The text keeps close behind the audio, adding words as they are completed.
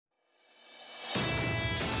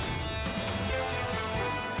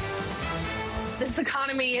This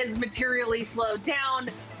economy has materially slowed down.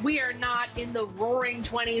 We are not in the roaring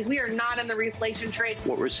 20s. We are not in the reflation trade.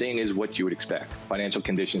 What we're seeing is what you would expect. Financial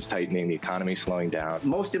conditions tightening, the economy slowing down.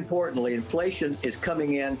 Most importantly, inflation is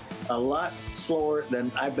coming in a lot slower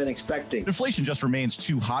than I've been expecting. Inflation just remains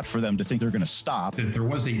too hot for them to think they're going to stop. If there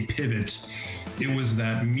was a pivot, it was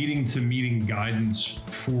that meeting-to-meeting guidance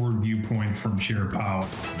forward viewpoint from Chair Powell.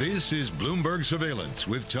 This is Bloomberg Surveillance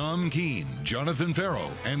with Tom Keene, Jonathan Ferro,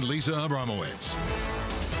 and Lisa Abramowicz.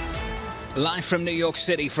 Live from New York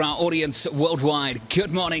City for our audience worldwide.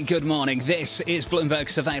 Good morning, good morning. This is Bloomberg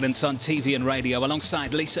Surveillance on TV and radio.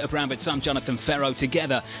 Alongside Lisa Abramowicz, I'm Jonathan Ferro,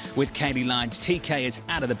 together with Katie Lyons. TK is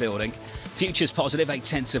out of the building. Futures positive,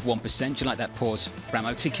 0.8%. Do you like that pause,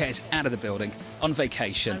 Bramo? TK is out of the building, on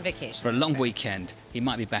vacation. For a long weekend. He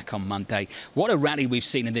might be back on Monday. What a rally we've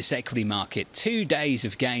seen in this equity market. 2 days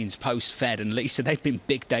of gains post-Fed. And Lisa, they've been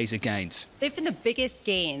big days of gains. They've been the biggest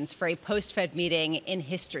gains for a post-Fed meeting in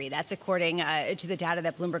history. That's according to the data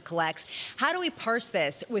that Bloomberg collects. How do we parse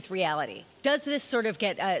this with reality? Does this sort of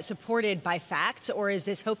get supported by facts, or is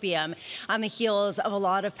this hopium on the heels of a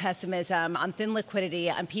lot of pessimism, on thin liquidity,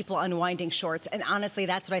 on people unwinding shorts? And honestly,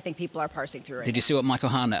 that's what I think people are parsing through right Did you see what Michael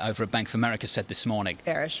Harnett over at Bank of America said this morning?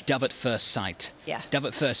 Bearish. Dove at first sight. Yeah. Dove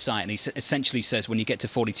at first sight. And he essentially says when you get to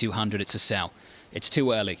 4,200, it's a sell. It's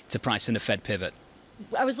too early to price in a Fed pivot.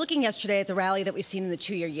 I was looking yesterday at the rally that we've seen in the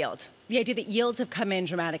 2-year yield. The idea that yields have come in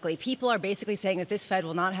dramatically. People are basically saying that this Fed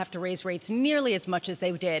will not have to raise rates nearly as much as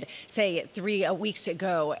they did, say, 3 weeks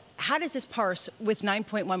ago. How does this parse with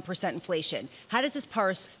 9.1% inflation? How does this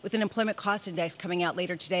parse with an employment cost index coming out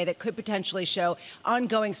later today that could potentially show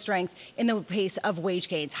ongoing strength in the pace of wage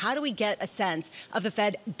gains? How do we get a sense of the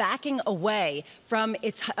Fed backing away from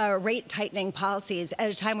its rate tightening policies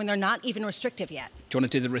at a time when they're not even restrictive yet? Do you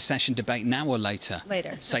want to do the recession debate now or later?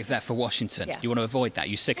 Later. Save that for Washington. Yeah. You want to avoid that?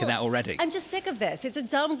 You're sick of that already? I'm just sick of this. It's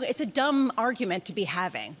a dumb argument to be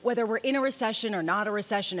having. Whether we're in a recession or not a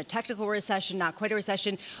recession, a technical recession, not quite a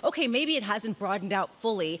recession. Okay, maybe it hasn't broadened out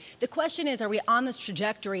fully. The question is, are we on this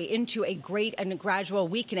trajectory into a great and a gradual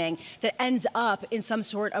weakening that ends up in some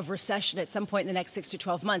sort of recession at some point in the next 6 to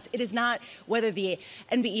 12 months? It is not whether the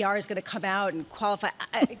NBER is going to come out and qualify.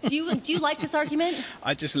 Do you like this argument?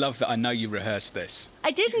 I just love that I know you rehearsed this. I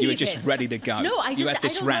didn't. You were just ready to go. No, you had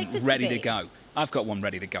this I don't rant like this ready debate. to go. I've got one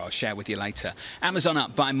ready to go. I'll share with you later. Amazon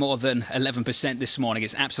up by more than 11% this morning.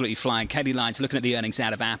 It's absolutely flying. Katie Lyons looking at the earnings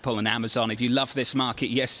out of Apple and Amazon. If you love this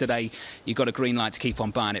market yesterday, you got a green light to keep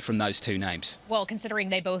on buying it from those two names. Well, considering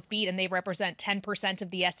they both beat and they represent 10% of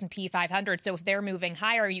the S&P 500, so if they're moving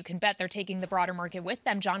higher, you can bet they're taking the broader market with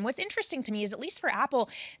them, John. What's interesting to me is, at least for Apple,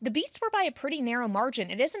 the beats were by a pretty narrow margin.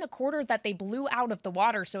 It isn't a quarter that they blew out of the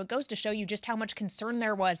water, so it goes to show you just how much concern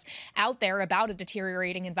there was out there about a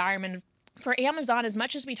deteriorating environment. For Amazon, as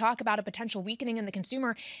much as we talk about a potential weakening in the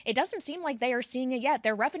consumer, it doesn't seem like they are seeing it yet.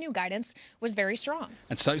 Their revenue guidance was very strong.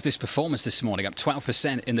 And so is this performance this morning, up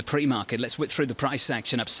 12% in the pre-market. Let's whip through the price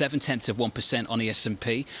action, up 0.7% on the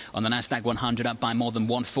S&P. On the Nasdaq 100, up by more than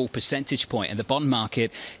 1 full percentage point. In the bond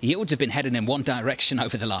market, yields have been heading in one direction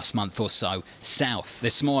over the last month or so, south.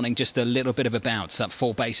 This morning, just a little bit of a bounce, up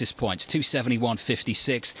 4 basis points,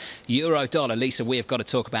 271.56. Euro dollar, Lisa, we have got to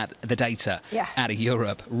talk about the data out of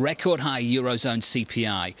Europe. Record high Eurozone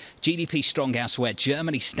CPI, GDP strong elsewhere,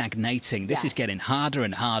 Germany stagnating. This is getting harder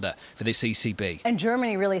and harder for this ECB. And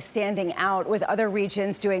Germany really standing out, with other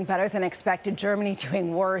regions doing better than expected, Germany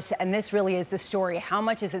doing worse. And this really is the story. How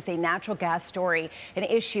much is this a natural gas story, an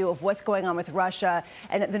issue of what's going on with Russia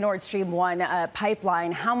and the Nord Stream 1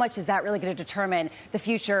 pipeline? How much is that really going to determine the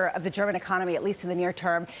future of the German economy, at least in the near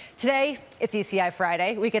term? Today, it's ECI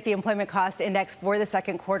Friday. We get the employment cost index for the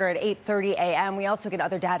second quarter at 8:30 a.m. We also get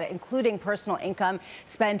other data, including personal income,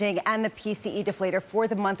 spending, and the PCE deflator for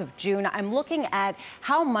the month of June. I'm looking at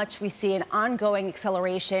how much we see an ongoing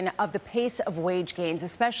acceleration of the pace of wage gains,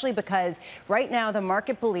 especially because right now the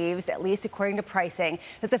market believes, at least according to pricing,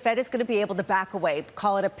 that the Fed is going to be able to back away.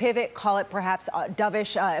 Call it a pivot, call it perhaps a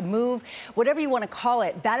dovish move, whatever you want to call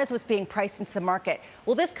it. That is what's being priced into the market.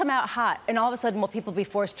 Will this come out hot, and all of a sudden will people be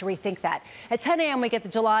forced to rethink that? At 10 a.m. we get the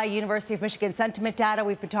July University of Michigan sentiment data.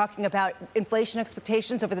 We've been talking about inflation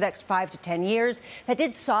expectations over the next 5 to 10 years. That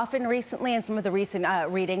did soften recently in some of the recent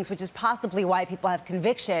readings, which is possibly why people have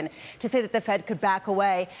conviction to say that the Fed could back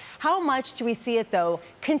away. How much do we see it, though,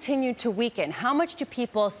 continue to weaken? How much do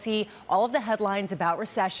people see all of the headlines about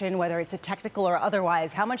recession, whether it's a technical or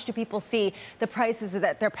otherwise? How much do people see the prices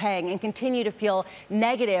that they're paying and continue to feel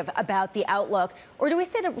negative about the outlook? or do we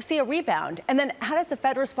see a rebound? And then how does the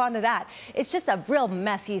Fed respond to that? It's just a real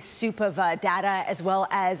messy soup of data as well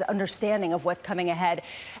as understanding of what's coming ahead.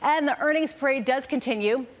 And the earnings parade does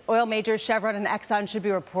continue. Oil majors Chevron and Exxon should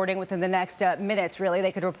be reporting within the next minutes, really.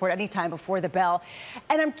 They could report any time before the bell.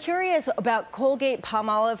 And I'm curious about Colgate,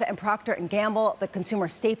 Palmolive, and Procter & Gamble, the consumer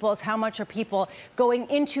staples. How much are people going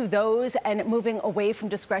into those and moving away from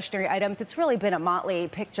discretionary items? It's really been a motley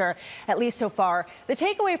picture, at least so far. The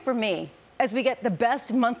takeaway for me, as we get the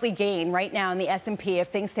best monthly gain right now in the S&P, if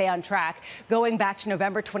things stay on track, going back to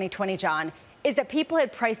November 2020, John, is that people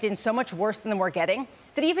had priced in so much worse than we're getting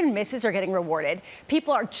that even misses are getting rewarded.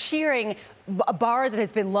 People are cheering a bar that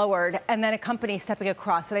has been lowered and then a company stepping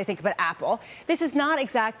across. And I think about Apple. This is not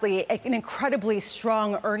exactly an incredibly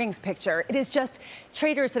strong earnings picture. It is just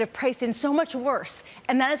traders that have priced in so much worse.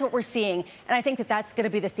 And that is what we're seeing. And I think that that's going to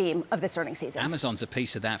be the theme of this earnings season. Amazon's a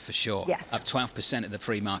piece of that for sure. Yes. Up 12% in the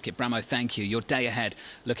pre-market. Bramo, thank you. Your day ahead,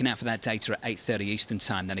 looking out for that data at 8:30 Eastern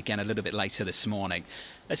time, then again a little bit later this morning.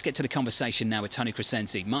 Let's get to the conversation now with Tony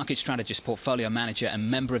Crescenzi, market strategist, portfolio manager, and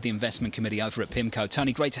member of the investment committee over at PIMCO.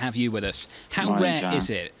 Tony, great to have you with us. How rare is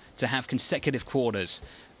it to have consecutive quarters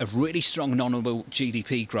of really strong nominal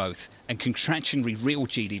GDP growth and contractionary real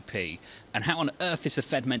GDP? And how on earth is the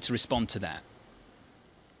Fed meant to respond to that?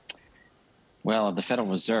 Well, the Federal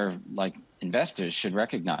Reserve, like investors, should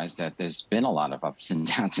recognize that there's been a lot of ups and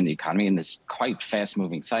downs in the economy in this quite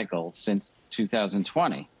fast-moving cycle since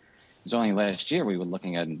 2020. It was only last year we were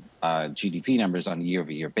looking at GDP numbers on a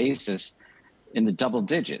year-over-year basis in the double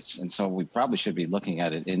digits. And so we probably should be looking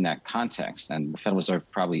at it in that context. And the Federal Reserve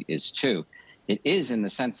probably is too. It is in the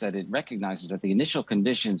sense that it recognizes that the initial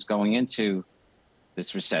conditions going into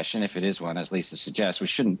this recession, if it is one, as Lisa suggests, we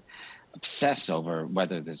shouldn't obsess over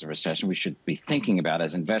whether there's a recession. We should be thinking about,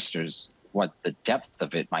 as investors, what the depth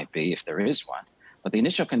of it might be if there is one. But the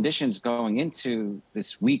initial conditions going into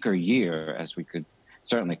this weaker year, as we could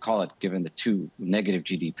certainly call it, given the two negative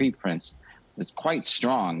GDP prints, is quite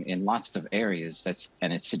strong in lots of areas.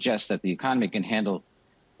 And it suggests that the economy can handle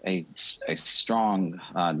a strong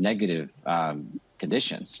negative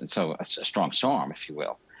conditions, and so a strong storm, if you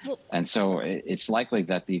will. And so it's likely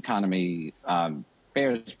that the economy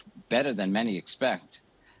fares better than many expect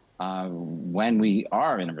when we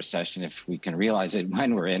are in a recession, if we can realize it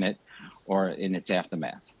when we're in it, or in its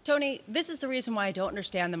aftermath. Tony, this is the reason why I don't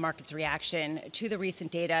understand the market's reaction to the recent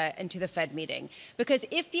data and to the Fed meeting. Because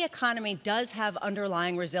if the economy does have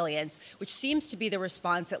underlying resilience, which seems to be the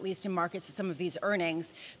response, at least in markets, to some of these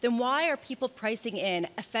earnings, then why are people pricing in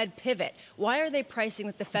a Fed pivot? Why are they pricing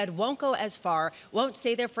that the Fed won't go as far, won't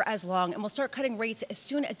stay there for as long, and will start cutting rates as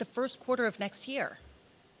soon as the first quarter of next year?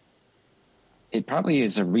 It probably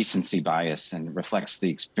is a recency bias and reflects the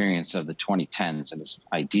experience of the 2010s and this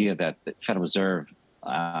idea that the Federal Reserve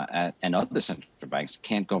and other central banks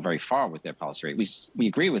can't go very far with their policy rate. We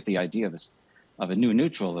agree with the idea of a new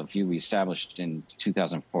neutral, a view we established in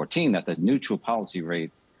 2014, that the neutral policy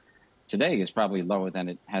rate today is probably lower than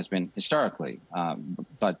it has been historically.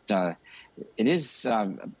 But it is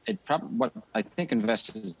what I think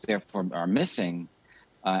investors therefore are missing.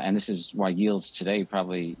 And this is why yields today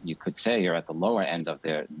probably, you could say, are at the lower end of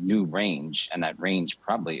their new range. And that range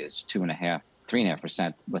probably is 2.5%,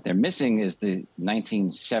 3.5%. What they're missing is the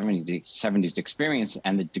 1970s experience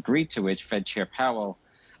and the degree to which Fed Chair Powell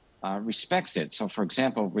respects it. So, for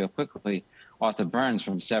example, real quickly, Arthur Burns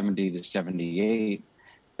from 70 to 78,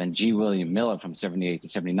 then G. William Miller from 78 to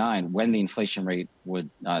 79, when the inflation rate would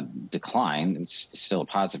decline, it's still a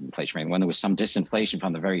positive inflation rate, when there was some disinflation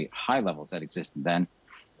from the very high levels that existed then,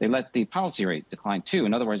 they let the policy rate decline too.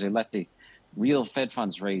 In other words, they let the real Fed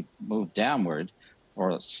funds rate move downward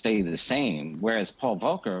or stay the same, whereas Paul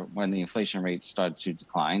Volcker, when the inflation rate started to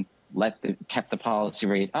decline, kept the policy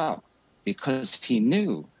rate up because he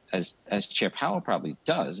knew, as Chair Powell probably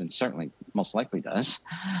does, and certainly most likely does,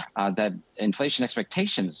 that inflation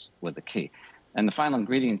expectations were the key. And the final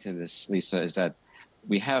ingredient to this, Lisa, is that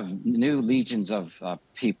we have new legions of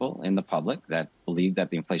people in the public that believe that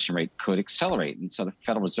the inflation rate could accelerate. And so the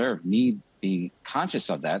Federal Reserve need be conscious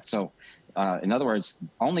of that. So in other words,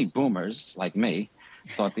 only boomers like me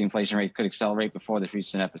thought the inflation rate could accelerate before this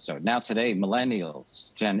recent episode. Now today,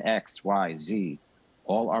 millennials, Gen X, Y, Z,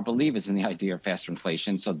 all are believers in the idea of faster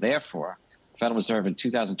inflation. So therefore, the Federal Reserve in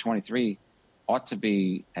 2023 ought to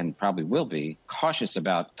be, and probably will be, cautious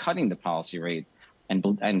about cutting the policy rate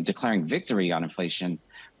and declaring victory on inflation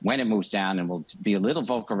when it moves down, and will be a little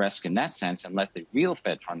Volcker-esque in that sense and let the real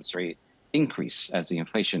Fed funds rate increase as the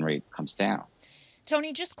inflation rate comes down.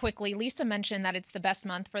 Tony, just quickly, Lisa mentioned that it's the best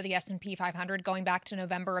month for the S&P 500 going back to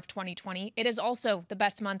November of 2020. It is also the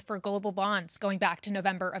best month for global bonds going back to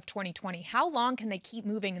November of 2020. How long can they keep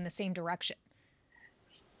moving in the same direction?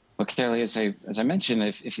 Well, Kelly, as I mentioned,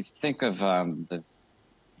 if you think of the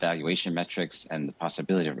valuation metrics and the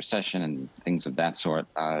possibility of recession and things of that sort,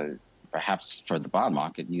 perhaps for the bond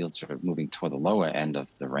market, yields are moving toward the lower end of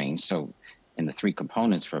the range. So in the three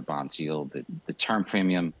components for a bond's yield, the term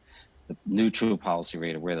premium, the neutral policy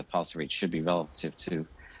rate, or where the policy rate should be relative to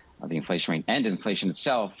the inflation rate and inflation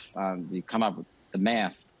itself, you come up with the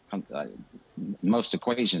math. Most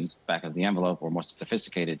equations back of the envelope or more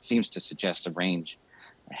sophisticated seems to suggest a range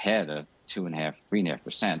ahead of 2.5%,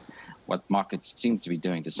 3.5%. What markets seem to be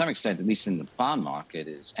doing to some extent, at least in the bond market,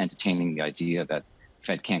 is entertaining the idea that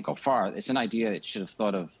Fed can't go far. It's an idea it should have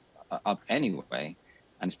thought of up anyway,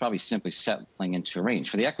 and it's probably simply settling into a range.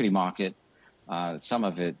 For the equity market, some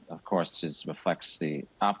of it, of course, reflects the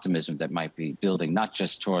optimism that might be building, not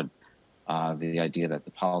just toward the idea that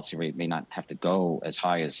the policy rate may not have to go as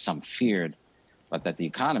high as some feared, but that the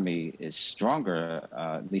economy is stronger,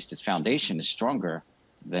 at least its foundation is stronger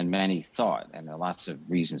than many thought. And there are lots of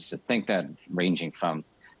reasons to think that, ranging from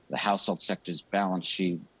the household sector's balance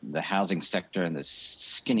sheet, the housing sector, and the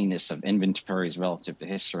skinniness of inventories relative to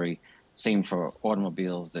history. Same for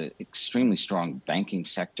automobiles, the extremely strong banking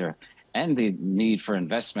sector, and the need for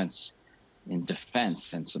investments in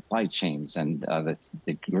defense and supply chains and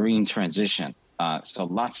the green transition. So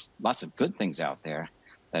lots of good things out there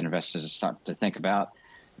that investors are starting to think about.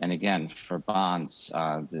 And again, for bonds,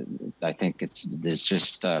 I think it's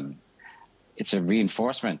a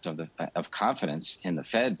reinforcement of confidence in the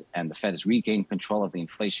Fed, and the Fed has regained control of the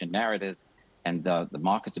inflation narrative, and the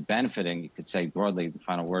markets are benefiting. You could say broadly, the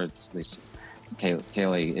final words, at least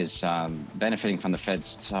Kayleigh, is benefiting from the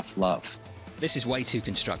Fed's tough love. This is way too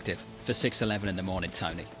constructive for 6:11 in the morning,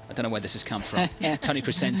 Tony. I don't know where this has come from. Tony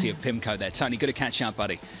Crescenzi of PIMCO there. Tony, good to catch up,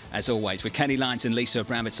 buddy, as always. With Kenny Lyons and Lisa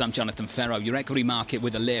Abramowicz, I'm Jonathan Ferro. Your equity market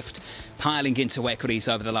with a lift, piling into equities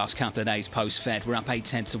over the last couple of days post-Fed. We're up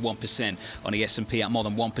 0.8% on the S&P, up more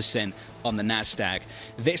than 1% on the NASDAQ.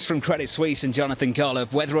 This from Credit Suisse and Jonathan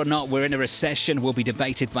Golub. Whether or not we're in a recession will be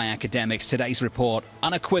debated by academics. Today's report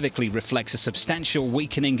unequivocally reflects a substantial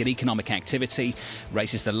weakening in economic activity,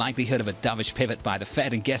 raises the likelihood of a dovish pivot by the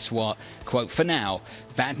Fed, and guess what? Quote, for now,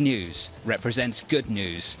 bad news represents good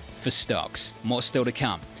news for stocks. More still to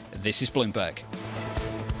come. This is Bloomberg.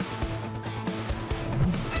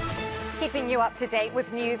 Keeping you up to date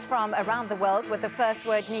with news from around the world with the First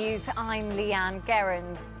Word News, I'm Leanne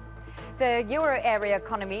Gerrans. The euro area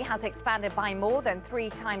economy has expanded by more than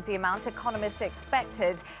 3 times the amount economists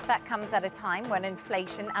expected. That comes at a time when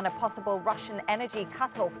inflation and a possible Russian energy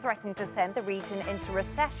cutoff threaten to send the region into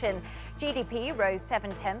recession. GDP rose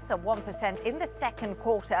 0.7% in the second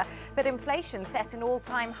quarter, but inflation set an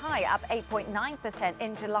all-time high, up 8.9%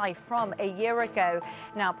 in July from a year ago.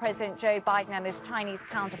 Now, President Joe Biden and his Chinese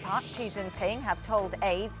counterpart Xi Jinping have told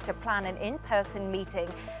aides to plan an in-person meeting.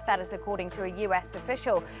 That is according to a U.S.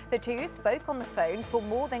 official. The two spoke on the phone for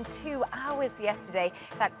more than 2 hours yesterday.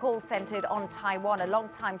 That call centered on Taiwan, a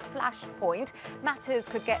long-time flashpoint. Matters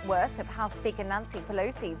could get worse if House Speaker Nancy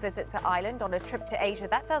Pelosi visits the island on a trip to Asia.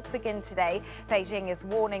 That does begin today. Beijing is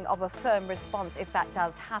warning of a firm response if that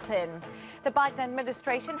does happen. The Biden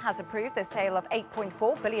administration has approved the sale of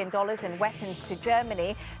 $8.4 billion in weapons to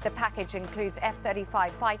Germany. The package includes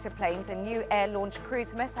F-35 fighter planes and new air-launched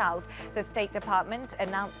cruise missiles. The State Department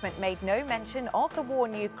announcement made no mention of the war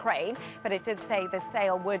in Ukraine, but it did say the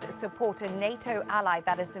sale would support a NATO ally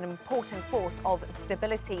that is an important force of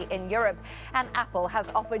stability in Europe. And Apple has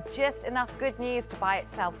offered just enough good news to buy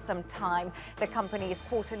itself some time. The company's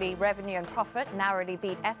quarterly revenue and profit narrowly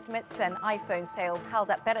beat estimates, and iPhone sales held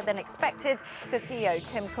up better than expected. The CEO,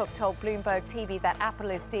 Tim Cook, told Bloomberg TV that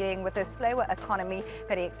Apple is dealing with a slower economy,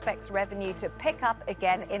 but he expects revenue to pick up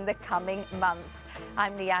again in the coming months.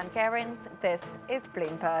 I'm Leanne Gerrans. This is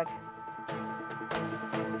Bloomberg.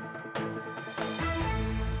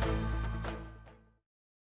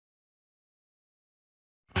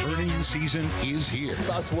 Earnings season is here.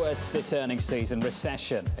 Buzzwords this earnings season: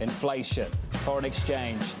 recession, inflation, foreign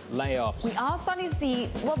exchange, layoffs. We are starting to see,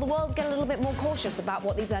 the world get a little bit more cautious about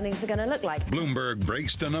what these earnings are going to look like. Bloomberg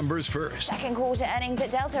breaks the numbers first. Second quarter earnings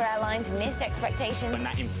at Delta Airlines missed expectations. When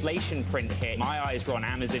that inflation print hit, my eyes were on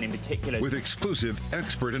Amazon in particular. With exclusive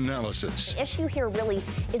expert analysis. The issue here really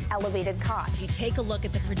is elevated costs. If you take a look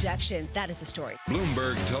at the projections, that is the story.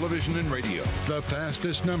 Bloomberg Television and Radio. The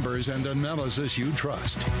fastest numbers and analysis you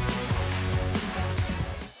trust.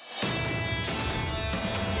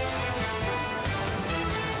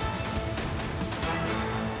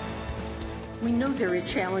 We We know there are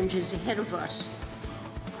challenges ahead of us.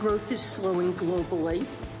 Growth is slowing globally.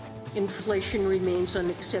 Inflation remains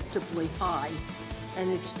unacceptably high,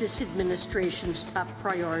 and it's this administration's top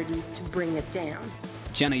priority to bring it down.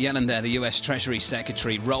 Janet Yellen there, the US Treasury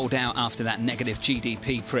Secretary, rolled out after that negative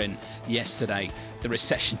GDP print yesterday. The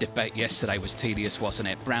recession debate yesterday was tedious, wasn't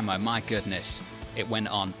it? Bramo, my goodness, it went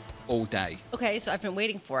on all day. Okay, so I've been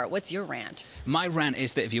waiting for it. What's your rant? My rant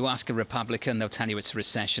is that if you ask a Republican, they'll tell you it's a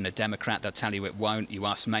recession. A Democrat, they'll tell you it won't. You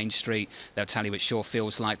ask Main Street, they'll tell you it sure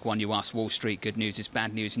feels like one. You ask Wall Street, good news is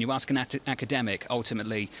bad news. And you ask an academic,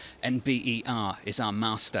 ultimately, NBER is our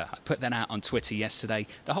master. I put that out on Twitter yesterday.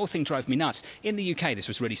 The whole thing drove me nuts. In the UK, this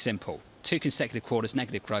was really simple. 2 consecutive quarters,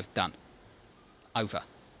 negative growth, done. Over.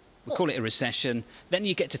 We call it a recession. Then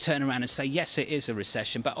you get to turn around and say, yes, it is a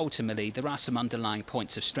recession, but ultimately there are some underlying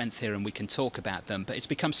points of strength here and we can talk about them. But it's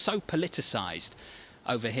become so politicized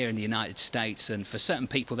over here in the United States. And for certain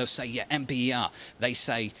people, they'll say, yeah, NBER. They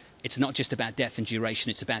say it's not just about death and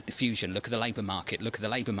duration, it's about diffusion. Look at the labour market. Look at the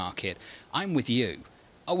labour market. I'm with you.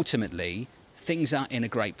 Ultimately, things aren't in a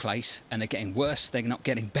great place and they're getting worse. They're not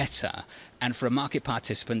getting better. And for a market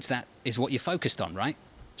participants, that is what you're focused on, right?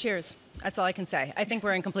 Cheers. That's all I can say. I think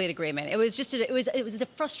we're in complete agreement. It was just it was a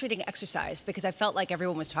frustrating exercise because I felt like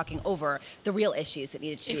everyone was talking over the real issues that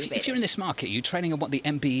needed to be debated. If you're in this market, you're trading on what the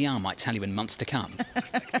NBER might tell you in months to come.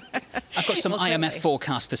 I've got some IMF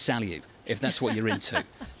forecast to sell you, if that's what you're into.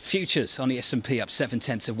 Futures on the S&P up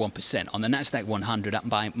 0.7%. On the Nasdaq 100 up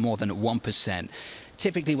by more than 1%.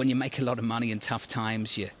 Typically, when you make a lot of money in tough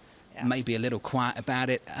times, you may be a little quiet about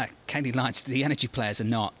it. Katie Lights, the energy players are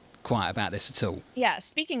not quiet about this at all. Yeah,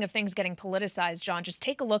 speaking of things getting politicized, John, just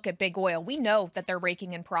take a look at big oil. We know that they're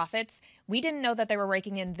raking in profits. We didn't know that they were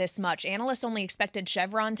raking in this much. Analysts only expected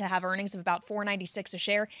Chevron to have earnings of about $4.96 a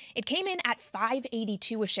share. It came in at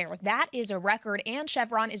 $5.82 a share. That is a record, and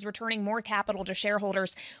Chevron is returning more capital to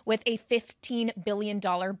shareholders with a $15 billion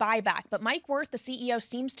buyback. But Mike Wirth, the CEO,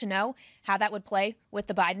 seems to know how that would play with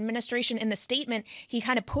the Biden administration. In the statement, he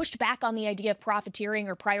kind of pushed back on the idea of profiteering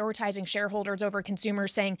or prioritizing shareholders over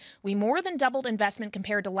consumers, saying, we more than doubled investment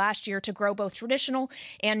compared to last year to grow both traditional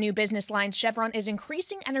and new business lines. Chevron is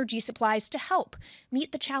increasing energy supplies to help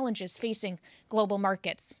meet the challenges facing global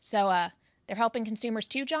markets. So they're helping consumers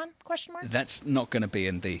too, John? Question mark? That's not going to be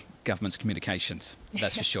in the government's communications,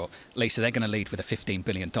 that's for sure. Lisa, they're going to lead with a $15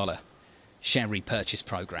 billion share repurchase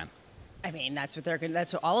program. I mean, that's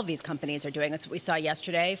what all of these companies are doing. That's what we saw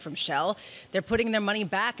yesterday from Shell. They're putting their money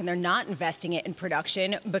back and they're not investing it in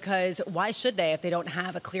production because why should they if they don't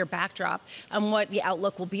have a clear backdrop on what the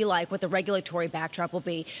outlook will be like, what the regulatory backdrop will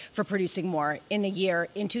be for producing more in a year,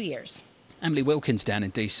 in 2 years. Emily Wilkins down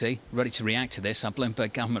in D.C., ready to react to this, our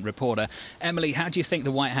Bloomberg government reporter. Emily, how do you think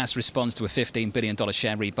the White House responds to a $15 billion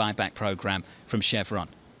share buyback program from Chevron?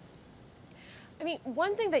 I mean,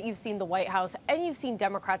 one thing that you've seen the White House and you've seen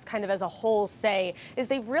Democrats kind of as a whole say is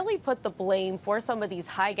they've really put the blame for some of these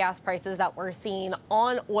high gas prices that we're seeing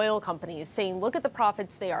on oil companies, saying, look at the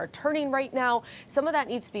profits they are turning right now. Some of that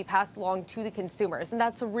needs to be passed along to the consumers. And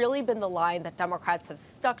that's really been the line that Democrats have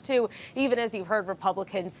stuck to, even as you've heard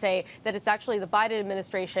Republicans say that it's actually the Biden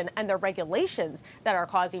administration and their regulations that are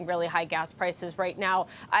causing really high gas prices right now.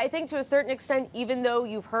 I think to a certain extent, even though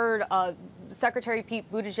you've heard Secretary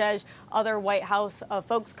Pete Buttigieg, other White House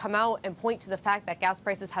folks come out and point to the fact that gas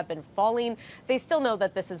prices have been falling, they still know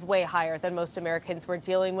that this is way higher than most Americans were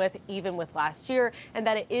dealing with, even with last year, and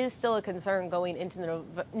that it is still a concern going into the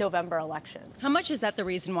November election. How much is that the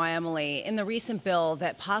reason why, Emily, in the recent bill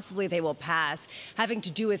that possibly they will pass, having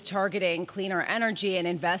to do with targeting cleaner energy and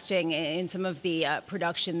investing in some of the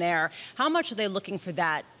production there, how much are they looking for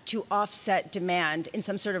that to offset demand in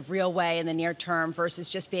some sort of real way in the near term versus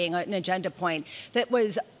just being an agenda point that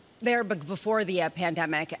was there before the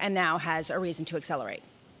pandemic and now has a reason to accelerate?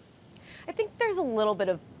 I think there's a little bit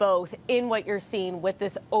of both in what you're seeing with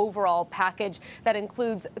this overall package that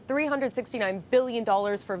includes $369 billion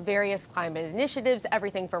for various climate initiatives,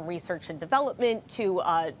 everything from research and development to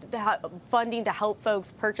funding to help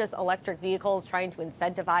folks purchase electric vehicles, trying to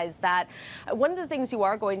incentivize that. One of the things you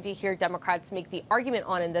are going to hear Democrats make the argument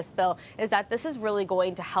on in this bill is that this is really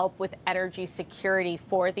going to help with energy security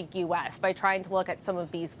for the U.S. by trying to look at some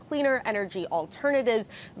of these cleaner energy alternatives,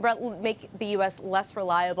 make the U.S. less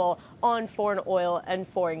reliable on on foreign oil and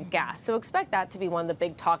foreign gas. So expect that to be one of the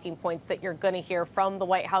big talking points that you're going to hear from the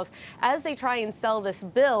White House as they try and sell this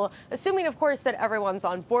bill, assuming, of course, that everyone's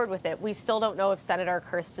on board with it. We still don't know if Senator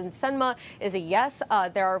Kyrsten Sinema is a yes.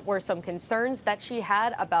 There were some concerns that she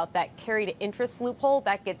had about that carried interest loophole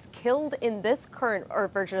that gets killed in this current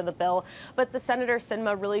version of the bill, but the Senator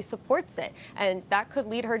Sinema really supports it, and that could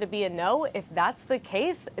lead her to be a no. If that's the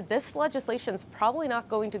case, this legislation is probably not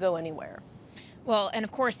going to go anywhere. Well, and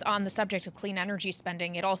of course, on the subject of clean energy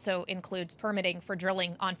spending, it also includes permitting for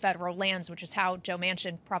drilling on federal lands, which is how Joe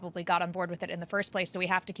Manchin probably got on board with it in the first place. So we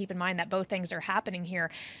have to keep in mind that both things are happening here.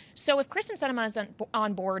 So if Kyrsten Sinema is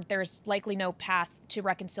on board, there's likely no path to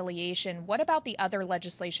reconciliation. What about the other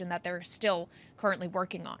legislation that they're still currently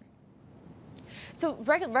working on? So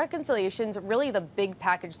reconciliation is really the big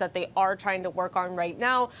package that they are trying to work on right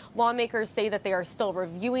now. Lawmakers say that they are still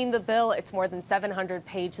reviewing the bill. It's more than 700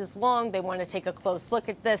 pages long. They want to take a close look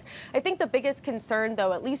at this. I think the biggest concern,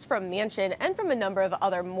 though, at least from Manchin and from a number of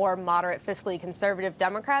other more moderate, fiscally conservative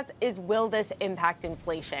Democrats, is will this impact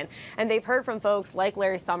inflation? And they've heard from folks like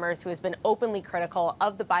Larry Summers, who has been openly critical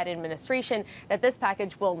of the Biden administration, that this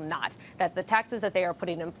package will not, that the taxes that they are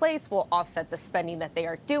putting in place will offset the spending that they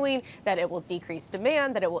are doing, that it will decrease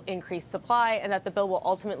demand, that it will increase supply, and that the bill will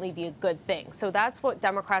ultimately be a good thing. So that's what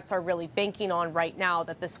Democrats are really banking on right now,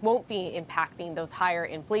 that this won't be impacting those higher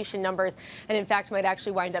inflation numbers, and in fact might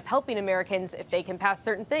actually wind up helping Americans if they can pass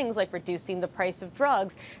certain things like reducing the price of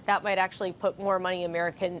drugs. That might actually put more money in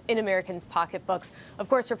Americans' pocketbooks. Of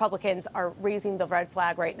course, Republicans are raising the red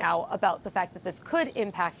flag right now about the fact that this could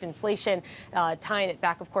impact inflation, tying it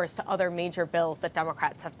back, of course, to other major bills that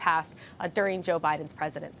Democrats have passed during Joe Biden's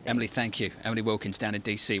presidency. Emily, thank you. Emily Wilkins down in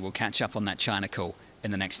D.C. We'll catch up on that China call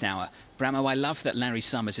in the next hour. Bramo, I love that Larry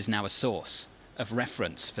Summers is now a source of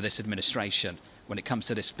reference for this administration when it comes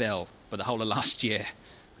to this bill. But the whole of last year,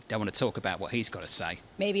 we don't want to talk about what he's got to say.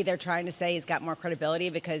 Maybe they're trying to say he's got more credibility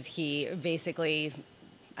because he basically,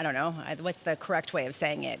 I don't know, what's the correct way of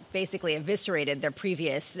saying it? Basically eviscerated their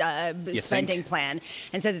previous spending plan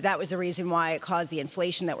and said that that was the reason why it caused the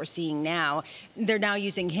inflation that we're seeing now. They're now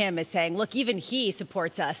using him as saying, look, even he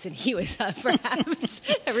supports us, and he was perhaps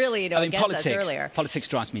really, against us earlier. Politics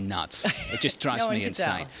drives me nuts. It just drives me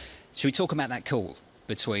insane. Should we talk about that call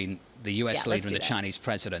between the US leader and the Chinese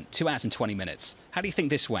president? 2 hours and 20 minutes. How do you think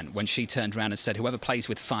this went when she turned around and said, whoever plays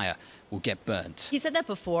with fire will get burnt? He said that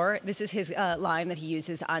before. This is his line that he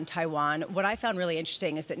uses on Taiwan. What I found really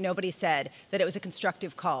interesting is that nobody said that it was a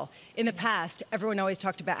constructive call. In the past, everyone always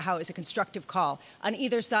talked about how it was a constructive call. On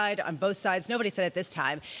either side, on both sides, nobody said it this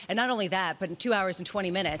time. And not only that, but in 2 hours and 20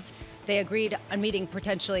 minutes, they agreed on meeting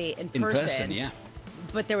potentially in person. In person, yeah.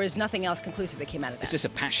 But there was nothing else conclusive that came out of that. Is this a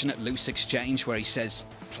passionate, loose exchange where he says,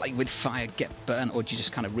 play with fire, get burnt, or do you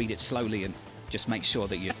just kind of read it slowly and just make sure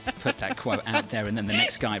that you put that quote out there, and then the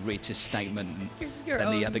next guy reads his statement, and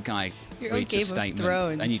then the other guy reads a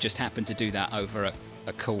statement, and you just happen to do that over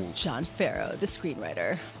a call? Sean Farrow, the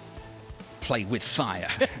screenwriter. Play with fire,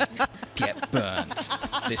 get burnt.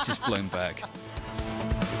 This is Bloomberg.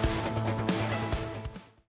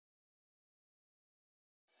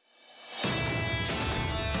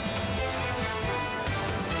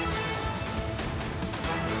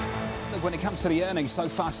 When it comes to the earnings, so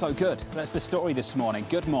far so good. That's the story this morning.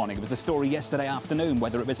 Good morning. It was the story yesterday afternoon,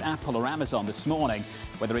 whether it was Apple or Amazon this morning,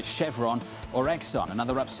 whether it's Chevron or Exxon.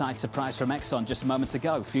 Another upside surprise from Exxon just moments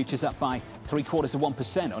ago. Futures up by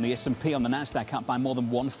 0.75% on the S&P, on the Nasdaq up by more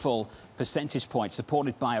than 1 full percentage point,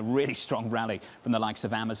 supported by a really strong rally from the likes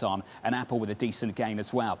of Amazon and Apple with a decent gain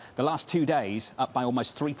as well. The last 2 days up by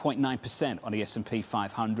almost 3.9% on the S&P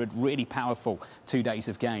 500. Really powerful 2 days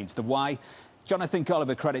of gains. The why? Jonathan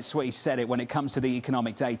Golliver, Credit Suisse, said it. When it comes to the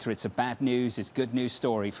economic data, it's a bad news, it's good news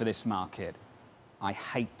story for this market. I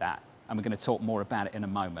hate that. And we're going to talk more about it in a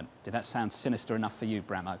moment. Did that sound sinister enough for you,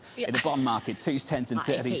 Bramo? Yeah. In the bond market, 2s, 10s and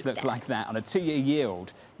 30s look like that. On a 2-year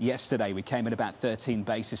yield, yesterday we came in about 13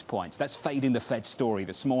 basis points. That's fading the Fed story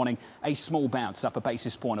this morning. A small bounce up a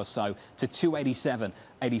basis point or so to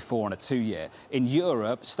 287.84 on a 2-year. In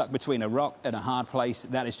Europe, stuck between a rock and a hard place,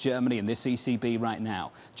 that is Germany and this ECB right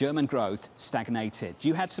now. German growth stagnated.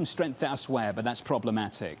 You had some strength elsewhere, but that's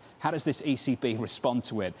problematic. How does this ECB respond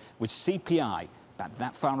to it? With CPI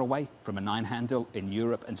that far away from a 9 handle in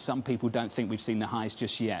Europe, and some people don't think we've seen the highs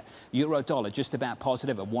just yet. Euro dollar just about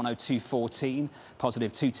positive at 102.14,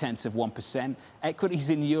 positive 0.2%.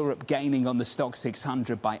 Equities in Europe gaining on the stock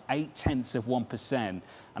 600 by 0.8%.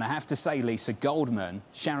 And I have to say, Lisa, Goldman,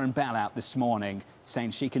 Sharon Bell out this morning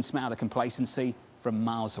saying she can smell the complacency from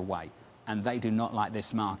miles away, and they do not like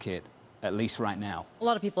this market at least right now? A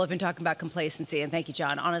lot of people have been talking about complacency, and thank you,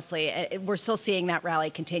 John. Honestly, we're still seeing that rally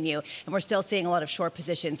continue, and we're still seeing a lot of short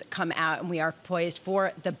positions come out, and we are poised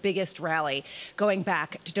for the biggest rally going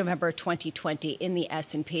back to November 2020 in the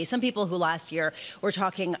S&P. Some people who last year were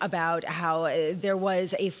talking about how there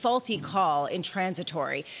was a faulty call in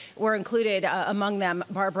transitory were included among them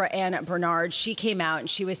Barbara Ann Bernard. She came out and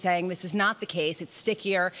she was saying this is not the case. It's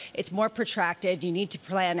stickier. It's more protracted. You need to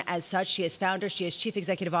plan as such. She is founder. She is chief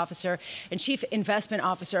executive officer and Chief Investment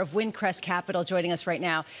Officer of Windcrest Capital, joining us right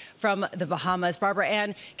now from the Bahamas. Barbara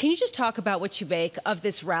Ann, can you just talk about what you make of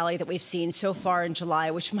this rally that we've seen so far in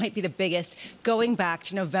July, which might be the biggest going back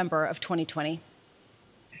to November of 2020?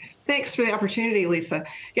 Thanks for the opportunity, Lisa.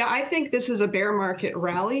 Yeah, I think this is a bear market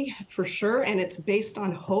rally for sure, and it's based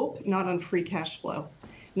on hope, not on free cash flow.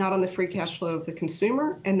 Not on the free cash flow of the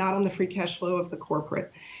consumer and not on the free cash flow of the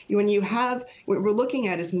corporate. When you have, what we're looking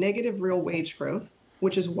at is negative real wage growth,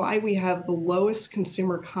 which is why we have the lowest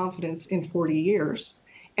consumer confidence in 40 years.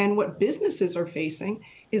 And what businesses are facing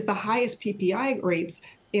is the highest PPI rates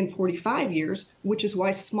in 45 years, which is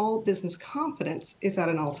why small business confidence is at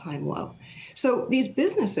an all-time low. So these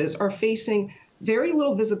businesses are facing very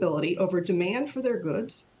little visibility over demand for their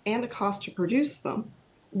goods and the cost to produce them,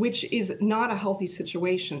 which is not a healthy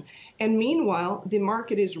situation. And meanwhile, the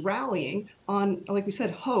market is rallying on, like we said,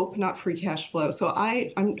 hope, not free cash flow. So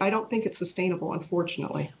I don't think it's sustainable,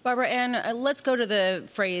 unfortunately. Barbara Ann, let's go to the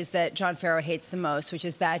phrase that John Ferro hates the most, which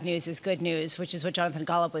is bad news is good news, which is what Jonathan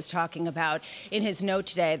Golub was talking about in his note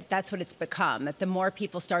today. That's what it's become, that the more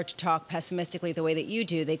people start to talk pessimistically the way that you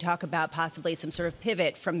do, they talk about possibly some sort of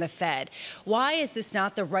pivot from the Fed. Why is this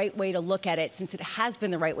not the right way to look at it, since it has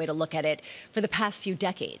been the right way to look at it for the past few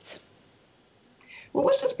decades? Well,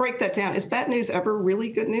 let's just break that down. Is bad news ever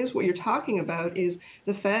really good news? What you're talking about is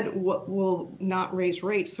the Fed will not raise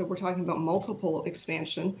rates. So we're talking about multiple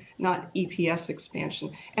expansion, not EPS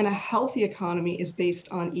expansion. And a healthy economy is based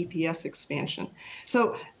on EPS expansion.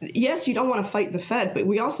 So yes, you don't want to fight the Fed, but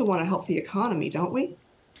we also want a healthy economy, don't we?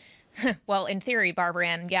 Well, in theory, Barbara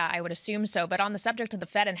Ann, yeah, I would assume so. But on the subject of the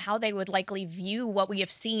Fed and how they would likely view what we have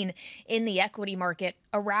seen in the equity market,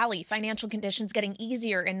 a rally, financial conditions getting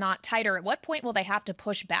easier and not tighter, at what point will they have to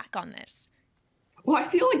push back on this? Well, I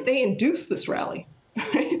feel like they induced this rally.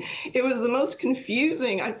 It was the most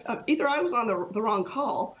confusing. Either I was on the wrong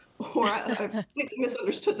call or I completely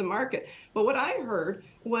misunderstood the market. But what I heard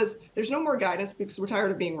was there's no more guidance because we're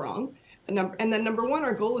tired of being wrong. And then number one,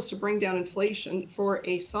 our goal is to bring down inflation for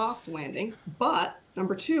a soft landing. But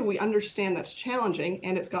number two, we understand that's challenging,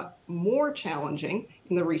 and it's got more challenging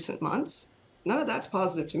in the recent months. None of that's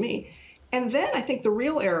positive to me. And then I think the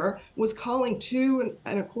real error was calling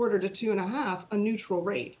 2.25 to 2.5 a neutral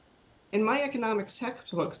rate. In my economics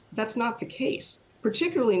textbooks, that's not the case,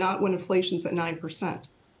 particularly not when inflation's at 9%.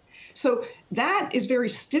 So that is very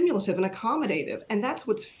stimulative and accommodative, and that's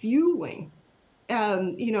what's fueling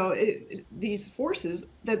these forces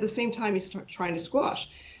that at the same time he's trying to squash.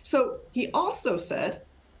 So he also said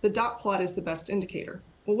the dot plot is the best indicator.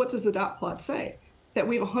 Well, what does the dot plot say? That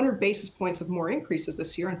we have 100 basis points of more increases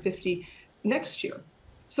this year and 50 next year.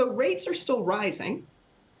 So rates are still rising,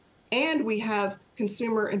 and we have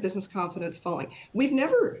consumer and business confidence falling. We've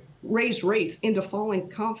never raised rates into falling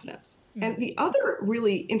confidence. And the other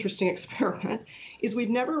really interesting experiment is we've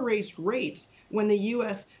never raised rates when the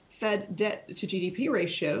U.S. Fed debt to GDP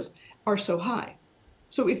ratios are so high.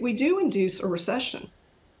 So if we do induce a recession,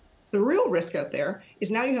 the real risk out there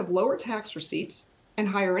is now you have lower tax receipts and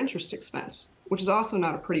higher interest expense, which is also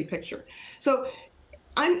not a pretty picture. So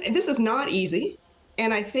this is not easy.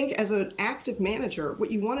 And I think as an active manager,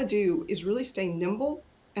 what you want to do is really stay nimble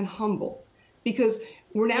and humble, because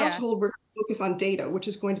we're now told we're going to focus on data, which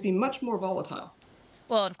is going to be much more volatile.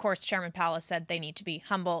 Well, of course, Chairman Powell said they need to be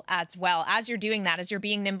humble as well. As you're doing that, as you're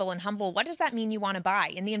being nimble and humble, what does that mean you want to buy?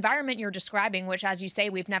 In the environment you're describing, which, as you say,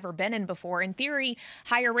 we've never been in before, in theory,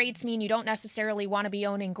 higher rates mean you don't necessarily want to be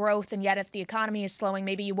owning growth. And yet, if the economy is slowing,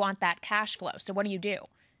 maybe you want that cash flow. So what do you do?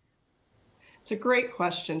 It's a great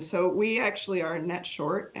question. So we actually are net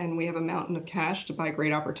short, and we have a mountain of cash to buy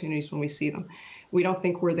great opportunities when we see them. We don't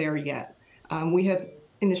think we're there yet. We have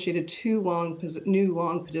initiated two new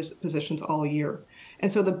long positions all year.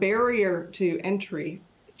 And so the barrier to entry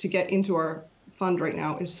to get into our fund right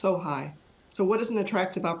now is so high. So what does an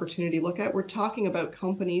attractive opportunity look at? We're talking about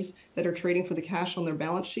companies that are trading for the cash on their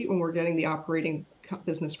balance sheet when we're getting the operating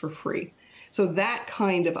business for free. So that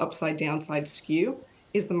kind of upside downside skew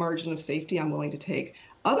is the margin of safety I'm willing to take.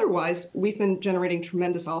 Otherwise, we've been generating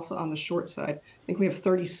tremendous alpha on the short side. I think we have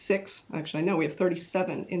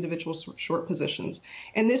 37 individual short positions.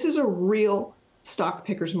 And this is a real stock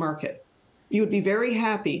pickers market. You would be very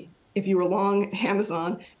happy if you were long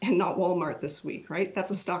Amazon and not Walmart this week, right?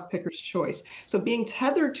 That's a stock picker's choice. So being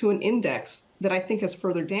tethered to an index that I think has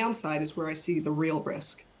further downside is where I see the real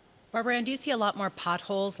risk. Barbara Ann, do you see a lot more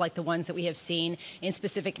potholes like the ones that we have seen in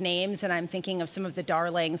specific names? And I'm thinking of some of the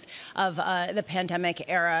darlings of the pandemic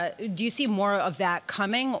era. Do you see more of that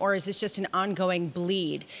coming, or is this just an ongoing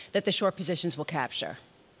bleed that the short positions will capture?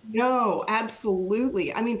 No,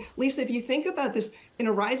 absolutely. I mean, Lisa, if you think about this, in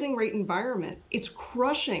a rising rate environment, it's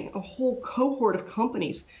crushing a whole cohort of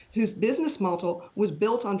companies whose business model was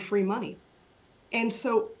built on free money. And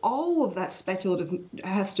so all of that speculative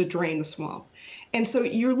has to drain the swamp. And so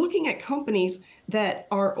you're looking at companies that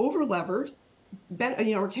are over-levered,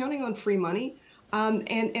 are counting on free money,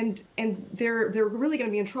 and they're really going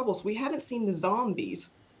to be in trouble. So we haven't seen the zombies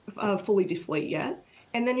fully deflate yet.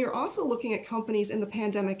 And then you're also looking at companies in the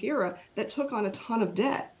pandemic era that took on a ton of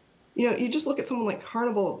debt. You just look at someone like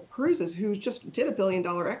Carnival Cruises, who just did $1 billion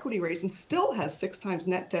equity raise and still has 6 times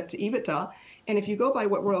net debt to EBITDA. And if you go by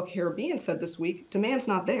what Royal Caribbean said this week, demand's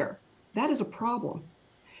not there. That is a problem.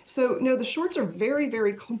 So no, the shorts are very,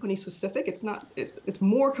 very company specific. It's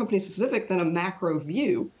more company specific than a macro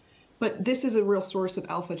view, but this is a real source of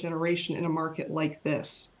alpha generation in a market like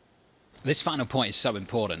this. This final point is so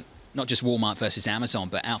important. Not just Walmart versus Amazon,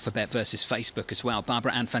 but Alphabet versus Facebook as well.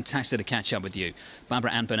 Barbara Ann, fantastic to catch up with you.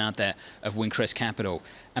 Barbara Ann Bernard there of Windcrest Capital.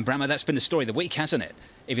 And Brahma, that's been the story of the week, hasn't it?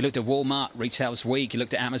 If you looked at Walmart, retail's weak. You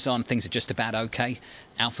looked at Amazon, things are just about okay.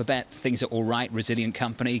 Alphabet, things are all right, resilient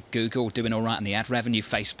company. Google doing all right in the ad revenue.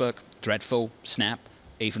 Facebook, dreadful. Snap,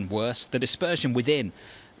 even worse. The dispersion within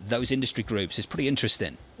those industry groups is pretty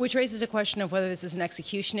interesting. Which raises a question of whether this is an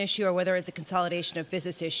execution issue or whether it's a consolidation of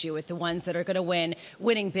business issue, with the ones that are going to win,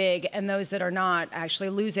 winning big, and those that are not actually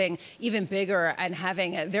losing even bigger and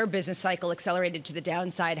having their business cycle accelerated to the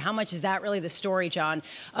downside. How much is that really the story, John,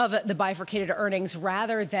 of the bifurcated earnings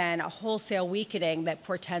rather than a wholesale weakening that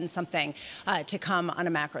portends something to come on a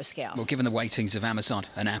macro scale? Well, given the weightings of Amazon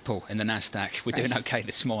and Apple in the NASDAQ, we're doing okay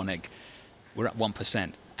this morning. We're at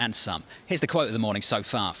 1%. And some. Here's the quote of the morning so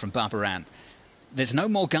far from Barbara Ann. There's no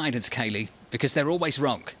more guidance, Kaylee, because they're always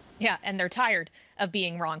wrong. Yeah, and they're tired of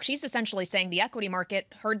being wrong. She's essentially saying the equity market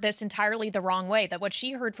heard this entirely the wrong way, that what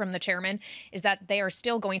she heard from the chairman is that they are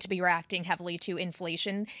still going to be reacting heavily to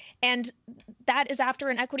inflation. And that is after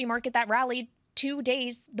an equity market that rallied 2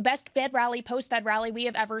 days, the best Fed rally, post-Fed rally we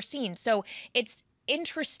have ever seen. So it's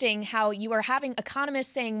interesting how you are having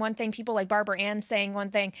economists saying one thing, people like Barbara Ann saying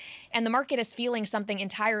one thing, and the market is feeling something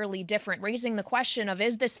entirely different, raising the question of,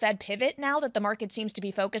 is this Fed pivot now that the market seems to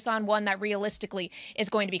be focused on, one that realistically is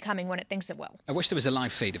going to be coming when it thinks it will? I wish there was a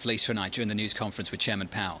live feed of Lisa and I during the news conference with Chairman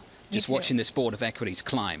Powell, just watching this board of equities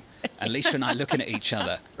climb, and Lisa and I looking at each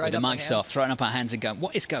other with the mics off, throwing up our hands and going,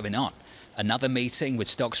 what is going on? Another meeting with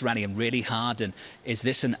stocks rallying really hard, and is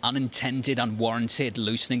this an unintended, unwarranted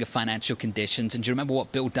loosening of financial conditions? And do you remember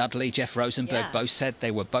what Bill Dudley, Jeff Rosenberg both said? They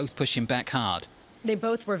were both pushing back hard. They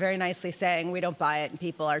both were very nicely saying we don't buy it and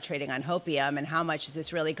people are trading on hopium, and how much is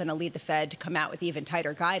this really going to lead the Fed to come out with even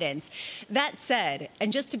tighter guidance? That said,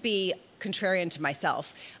 and just to be contrarian to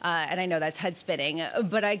myself, and I know that's head spinning,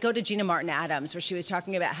 but I go to Gina Martin Adams, where she was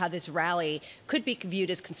talking about how this rally could be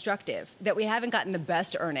viewed as constructive, that we haven't gotten the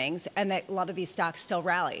best earnings and that a lot of these stocks still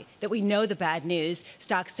rally, that we know the bad news,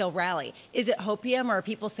 stocks still rally. Is it hopium, or are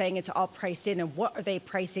people saying it's all priced in, and what are they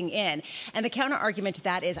pricing in? And the counter argument to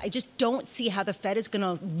that is I just don't see how the Fed is going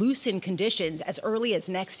to loosen conditions as early as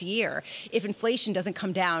next year if inflation doesn't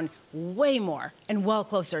come down way more and well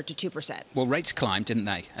closer to 2%. Well, rates climbed, didn't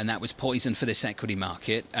they? And that was poison for this equity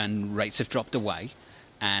market, and rates have dropped away.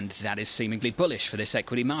 And that is seemingly bullish for this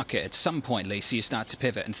equity market. At some point, Lisa, you start to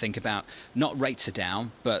pivot and think about not rates are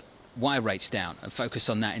down, but why are rates down, and focus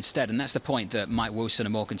on that instead. And that's the point that Mike Wilson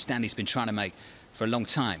of Morgan Stanley's been trying to make for a long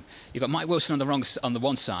time. You've got Mike Wilson on the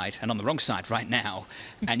one side and on the wrong side right now,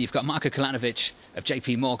 and you've got Marko Kolanovic of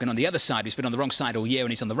JP Morgan on the other side, who's been on the wrong side all year,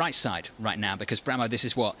 and he's on the right side right now, because Bramo, this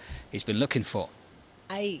is what he's been looking for.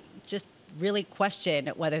 I just really question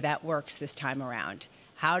whether that works this time around.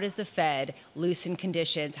 How does the Fed loosen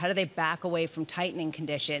conditions? How do they back away from tightening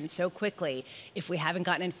conditions so quickly if we haven't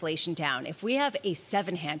gotten inflation down? If we have a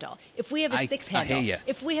 7 handle, if we have a 6 handle,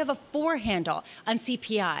 if we have a 4 handle on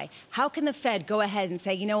CPI, how can the Fed go ahead and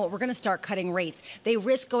say, you know what, we're going to start cutting rates? They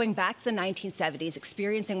risk going back to the 1970s,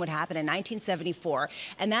 experiencing what happened in 1974,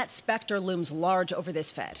 and that specter looms large over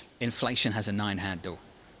this Fed. Inflation has a 9 handle.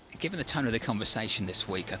 given the tone of the conversation this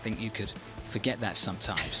week, I think you could forget that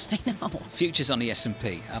sometimes. I know. Futures on the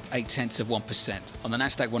S&P up 0.8%. On the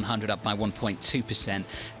Nasdaq 100 up by 1.2%.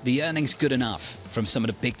 The earnings good enough from some of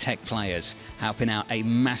the big tech players, helping out a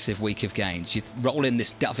massive week of gains. You roll in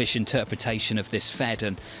this dovish interpretation of this Fed,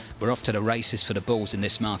 and we're off to the races for the bulls in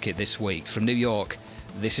this market this week. From New York,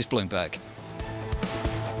 this is Bloomberg.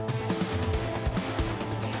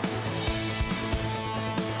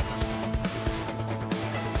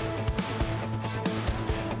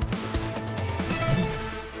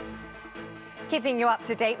 Keeping you up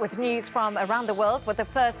to date with news from around the world with the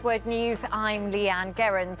First Word News, I'm Leanne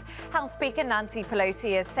Gerrans. House Speaker Nancy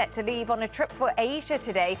Pelosi is set to leave on a trip for Asia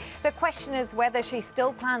today. The question is whether she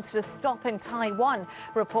still plans to stop in Taiwan.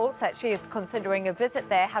 Reports that she is considering a visit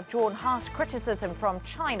there have drawn harsh criticism from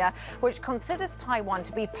China, which considers Taiwan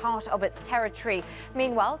to be part of its territory.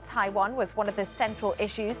 Meanwhile, Taiwan was one of the central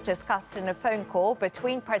issues discussed in a phone call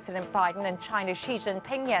between President Biden and China's Xi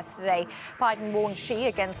Jinping yesterday. Biden warned Xi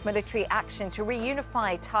against military action to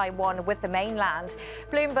reunify Taiwan with the mainland.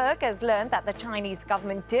 Bloomberg has learned that the Chinese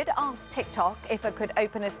government did ask TikTok if it could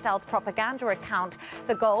open a stealth propaganda account.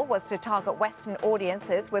 The goal was to target Western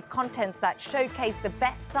audiences with content that showcased the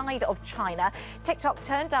best side of China. TikTok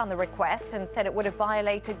turned down the request and said it would have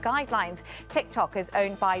violated guidelines. TikTok is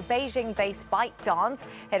owned by Beijing-based ByteDance.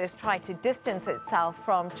 It has tried to distance itself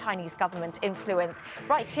from Chinese government influence.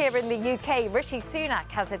 Right here in the UK, Rishi Sunak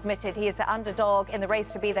has admitted he is the underdog in the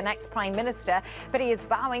race to be the next Prime Minister, but he is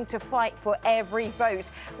vowing to fight for every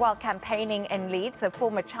vote. While campaigning in Leeds, the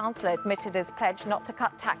former Chancellor admitted his pledge not to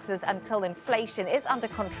cut taxes until inflation is under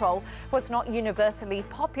control was not universally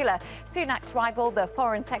popular. Sunak's rival, the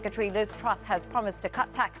Foreign Secretary Liz Truss, has promised to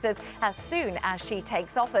cut taxes as soon as she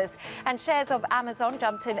takes office. And shares of Amazon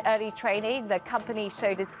jumped in early trading. The company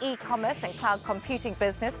showed its e-commerce and cloud computing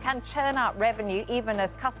business can churn out revenue even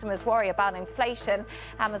as customers worry about inflation.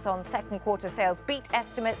 Amazon's second quarter sales beat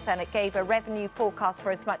estimates, and it gave a revenue forecast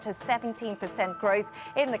for as much as 17% growth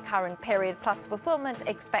in the current period, plus fulfillment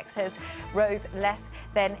expectors rose less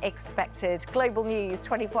than expected. Global news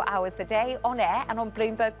 24 hours a day on air and on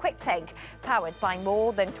Bloomberg Quick Take, powered by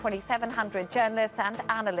more than 2,700 journalists and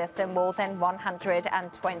analysts in more than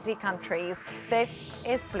 120 countries. This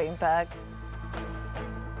is Bloomberg.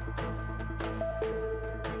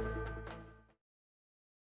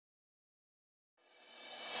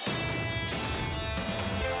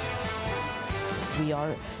 We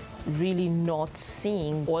are really not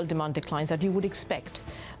seeing oil demand declines that you would expect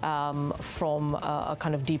from a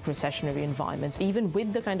kind of deep recessionary environment. Even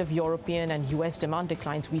with the kind of European and US demand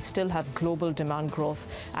declines, we still have global demand growth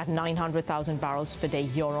at 900,000 barrels per day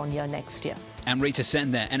year on year next year. And Rita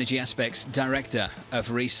Sen there, Energy Aspects Director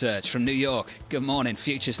of Research from New York. Good morning.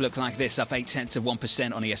 Futures look like this, up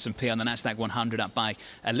 0.8% on the S&P. On the Nasdaq 100 up by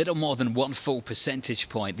a little more than 1 full percentage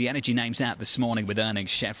point. The energy names out this morning with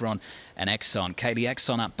earnings, Chevron and Exxon. Katie,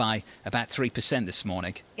 Exxon up by about 3% this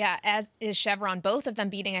morning. Yeah, as is Chevron, both of them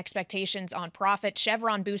beating expectations on profit.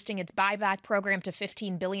 Chevron boosting its buyback program to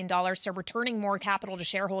 $15 billion, so returning more capital to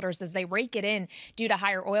shareholders as they rake it in due to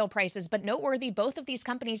higher oil prices. But noteworthy, both of these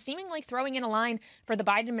companies seemingly throwing in a line for the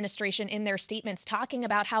Biden administration in their statements, talking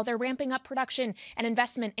about how they're ramping up production and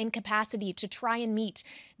investment in capacity to try and meet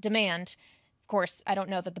demand. Of course, I don't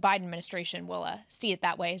know that the Biden administration will see it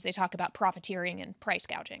that way as they talk about profiteering and price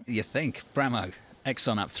gouging. You think, Bramo,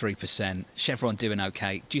 Exxon up 3%, Chevron doing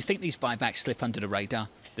okay. Do you think these buybacks slip under the radar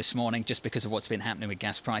this morning just because of what's been happening with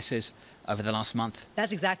gas prices over the last month?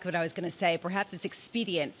 That's exactly what I was going to say. Perhaps it's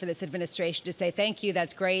expedient for this administration to say, thank you,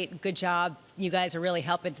 that's great, good job. You guys are really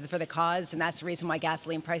helping for the cause, and that's the reason why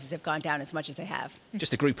gasoline prices have gone down as much as they have.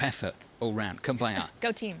 Just a group effort all round. Kumbaya.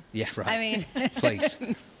 Go team. Yeah, right. I mean... Please.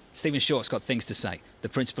 Stephen Short's got things to say, the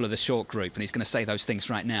principal of the Short Group, and he's going to say those things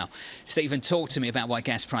right now. Stephen, talk to me about why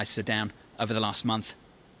gas prices are down over the last month.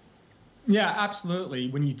 Yeah, absolutely.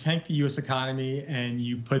 When you tank the U.S. economy and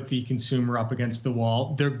you put the consumer up against the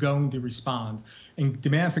wall, they're going to respond. And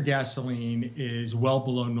demand for gasoline is well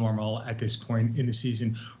below normal at this point in the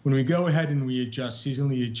season. When we go ahead and we adjust,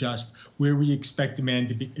 seasonally adjust where we expect demand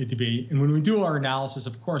to be. And when we do our analysis,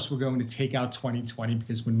 of course, we're going to take out 2020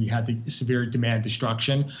 because when we had the severe demand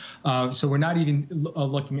destruction. So we're not even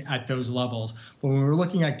looking at those levels. But when we're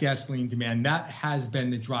looking at gasoline demand, that has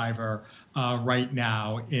been the driver right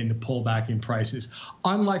now in the pullback in prices.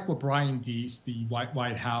 Unlike what Brian Deese, the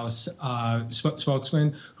White House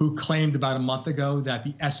spokesman, who claimed about a month ago that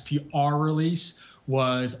the SPR release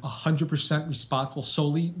was 100%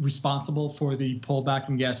 solely responsible for the pullback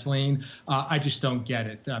in gasoline. I just don't get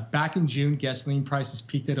it. Back in June, gasoline prices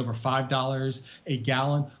peaked at over $5 a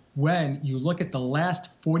gallon. When you look at the last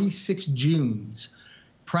 46 Junes,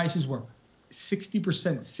 prices were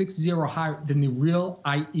 60%, 60 higher than the real,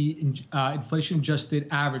 i.e. inflation-adjusted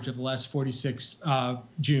average of the last 46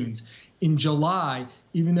 Junes. In July,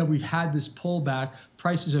 even though we've had this pullback,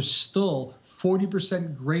 prices are still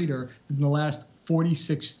 40% greater than the last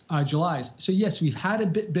 46 Julys. So yes, we've had a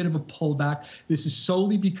bit of a pullback. This is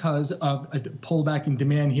solely because of a pullback in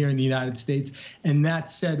demand here in the United States. And that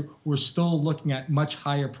said, we're still looking at much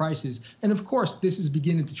higher prices. And of course, this is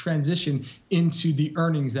beginning to transition into the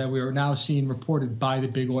earnings that we are now seeing reported by the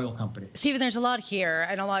big oil companies. Stephen, there's a lot here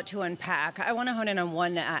and a lot to unpack. I want to hone in on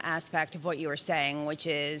one aspect of what you were saying, which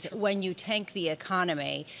is when you tank the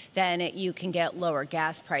economy, then you can get lower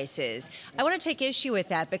gas prices. I want to take issue with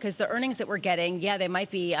that because the earnings that we're getting, yeah, they might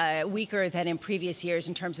be weaker than in previous years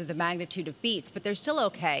in terms of the magnitude of beats, but they're still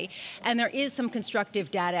okay. And there is some constructive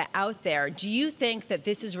data out there. Do you think that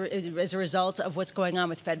this is as a result of what's going on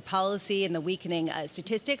with Fed policy and the weakening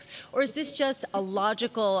statistics, or is this just a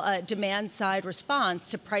logical demand side response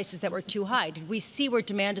to prices that were too high? Did we see where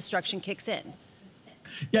demand destruction kicks in?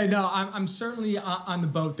 Yeah, no, I'm certainly on the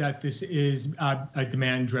boat that this is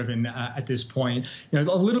demand-driven at this point. You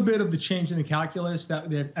know, a little bit of the change in the calculus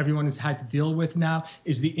that everyone has had to deal with now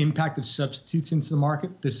is the impact of substitutes into the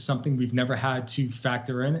market. This is something we've never had to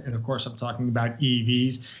factor in, and of course, I'm talking about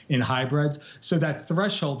EVs and hybrids. So that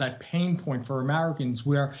threshold, that pain point for Americans,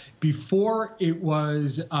 where before it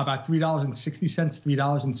was about $3.60,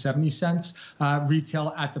 $3.70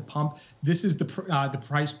 retail at the pump. This is the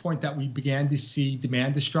price point that we began to see demand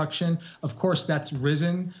destruction. Of course, that's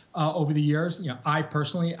risen over the years. You know, I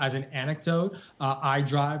personally, as an anecdote, I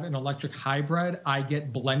drive an electric hybrid. I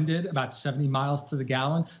get blended about 70 miles to the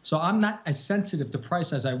gallon. So I'm not as sensitive to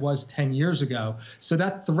price as I was 10 years ago. So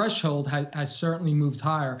that threshold has certainly moved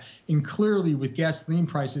higher. And clearly, with gasoline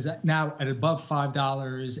prices now at above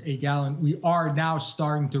 $5 a gallon, we are now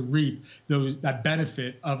starting to reap that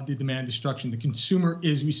benefit of the demand destruction. The consumer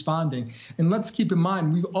is responding. And let's keep in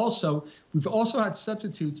mind, we've also had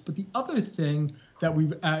substitutes, but the other thing that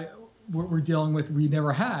we're dealing with we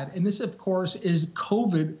never had, and this of course is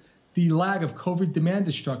COVID, the lag of COVID demand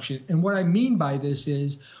destruction. And what I mean by this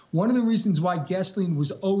is one of the reasons why gasoline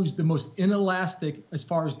was always the most inelastic as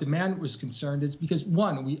far as demand was concerned is because,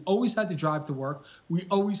 one, we always had to drive to work. We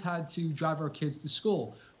always had to drive our kids to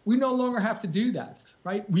school. We no longer have to do that,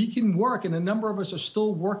 right? We can work, and a number of us are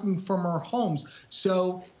still working from our homes.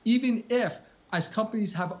 So even if, as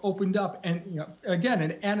companies have opened up, and you know, again,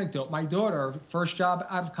 an anecdote, my daughter, first job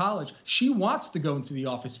out of college, she wants to go into the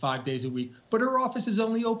office 5 days a week, but her office is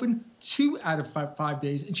only open 2 out of 5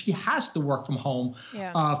 days, and she has to work from home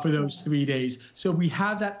for those 3 days. So we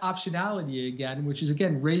have that optionality again, which is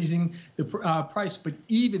again raising the price. But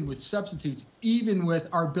even with substitutes, even with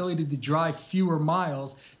our ability to drive fewer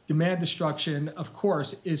miles, demand destruction, of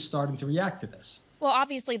course, is starting to react to this. Well,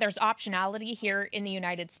 obviously, there's optionality here in the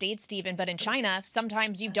United States, Stephen, but in China,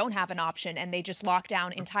 sometimes you don't have an option and they just lock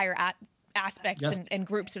down entire aspects and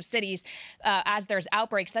groups of cities as there's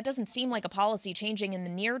outbreaks. That doesn't seem like a policy changing in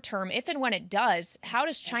the near term. If and when it does, how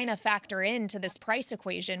does China factor into this price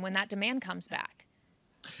equation when that demand comes back?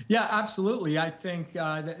 Yeah, absolutely. I think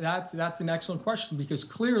that's an excellent question, because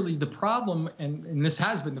clearly the problem, and this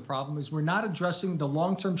has been the problem, is we're not addressing the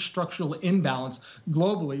long-term structural imbalance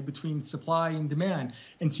globally between supply and demand.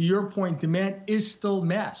 And to your point, demand is still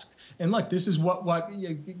masked. And look, this is what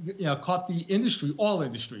caught the industry, all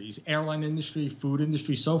industries, airline industry, food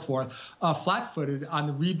industry, so forth, flat-footed on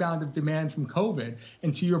the rebound of demand from COVID.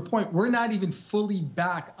 And to your point, we're not even fully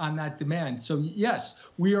back on that demand. So yes,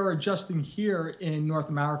 we are adjusting here in North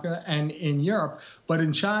America and in Europe, but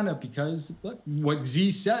in China, because look, what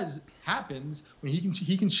Xi says happens, when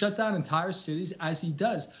he can shut down entire cities as he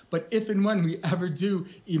does. But if and when we ever do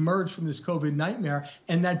emerge from this COVID nightmare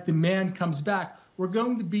and that demand comes back, we're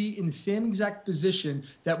going to be in the same exact position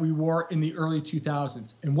that we were in the early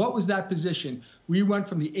 2000s. And what was that position? We went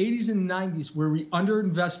from the 80s and 90s, where we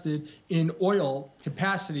underinvested in oil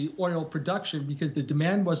capacity, oil production, because the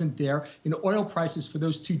demand wasn't there, and oil prices for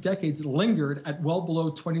those 2 decades lingered at well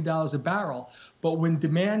below $20 a barrel. But when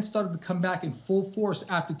demand started to come back in full force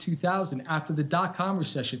after 2000, after the dot-com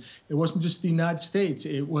recession, it wasn't just the United States,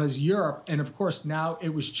 it was Europe, and of course now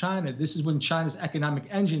it was China. This is when China's economic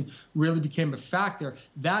engine really became a factor.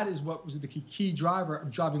 That is what was the key driver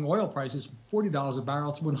of driving oil prices from $40 a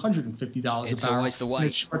barrel to $150 a barrel. It's always the way. In a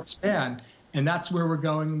short span. And that's where we're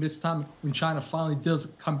going this time when China finally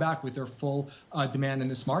does come back with their full demand in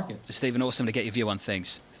this market. Stephen, awesome to get your view on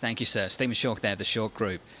things. Thank you, sir. Stephen Schork there, the Schork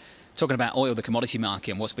Group. Talking about oil, the commodity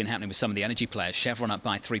market, and what's been happening with some of the energy players. Chevron up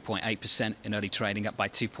by 3.8% in early trading, up by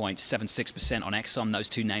 2.76% on Exxon. Those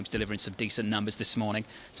two names delivering some decent numbers this morning,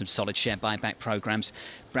 some solid share buyback programs.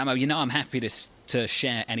 Bramo, you know I'm happy to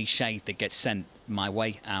share any shade that gets sent my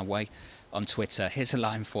way, our way, on Twitter. Here's a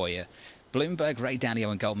line for you. Bloomberg, Ray Dalio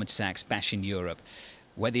and Goldman Sachs bashing Europe,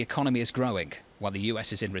 where the economy is growing while the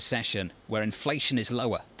US is in recession, where inflation is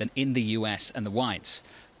lower than in the US and the whites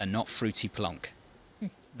are not fruity plonk.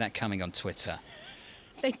 That coming on Twitter.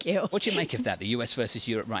 Thank you. What do you make of that, the US versus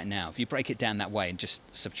Europe right now? If you break it down that way and just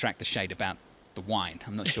subtract the shade about the wine,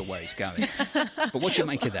 I'm not sure where he's going. But what do you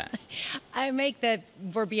make of that? I make that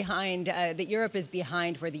we're behind, that Europe is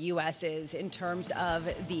behind where the U.S. is in terms of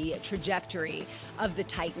the trajectory of the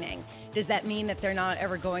tightening. Does that mean that they're not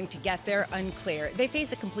ever going to get there? Unclear. They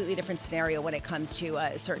face a completely different scenario when it comes to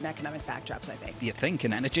certain economic backdrops, I think. You think,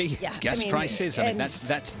 and energy, gas prices, I mean,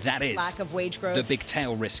 that is lack of wage growth. The big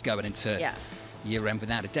tail risk going into year end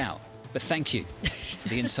without a doubt. But thank you for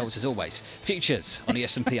the insults as always. Futures on the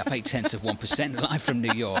S&P up 0.8%, live from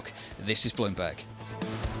New York. This is Bloomberg.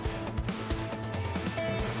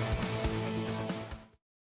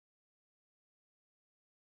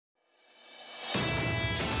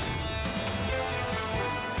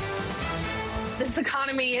 This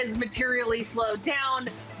economy has materially slowed down.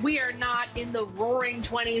 We are not in the roaring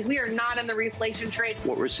 20s. We are not in the reflation trade.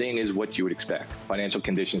 What we're seeing is what you would expect. Financial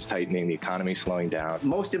conditions tightening, the economy slowing down.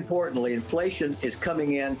 Most importantly, inflation is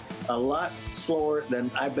coming in a lot slower than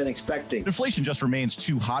I've been expecting. Inflation just remains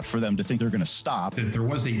too hot for them to think they're going to stop. If there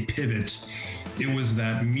was a pivot, it was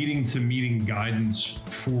that meeting-to-meeting guidance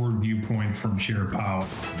forward viewpoint from Chair Powell.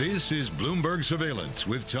 This is Bloomberg Surveillance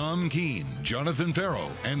with Tom Keene, Jonathan Ferro,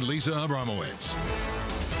 and Lisa Abramowicz.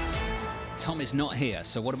 Tom is not here,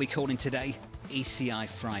 so what are we calling today? ECI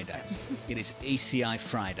Friday. It is ECI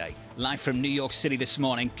Friday. Live from New York City this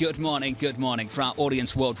morning. Good morning, good morning. For our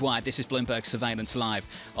audience worldwide, this is Bloomberg Surveillance Live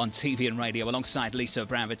on TV and radio alongside Lisa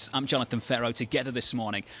Abramowicz. I'm Jonathan Ferro. Together this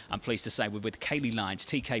morning, I'm pleased to say we're with Kaylee Lyons,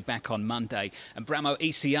 TK back on Monday, and Bramo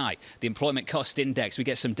ECI, the Employment Cost Index. We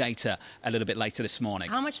get some data a little bit later this morning.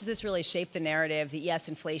 How much does this really shape the narrative that, yes,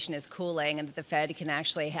 inflation is cooling and that the Fed can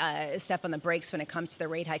actually step on the brakes when it comes to the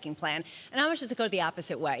rate hiking plan? And how much does it go the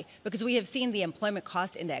opposite way? Because we have seen the Employment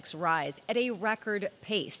Cost Index rise at a record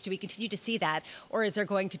pace. Do we continue to see that, or is there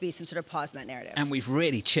going to be some sort of pause in that narrative? And we've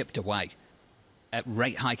really chipped away at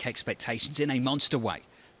rate hike expectations in a monster way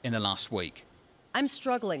in the last week. I'm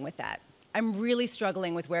struggling with that. I'm really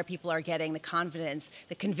struggling with where people are getting the confidence,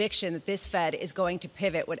 the conviction that this Fed is going to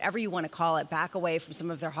pivot, whatever you want to call it, back away from some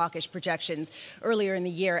of their hawkish projections earlier in the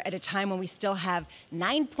year at a time when we still have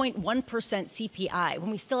 9.1% CPI, when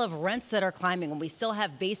we still have rents that are climbing, when we still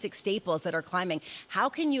have basic staples that are climbing. How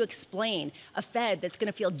can you explain a Fed that's going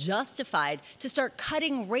to feel justified to start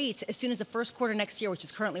cutting rates as soon as the first quarter next year, which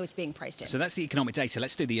is currently what's being priced in? So that's the economic data.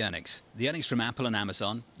 Let's do the earnings. The earnings from Apple and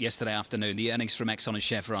Amazon yesterday afternoon, the earnings from Exxon and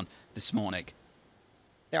Chevron this morning.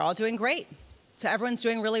 They're all doing great. So everyone's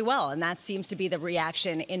doing really well, and that seems to be the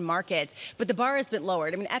reaction in markets. But the bar has been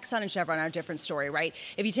lowered. I mean, Exxon and Chevron are a different story, right?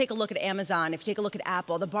 If you take a look at Amazon, if you take a look at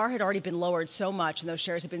Apple, the bar had already been lowered so much, and those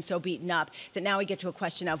shares have been so beaten up that now we get to a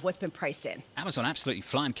question of what's been priced in. Amazon absolutely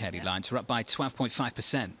flying, Kaylee Lyons. We're up by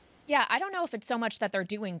 12.5%. Yeah, I don't know if it's so much that they're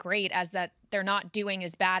doing great as that they're not doing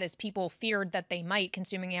as bad as people feared that they might.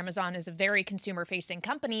 Consuming Amazon is a very consumer-facing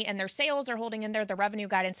company, and their sales are holding in there. The revenue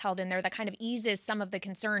guidance held in there. That kind of eases some of the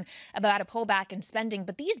concern about a pullback in spending.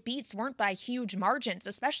 But these beats weren't by huge margins,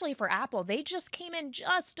 especially for Apple. They just came in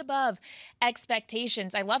just above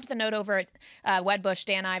expectations. I loved the note over at Wedbush,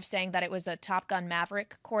 Dan Ives, saying that it was a Top Gun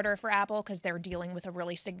Maverick quarter for Apple because they're dealing with a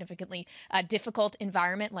really significantly difficult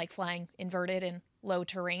environment, like flying inverted and low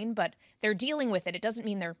terrain, but they're dealing with it. It doesn't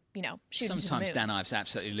mean they're, shooting Sometimes to the moon. Dan Ives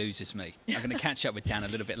absolutely loses me. I'm going to catch up with Dan a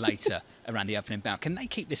little bit later around the opening bell. Can they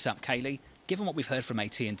keep this up, Kaylee? Given what we've heard from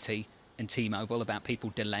AT&T and T-Mobile about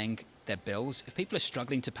people delaying their bills, if people are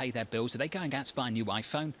struggling to pay their bills, are they going out to buy a new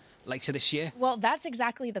iPhone later this year? Well, that's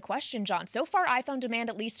exactly the question, John. So far, iPhone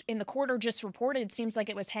demand, at least in the quarter just reported, seems like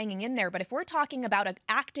it was hanging in there. But if we're talking about an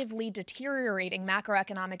actively deteriorating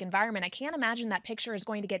macroeconomic environment, I can't imagine that picture is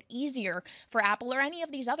going to get easier for Apple or any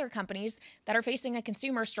of these other companies that are facing a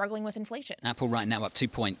consumer struggling with inflation. Apple right now up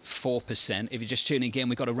 2.4%. If you're just tuning in,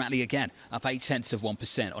 we've got a rally again, up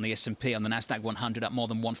 0.8% on the S&P. On the Nasdaq 100, up more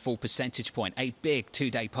than 1 full percentage point. A big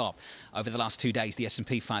two-day pop. Over the last 2 days, the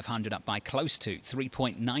S&P 500 up by close to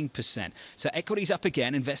 3.9%. 1%. So equities up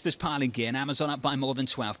again, investors piling in, Amazon up by more than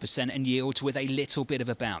 12%, and yields with a little bit of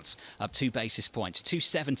a bounce, up 2 basis points,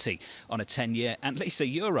 270 on a 10-year. And Lisa,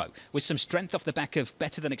 euro with some strength off the back of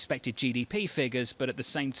better than expected GDP figures, but at the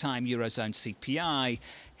same time, Eurozone CPI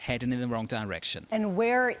heading in the wrong direction. And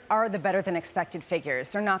where are the better than expected figures?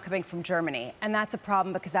 They're not coming from Germany. And that's a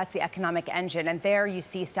problem because that's the economic engine. And there you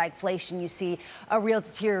see stagflation, you see a real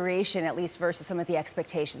deterioration, at least versus some of the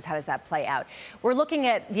expectations. How does that play out? We're looking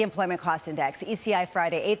at the employment cost index, ECI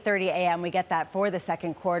Friday, 8:30 a.m. We get that for the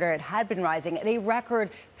second quarter. It had been rising at a record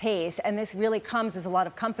pace. And this really comes as a lot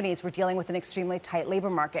of companies were dealing with an extremely tight labor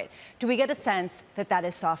market. Do we get a sense that that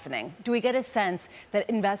is softening? Do we get a sense that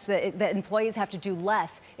employees have to do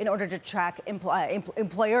less in order to attract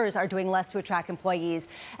employers are doing less to attract employees?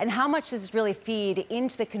 And how much does this really feed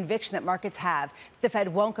into the conviction that markets have the Fed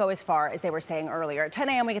won't go as far as they were saying earlier? At 10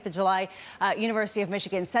 a.m. we get the July University of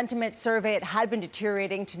Michigan sentiment survey. It had been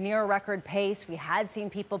deteriorating to near a record pace. We had seen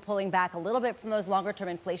people pulling back a little bit from those longer-term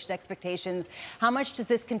inflation expectations. How much does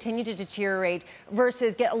this continue to deteriorate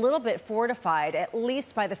versus get a little bit fortified, at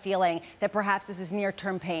least by the feeling that perhaps this is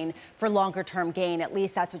near-term pain for longer-term gain? At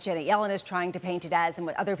least that's what Janet Yellen is trying to paint it as and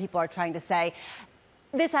what other people are trying to say.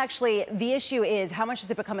 This actually, the issue is how much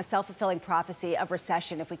does it become a self-fulfilling prophecy of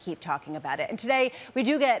recession if we keep talking about it? And today we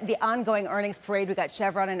do get the ongoing earnings parade. We got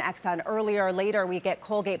Chevron and Exxon earlier. Later we get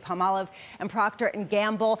Colgate, Palmolive, and Procter and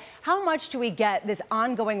Gamble. How much do we get this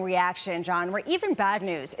ongoing reaction, John, where even bad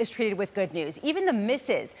news is treated with good news? Even the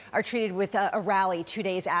misses are treated with a rally 2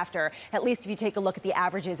 days after, at least if you take a look at the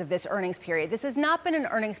averages of this earnings period. This has not been an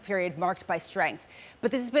earnings period marked by strength,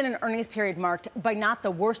 but this has been an earnings period marked by not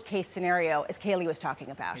the worst case scenario, as Kaylee was talking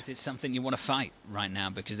about. Is it something you want to fight right now?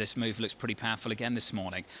 Because this move looks pretty powerful again this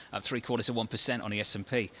morning, up 0.75% on the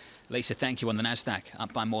S&P. Lisa, thank you. On the Nasdaq,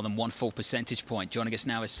 up by more than 1 full percentage point. Joining us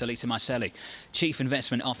now is Salita Marcelli, Chief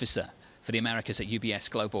Investment Officer for the Americas at UBS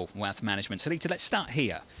Global Wealth Management. Salita, let's start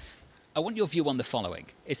here. I want your view on the following.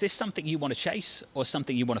 Is this something you want to chase or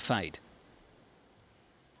something you want to fade?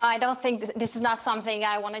 I don't think this is not something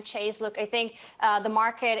I want to chase. Look, I think the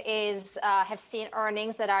market have seen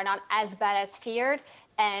earnings that are not as bad as feared,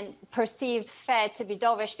 and perceived Fed to be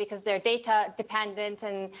dovish because they're data dependent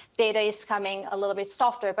and data is coming a little bit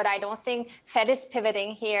softer. But I don't think Fed is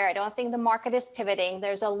pivoting here. I don't think the market is pivoting.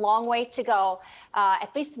 There's a long way to go. At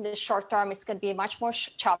least in the short term, it's going to be much more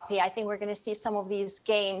choppy. I think we're going to see some of these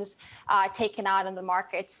gains taken out in the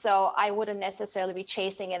market. So I wouldn't necessarily be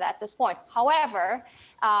chasing it at this point. However,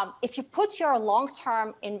 if you put your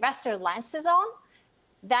long-term investor lenses on,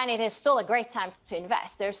 then it is still a great time to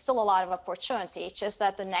invest. There's still a lot of opportunity. It's just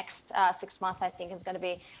that the next 6 months, I think, is going to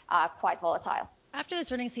be quite volatile. After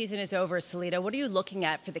this earnings season is over, Salita, what are you looking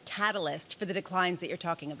at for the catalyst for the declines that you're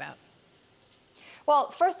talking about?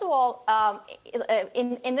 Well, first of all,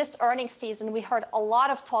 in this earnings season, we heard a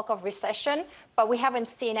lot of talk of recession, but we haven't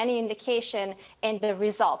seen any indication in the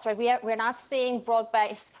results, right? We're not seeing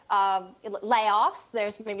broad-based layoffs.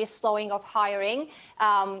 There's maybe slowing of hiring,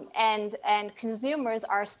 and consumers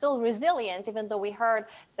are still resilient, even though we heard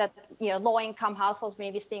that low-income households may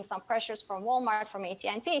be seeing some pressures from Walmart, from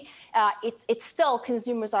AT&T. It's still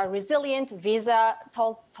consumers are resilient. Visa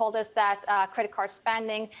told us that credit card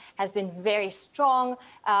spending has been very strong.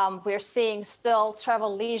 We're seeing still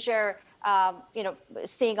travel, leisure,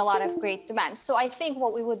 seeing a lot of great demand. So I think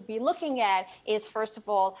what we would be looking at is, first of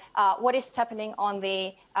all, what is happening on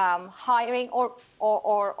the hiring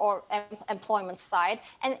or employment side.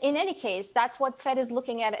 And in any case, that's what Fed is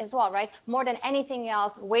looking at as well, right? More than anything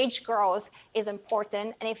else, wage growth is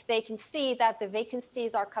important. And if they can see that the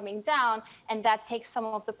vacancies are coming down and that takes some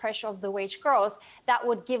of the pressure of the wage growth, that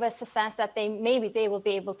would give us a sense that maybe they will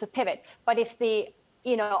be able to pivot. But if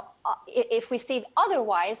if we see it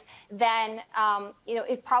otherwise, then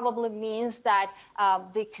it probably means that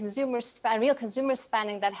the real consumer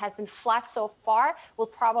spending that has been flat so far will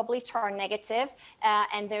probably turn negative,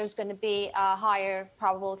 and there's going to be a higher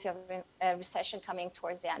probability of a recession coming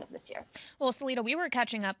towards the end of this year. Well, Salita, we were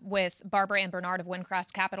catching up with Barbara Ann Bernard of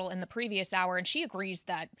Windcrest Capital in the previous hour, and she agrees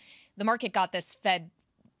that the market got this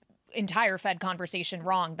entire Fed conversation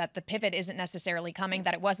wrong, that the pivot isn't necessarily coming,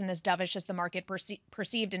 that it wasn't as dovish as the market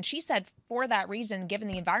perceived. And she said for that reason, given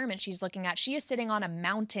the environment she's looking at, she is sitting on a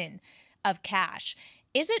mountain of cash.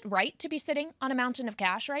 Is it right to be sitting on a mountain of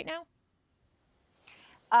cash right now?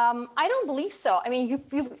 I don't believe so. I mean,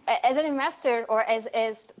 you as an investor or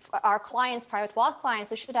as our clients, private wealth clients,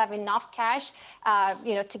 you should have enough cash,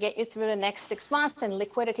 to get you through the next 6 months and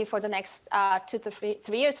liquidity for the next 2 to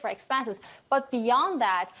 3 years for expenses. But beyond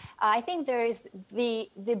that, I think there is the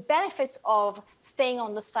benefits of staying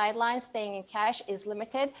on the sidelines, staying in cash is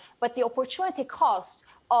limited, but the opportunity cost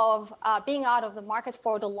of being out of the market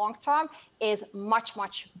for the long term is much,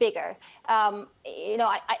 much bigger.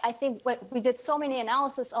 I think we did so many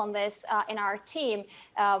analysis on this in our team.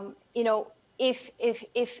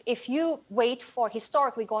 If you wait for,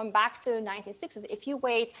 historically going back to 1960s, if you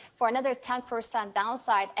wait for another 10%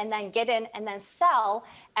 downside and then get in and then sell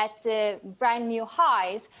at the brand new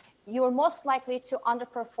highs, you're most likely to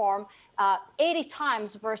underperform 80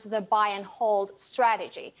 times versus a buy and hold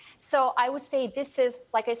strategy. So I would say this is,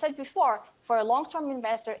 like I said before, for a long-term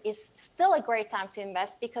investor, is still a great time to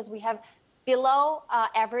invest because we have below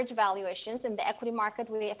average valuations in the equity market.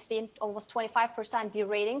 We have seen almost 25%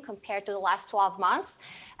 derating compared to the last 12 months,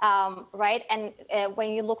 right? And when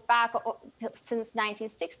you look back since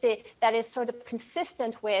 1960, that is sort of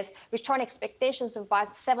consistent with return expectations of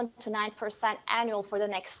about 7 to 9% annual for the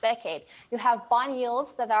next decade. You have bond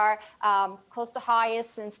yields that are close to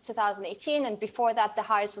highest since 2018, and before that, the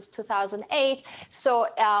highest was 2008. So,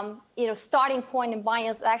 starting point in bond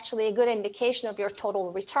yields is actually a good indication of your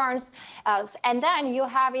total returns. And then you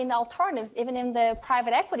have in alternatives, even in the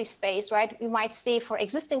private equity space, right? You might see for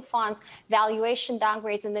existing funds valuation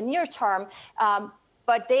downgrades in the near term,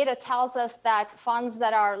 but data tells us that funds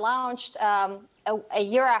that are launched a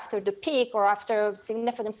year after the peak or after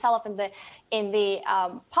significant sell-off in the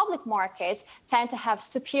public markets tend to have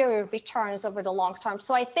superior returns over the long term.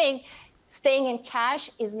 So I think staying in cash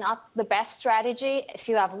is not the best strategy if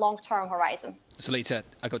you have long-term horizon. Salita,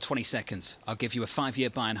 I've got 20 seconds. I'll give you a 5-year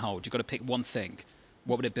buy and hold. You've got to pick one thing.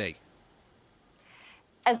 What would it be?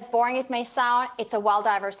 As boring it may sound, it's a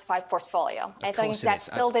well-diversified portfolio. I think that's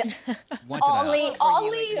still the only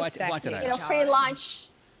free lunch.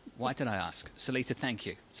 Why did I ask? Salita, thank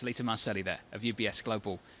you. Salita Marcelli there of UBS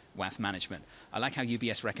Global Wealth Management. I like how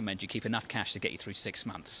UBS recommend you keep enough cash to get you through 6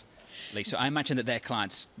 months. Lisa, I imagine that their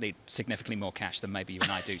clients need significantly more cash than maybe you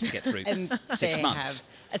and I do to get through 6 months.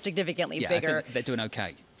 Have a significantly I bigger think they're doing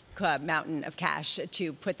okay. Mountain of cash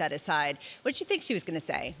to put that aside. What did you think she was going to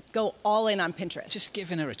say? Go all in on Pinterest? Just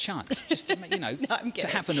giving her a chance, just to, no, to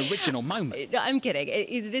have an original moment. No, I'm kidding.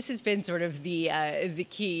 This has been sort of the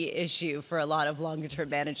key issue for a lot of longer-term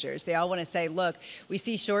managers. They all want to say, look, we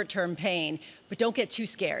see short-term pain, but don't get too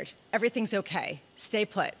scared. Everything's okay. Stay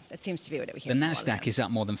put. That seems to be what we hear. The NASDAQ is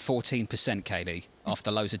up more than 14%, Kaylee, off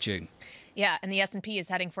the lows of June. Yeah, and the S&P is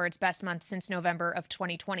heading for its best month since November of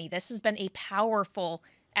 2020. This has been a powerful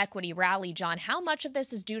equity rally, John. How much of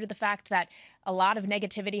this is due to the fact that a lot of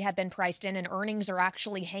negativity had been priced in and earnings are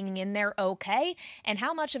actually hanging in there okay? And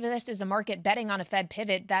how much of this is a market betting on a Fed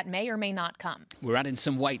pivot that may or may not come? We're adding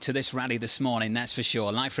some weight to this rally this morning, that's for sure.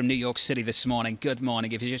 Live from New York City this morning. Good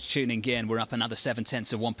morning. If you're just tuning in, we're up another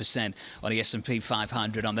 0.7% on the S&P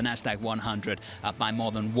 500, on the NASDAQ 100, up by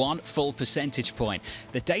more than 1 full percentage point.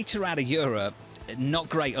 The data out of Europe, not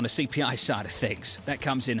great on the CPI side of things. That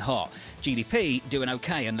comes in hot. GDP doing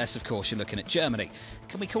okay, unless, of course, you're looking at Germany.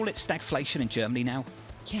 Can we call it stagflation in Germany now?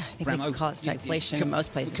 Yeah, I think we can call it stagflation in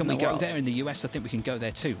most places in the world. Can we go there in the US? I think we can go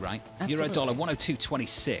there too, right? Absolutely. Euro dollar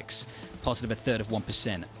 102.26, positive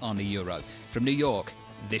 1/3% on the euro. From New York,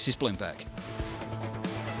 this is Bloomberg.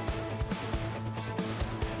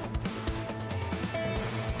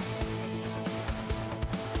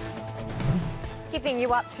 Keeping you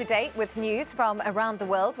up to date with news from around the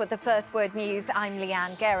world with the First Word News, I'm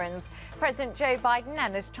Leanne Gerrans. President Joe Biden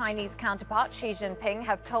and his Chinese counterpart Xi Jinping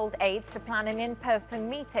have told aides to plan an in-person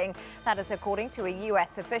meeting. That is according to a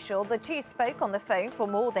U.S. official. The two spoke on the phone for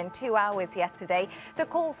more than 2 hours yesterday. The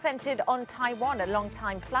call centered on Taiwan, a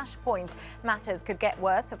long-time flashpoint. Matters could get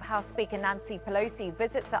worse if House Speaker Nancy Pelosi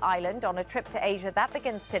visits the island on a trip to Asia. That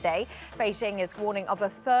begins today. Beijing is warning of a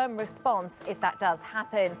firm response if that does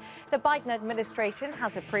happen. The Biden administration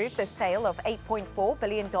has approved the sale of $8.4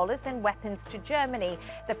 billion in weapons to Germany.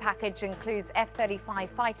 The package includes F-35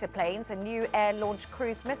 fighter planes and new air-launched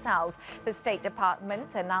cruise missiles. The State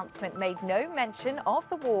Department announcement made no mention of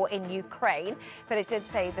the war in Ukraine, but it did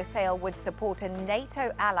say the sale would support a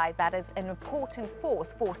NATO ally that is an important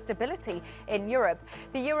force for stability in Europe.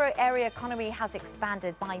 The euro area economy has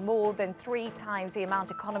expanded by more than 3 times the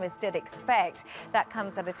amount economists did expect. That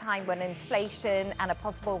comes at a time when inflation and a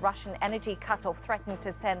possible Russian energy cutoff threatened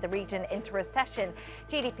to send the region into recession.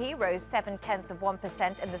 GDP rose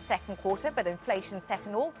 0.7% in the second quarter, but inflation set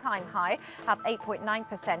an all-time high, up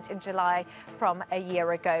 8.9% in July from a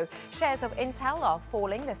year ago. Shares of Intel are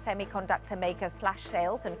falling. The semiconductor maker slashed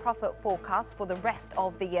sales and profit forecast for the rest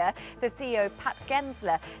of the year. The CEO, Pat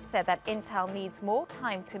Gensler, said that Intel needs more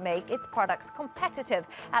time to make its products competitive.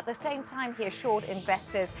 At the same time, he assured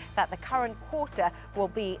investors that the current quarter will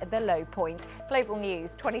be the low point. Global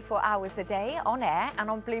news 24 hours a day on air and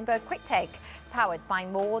on Bloomberg Quick Take, powered by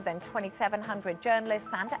more than 2,700 journalists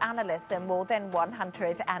and analysts in more than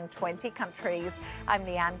 120 countries. I'm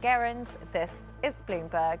Leanne Gerrans. This is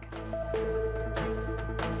Bloomberg.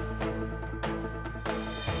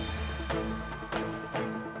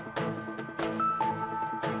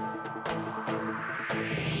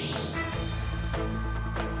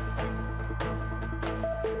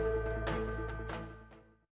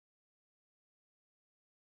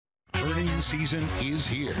 Season is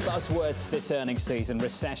here. Buzzwords this earnings season: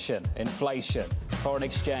 recession, inflation, foreign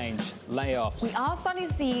exchange, layoffs. We are starting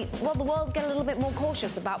to see, well, the world get a little bit more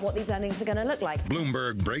cautious about what these earnings are going to look like.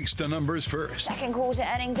 Bloomberg breaks the numbers first. Second quarter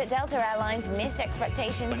earnings at Delta Airlines missed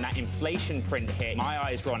expectations. When that inflation print hit, my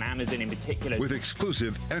eyes were on Amazon in particular. With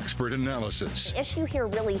exclusive expert analysis. The issue here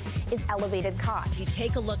really is elevated costs. If you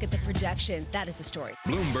take a look at the projections, that is the story.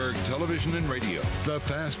 Bloomberg Television and Radio. The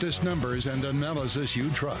fastest numbers and analysis you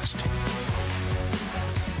trust.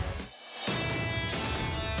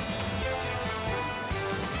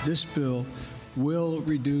 This bill will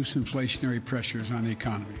reduce inflationary pressures on the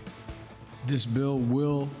economy. This bill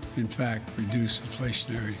will, in fact, reduce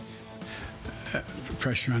inflationary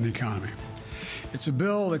pressure on the economy. It's a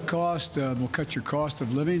bill that will cut your cost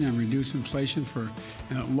of living and reduce inflation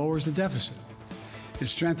and it lowers the deficit. It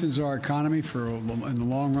strengthens our economy in the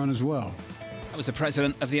long run as well. That was the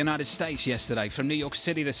President of the United States yesterday from New York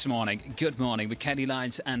City this morning. Good morning with Katie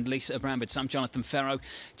Lyons and Lisa Abramowicz. I'm Jonathan Ferro.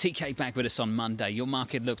 TK back with us on Monday. Your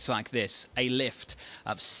market looks like this. A lift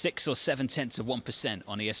up 6 or 0.7%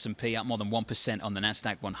 on the S&P, up more than 1% on the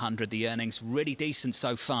Nasdaq 100. The earnings really decent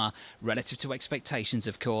so far relative to expectations,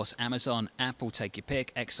 of course. Amazon, Apple, take your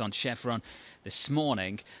pick. Exxon, Chevron this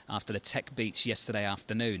morning after the tech beats yesterday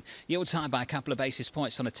afternoon. Yields high by a couple of basis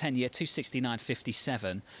points on a 10-year,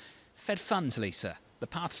 269.57. Fed funds, Lisa. The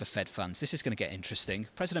path for Fed funds. This is going to get interesting.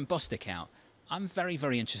 President Bostic out. I'm very,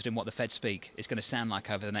 very interested in what the Fed speak is going to sound like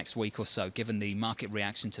over the next week or so, given the market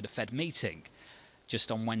reaction to the Fed meeting just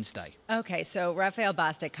on Wednesday. Okay, so Raphael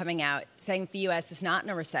Bostic coming out saying the U.S. is not in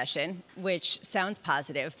a recession, which sounds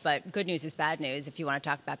positive, but good news is bad news. If you want to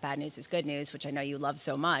talk about bad news is good news, which I know you love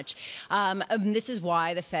so much. This is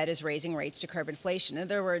why the Fed is raising rates to curb inflation. In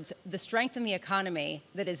other words, the strength in the economy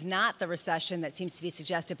that is not the recession that seems to be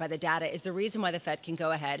suggested by the data is the reason why the Fed can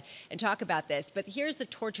go ahead and talk about this. But here's the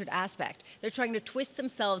tortured aspect. They're trying to twist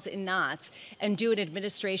themselves in knots and do an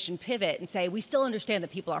administration pivot and say, we still understand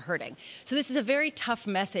that people are hurting. So this is a very tough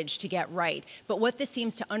message to get right. But what this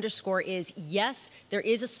seems to underscore is, yes, there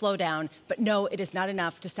is a slowdown, but no, it is not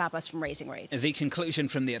enough to stop us from raising rates. The conclusion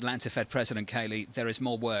from the Atlanta Fed President, Kayleigh, there is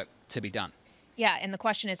more work to be done. Yeah, and the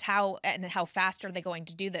question is how fast are they going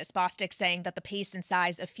to do this? Bostic saying that the pace and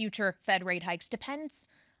size of future Fed rate hikes depends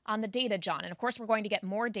on the data, John. And of course, we're going to get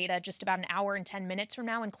more data just about an hour and 10 minutes from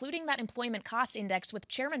now, including that employment cost index, which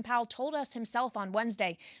Chairman Powell told us himself on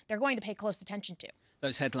Wednesday they're going to pay close attention to.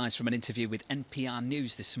 Those headlines from an interview with NPR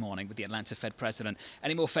News this morning with the Atlanta Fed President.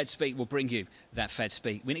 Any more Fed speak, we'll bring you that Fed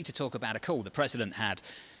speak. We need to talk about a call the President had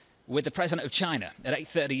with the President of China at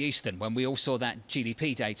 8:30 Eastern. When we all saw that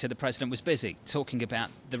GDP data, the President was busy talking about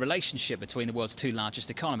the relationship between the world's two largest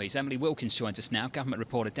economies. Emily Wilkins joins us now, government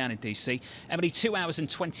reporter down in D.C. Emily, 2 hours and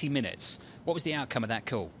 20 minutes. What was the outcome of that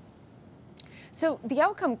call? So the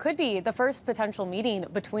outcome could be the first potential meeting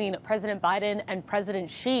between President Biden and President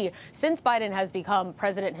Xi since Biden has become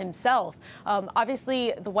president himself.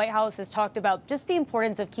 Obviously, the White House has talked about just the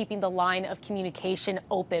importance of keeping the line of communication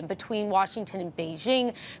open between Washington and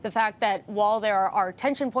Beijing. The fact that while there are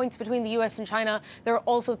tension points between the U.S. and China, there are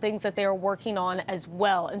also things that they are working on as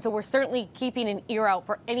well. And so we're certainly keeping an ear out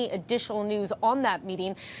for any additional news on that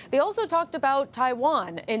meeting. They also talked about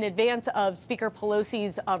Taiwan in advance of Speaker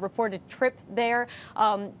Pelosi's reported trip there.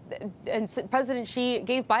 And President Xi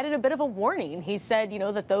gave Biden a bit of a warning. He said,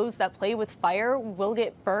 that those that play with fire will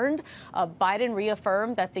get burned. Biden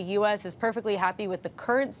reaffirmed that the U.S. is perfectly happy with the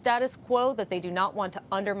current status quo, that they do not want to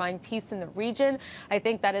undermine peace in the region. I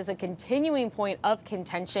think that is a continuing point of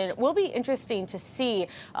contention. It will be interesting to see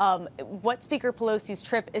what Speaker Pelosi's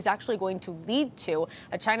trip is actually going to lead to.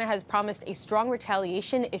 China has promised a strong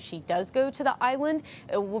retaliation if she does go to the island.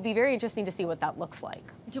 It will be very interesting to see what that looks like.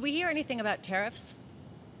 Do we hear anything about tariffs?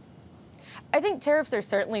 I think tariffs are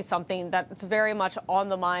certainly something that's very much on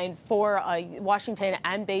the mind for Washington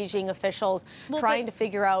and Beijing officials trying to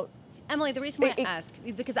figure out. Emily, the reason why I ask,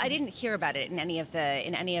 because I didn't hear about it in any of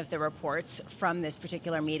the reports from this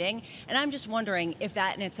particular meeting, and I'm just wondering if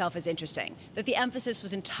that in itself is interesting, that the emphasis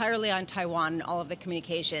was entirely on Taiwan in all of the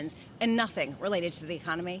communications and nothing related to the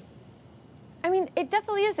economy. I mean, it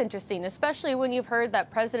definitely is interesting, especially when you've heard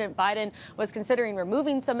that President Biden was considering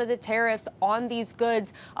removing some of the tariffs on these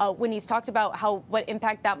goods, when he's talked about what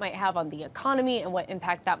impact that might have on the economy and what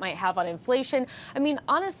impact that might have on inflation. I mean,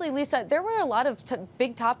 honestly, Lisa, there were a lot of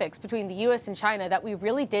big topics between the U.S. and China that we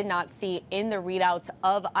really did not see in the readouts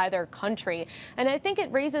of either country. And I think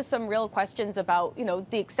it raises some real questions about,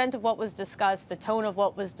 the extent of what was discussed, the tone of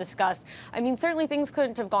what was discussed. I mean, certainly things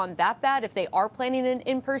couldn't have gone that bad if they are planning an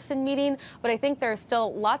in-person meeting, but I think there are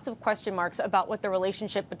still lots of question marks about what the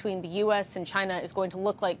relationship between the U.S. and China is going to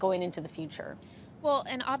look like going into the future. Well,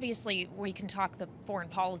 and obviously we can talk the foreign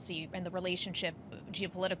policy and the relationship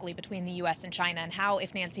geopolitically between the U.S. and China and how,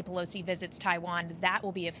 if Nancy Pelosi visits Taiwan, that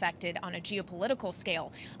will be affected on a geopolitical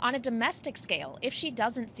scale. On a domestic scale, if she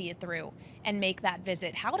doesn't see it through and make that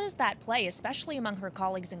visit, how does that play, especially among her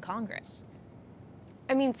colleagues in Congress?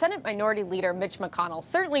 I mean, Senate Minority Leader Mitch McConnell,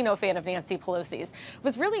 certainly no fan of Nancy Pelosi's,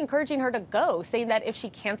 was really encouraging her to go, saying that if she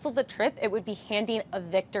canceled the trip, it would be handing a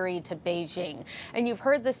victory to Beijing. And you've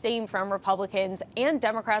heard the same from Republicans and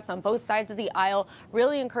Democrats on both sides of the aisle,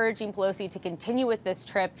 really encouraging Pelosi to continue with this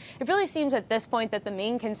trip. It really seems at this point that the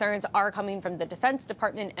main concerns are coming from the Defense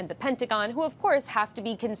Department and the Pentagon, who, of course, have to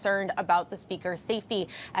be concerned about the speaker's safety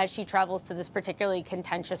as she travels to this particularly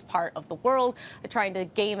contentious part of the world, trying to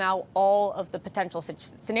game out all of the potential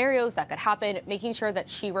scenarios that could happen, making sure that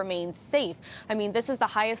she remains safe. I mean, this is the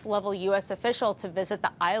highest level U.S. official to visit the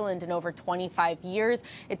island in over 25 years.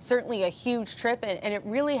 It's certainly a huge trip, and it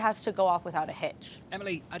really has to go off without a hitch.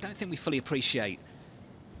 Emily, I don't think we fully appreciate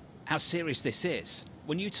how serious this is.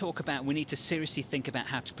 When you talk about we need to seriously think about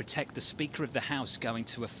how to protect the Speaker of the House going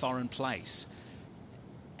to a foreign place.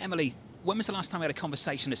 Emily, when was the last time we had a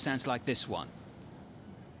conversation that sounds like this one?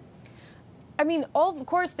 I mean, of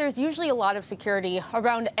course, there's usually a lot of security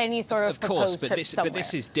around any sort of proposed trip somewhere. But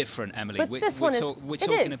this is different, Emily. But we're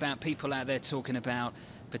talking about people out there talking about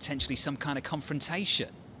potentially some kind of confrontation.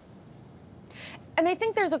 And I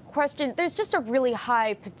think there's a question, there's just a really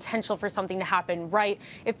high potential for something to happen, right?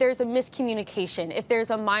 If there's a miscommunication, if there's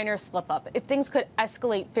a minor slip up, if things could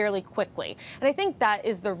escalate fairly quickly. And I think that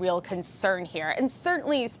is the real concern here. And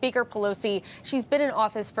certainly Speaker Pelosi, she's been in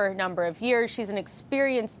office for a number of years. She's an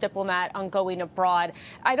experienced diplomat on going abroad.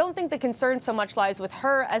 I don't think the concern so much lies with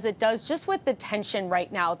her as it does just with the tension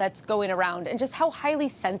right now that's going around and just how highly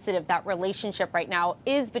sensitive that relationship right now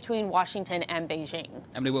is between Washington and Beijing.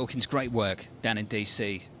 Emily Wilkins, great work down in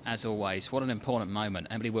DC, as always. What an important moment.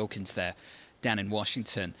 Emily Wilkins there, down in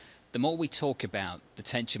Washington. The more we talk about the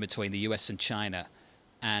tension between the US and China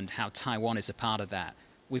and how Taiwan is a part of that,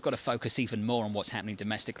 we've got to focus even more on what's happening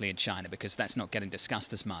domestically in China because that's not getting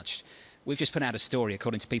discussed as much. We've just put out a story,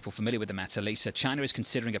 according to people familiar with the matter, Lisa. China is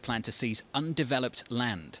considering a plan to seize undeveloped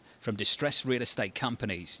land from distressed real estate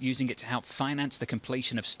companies, using it to help finance the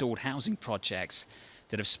completion of stalled housing projects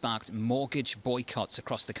that have sparked mortgage boycotts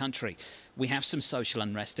across the country. We have some social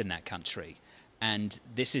unrest in that country, and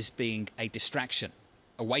this is being a distraction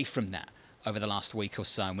away from that over the last week or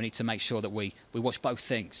so. And we need to make sure that we watch both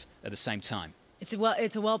things at the same time. It's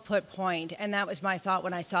a well put point, and that was my thought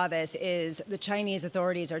when I saw this, is the Chinese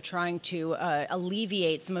authorities are trying to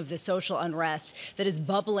alleviate some of the social unrest that is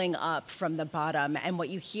bubbling up from the bottom. And what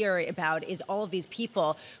you hear about is all of these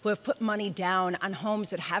people who have put money down on homes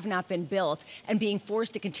that have not been built and being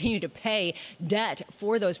forced to continue to pay debt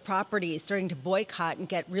for those properties, starting to boycott and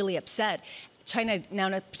get really upset. China now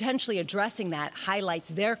potentially addressing that highlights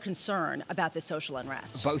their concern about the social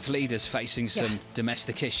unrest. Both leaders facing some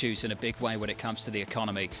domestic issues in a big way when it comes to the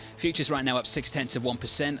economy. Futures right now up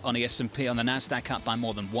 0.6% on the S&P, on the Nasdaq up by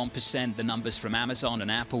more than 1%. The numbers from Amazon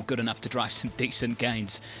and Apple good enough to drive some decent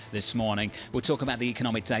gains this morning. We'll talk about the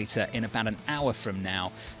economic data in about an hour from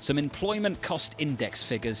now. Some employment cost index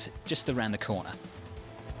figures just around the corner.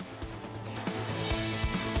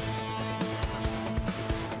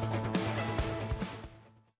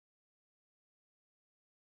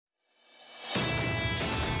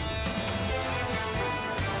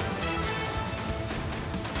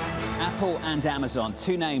 Apple and Amazon,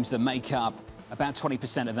 two names that make up about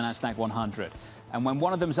 20% of the Nasdaq 100. And when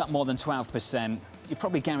one of them's up more than 12%, you're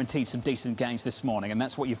probably guaranteed some decent gains this morning. And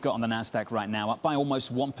that's what you've got on the Nasdaq right now, up by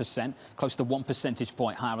almost 1%, close to 1 percentage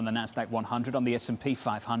point higher on the Nasdaq 100. On the S&P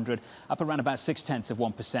 500, up around about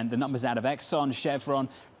 0.6%. The numbers out of Exxon, Chevron,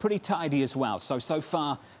 pretty tidy as well. So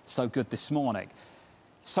far, so good this morning.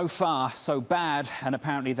 So far, so bad, and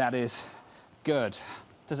apparently that is good.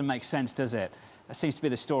 Doesn't make sense, does it? That seems to be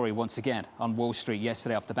the story once again on Wall Street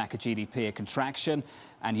yesterday off the back of GDP, a contraction,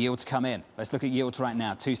 and yields come in. Let's look at yields right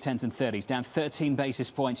now, 2s, 10s and 30s, down 13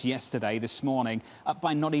 basis points yesterday, this morning, up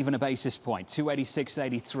by not even a basis point,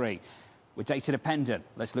 286.83. We're data dependent.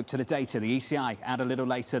 Let's look to the data. The ECI out a little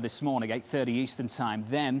later this morning, 8:30 Eastern time.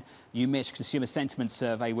 Then Mitch Consumer Sentiment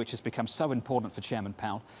Survey, which has become so important for Chairman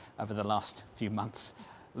Powell over the last few months.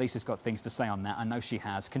 Lisa's got things to say on that. I know she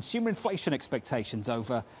has. Consumer inflation expectations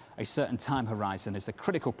over a certain time horizon is a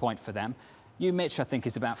critical point for them. Mitch, I think,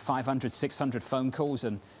 is about 500, 600 phone calls,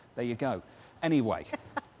 and there you go. Anyway,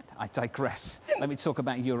 I digress. Let me talk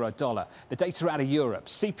about euro dollar. The data out of Europe,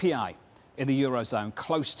 CPI in the Eurozone,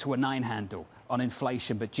 close to a 9 handle on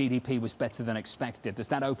inflation, but GDP was better than expected. Does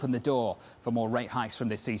that open the door for more rate hikes from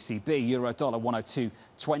this ECB? Euro dollar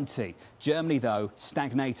 102.20. Germany, though,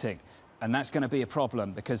 stagnating. And that's going to be a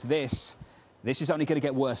problem because this is only going to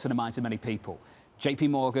get worse in the minds of many people.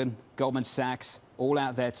 JP Morgan, Goldman Sachs, all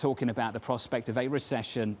out there talking about the prospect of a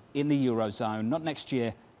recession in the Eurozone, not next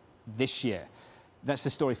year, this year. That's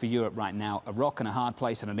the story for Europe right now. A rock and a hard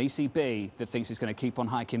place, and an ECB that thinks it's going to keep on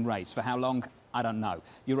hiking rates. For how long? I don't know.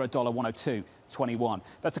 Euro dollar 102.21.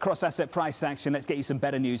 That's the cross-asset price action. Let's get you some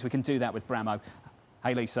better news. We can do that with Bramo.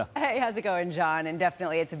 Hey, Lisa. Hey, how's it going, John? And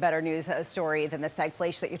definitely it's a better news story than the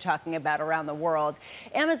stagflation that you're talking about around the world.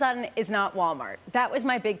 Amazon is not Walmart. That was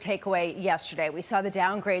my big takeaway yesterday. We saw the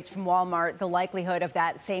downgrades from Walmart, the likelihood of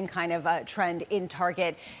that same kind of trend in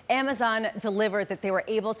Target. Amazon delivered that they were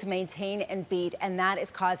able to maintain and beat, and that is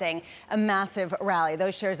causing a massive rally.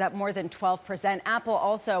 Those shares up more than 12%. Apple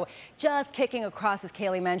also just kicking across, as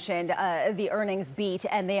Kaylee mentioned, the earnings beat,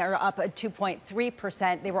 and they are up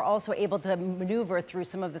 2.3%. They were also able to maneuver through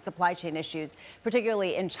some of the supply chain issues,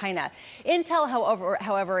 particularly in China. Intel,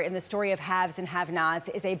 however, in the story of haves and have-nots,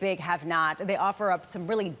 is a big have-not. They offer up some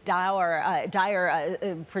really dire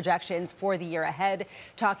projections for the year ahead,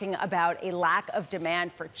 talking about a lack of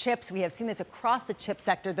demand for chips. We have seen this across the chip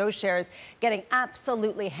sector. Those shares getting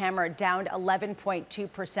absolutely hammered, down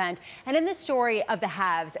 11.2%. And in the story of the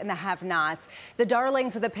haves and the have-nots, the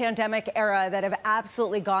darlings of the pandemic era that have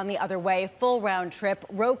absolutely gone the other way, full round trip,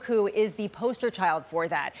 Roku is the poster child for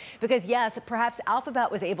that. Because yes, perhaps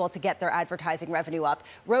Alphabet was able to get their advertising revenue up.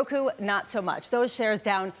 Roku, not so much. Those shares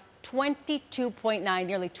down 22.9,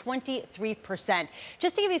 nearly 23%.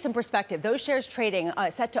 Just to give you some perspective, those shares trading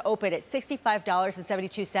set to open at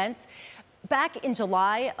 $65.72. Back in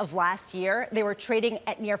July of last year, they were trading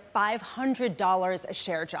at near $500 a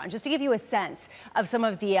share, John. Just to give you a sense of some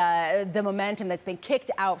of the momentum that's been kicked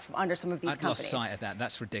out from under some of these companies. I'd lost sight of that.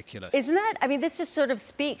 That's ridiculous. Isn't that? I mean, this just sort of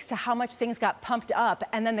speaks to how much things got pumped up,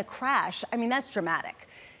 and then the crash. I mean, that's dramatic.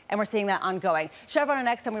 And we're seeing that ongoing. Chevron and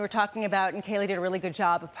Exxon we were talking about, and Kaylee did a really good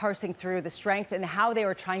job of parsing through the strength and how they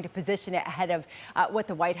were trying to position it ahead of what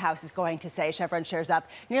the White House is going to say. Chevron shares up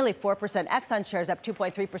nearly 4%. Exxon shares up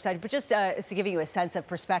 2.3%. But just to give you a sense of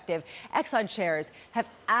perspective, Exxon shares have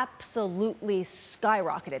absolutely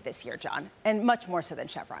skyrocketed this year, John, and much more so than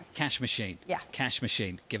Chevron. Cash machine. Yeah. Cash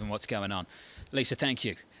machine, given what's going on. Lisa, thank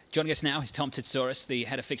you. Joining us now is Tom Titsouris, the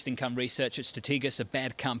head of fixed income research at Strategas, a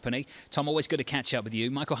Baird company. Tom, always good to catch up with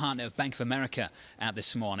you. Michael Hartnett of Bank of America out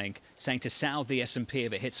this morning saying to sell the S&P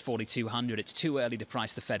if it hits 4,200, it's too early to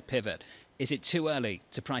price the Fed pivot. Is it too early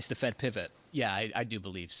to price the Fed pivot? Yeah, I do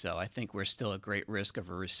believe so. I think we're still at great risk of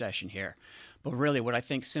a recession here. But really what I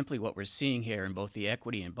think simply what we're seeing here in both the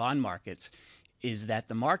equity and bond markets is that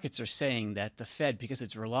the markets are saying that the Fed, because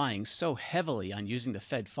it's relying so heavily on using the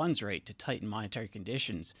Fed funds rate to tighten monetary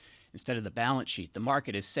conditions instead of the balance sheet, the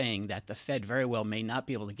market is saying that the Fed very well may not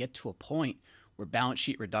be able to get to a point where balance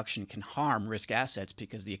sheet reduction can harm risk assets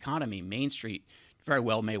because the economy, Main Street, very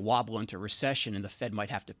well may wobble into recession and the Fed might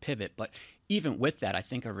have to pivot. But even with that, I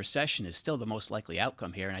think a recession is still the most likely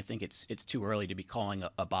outcome here, and I think it's too early to be calling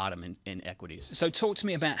a bottom in equities. So talk to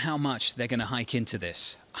me about how much they're going to hike into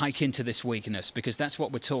this weakness, because that's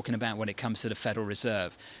what we're talking about when it comes to the Federal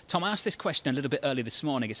Reserve. Tom, I asked this question a little bit earlier this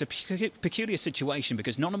morning. It's a peculiar situation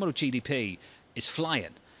because nominal GDP is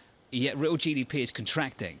flying, yet real GDP is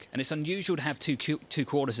contracting, and it's unusual to have two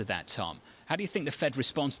quarters of that, Tom. How do you think the Fed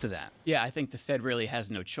responds to that? Yeah, I think the Fed really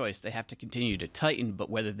has no choice. They have to continue to tighten, but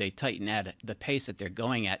whether they tighten at the pace that they're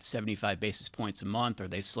going at, 75 basis points a month, or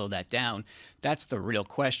they slow that down, that's the real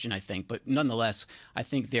question, I think. But nonetheless, I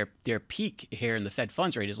think their peak here in the Fed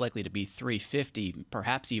funds rate is likely to be 350,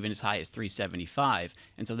 perhaps even as high as 375.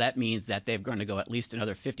 And so that means that they're going to go at least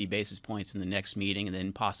another 50 basis points in the next meeting and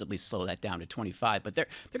then possibly slow that down to 25. But they're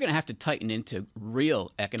going to have to tighten into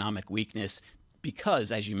real economic weakness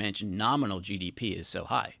because, as you mentioned, nominal GDP is so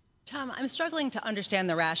high. Tom, I'm struggling to understand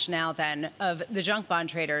the rationale then of the junk bond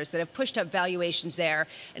traders that have pushed up valuations there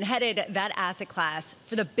and headed that asset class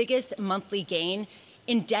for the biggest monthly gain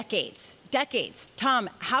in decades. Tom,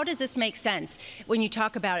 how does this make sense when you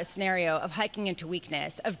talk about a scenario of hiking into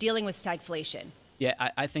weakness, of dealing with stagflation? Yeah,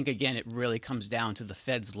 I think, again, it really comes down to the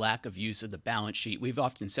Fed's lack of use of the balance sheet. We've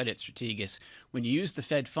often said at Strategas, when you use the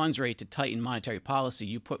Fed funds rate to tighten monetary policy,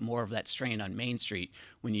 you put more of that strain on Main Street.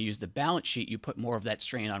 When you use the balance sheet, you put more of that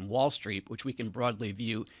strain on Wall Street, which we can broadly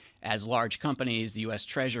view as large companies, the U.S.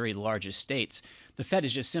 Treasury, the largest states. The Fed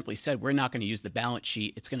has just simply said, we're not going to use the balance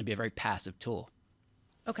sheet. It's going to be a very passive tool.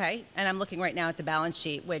 Okay, and I'm looking right now at the balance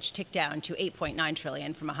sheet, which ticked down to $8.9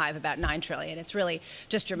 trillion from a high of about $9 trillion. It's really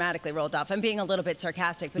just dramatically rolled off. I'm being a little bit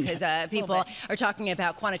sarcastic because people are talking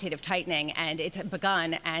about quantitative tightening, and it's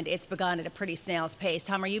begun at a pretty snail's pace.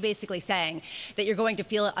 Tom, are you basically saying that you're going to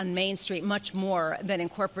feel it on Main Street much more than in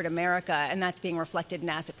corporate America, and that's being reflected in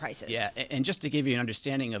asset prices? Yeah, and just to give you an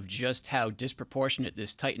understanding of just how disproportionate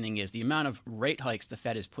this tightening is, the amount of rate hikes the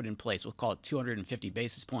Fed has put in place, we'll call it 250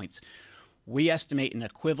 basis points, we estimate an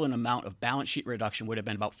equivalent amount of balance sheet reduction would have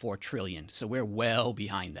been about $4 trillion. So we're well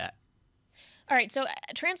behind that. All right, so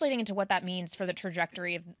translating into what that means for the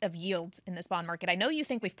trajectory of yields in this bond market, I know you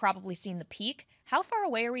think we've probably seen the peak. How far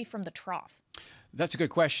away are we from the trough? That's a good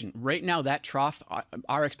question. Right now, that trough,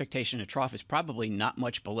 our expectation of trough is probably not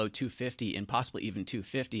much below 250 and possibly even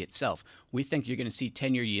 250 itself. We think you're going to see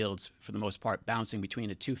 10-year yields, for the most part, bouncing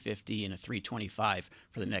between a 250 and a 325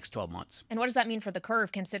 for the next 12 months. And what does that mean for the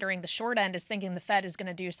curve, considering the short end is thinking the Fed is going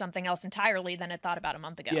to do something else entirely than it thought about a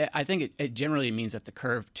month ago? Yeah, I think it generally means that the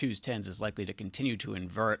curve 2s, 10s is likely to continue to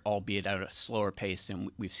invert, albeit at a slower pace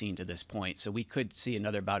than we've seen to this point. So we could see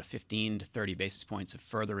another about 15 to 30 basis points of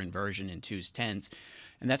further inversion in 2s, 10s.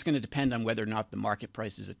 And that's going to depend on whether or not the market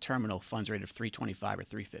price is a terminal funds rate of 325 or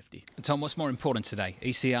 350. Tom, what's more important today,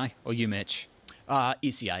 ECI or you, Mitch?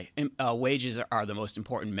 ECI. Wages are the most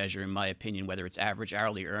important measure, in my opinion, whether it's average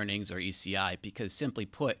hourly earnings or ECI, because simply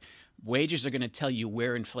put, wages are going to tell you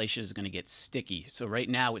where inflation is going to get sticky. So right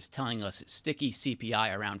now it's telling us it's sticky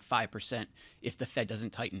CPI around 5% if the Fed doesn't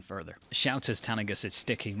tighten further. Shouters telling us it's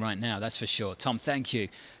sticky right now, that's for sure. Tom, thank you.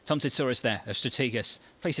 Tom Titsouris there of Strategas.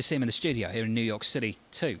 Pleased to see him in the studio here in New York City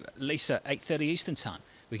too. Lisa, 8:30 Eastern time.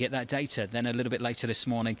 We get that data. Then a little bit later this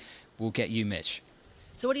morning, we'll get you, Mitch.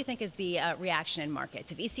 So what do you think is the reaction in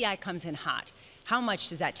markets? If ECI comes in hot, how much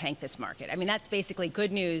does that tank this market? I mean, that's basically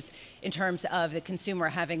good news in terms of the consumer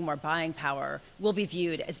having more buying power will be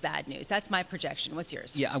viewed as bad news. That's my projection. What's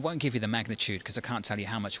yours? Yeah, I won't give you the magnitude because I can't tell you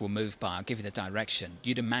how much we'll move by. I'll give you the direction.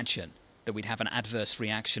 You'd imagine that we'd have an adverse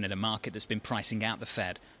reaction in a market that's been pricing out the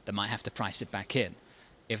Fed that might have to price it back in,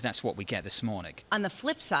 if that's what we get this morning. On the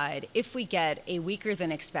flip side, if we get a weaker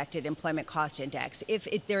than expected employment cost index, if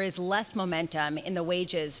there is less momentum in the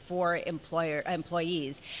wages for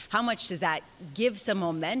employees, how much does that give some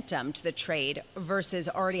momentum to the trade versus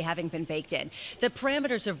already having been baked in? The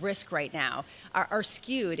parameters of risk right now are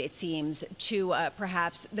skewed, it seems, to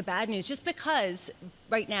perhaps the bad news, just because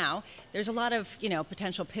right now there's a lot of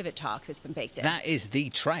potential pivot talk that's been baked in. That is the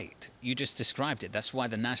trade. You just described it. That's why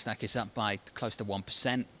the Nasdaq is up by close to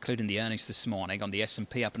 1%, including the earnings this morning. On the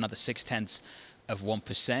S&P, up another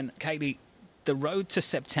 0.6%. Katie, the road to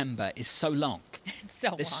September is so long.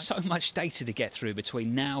 There's so much data to get through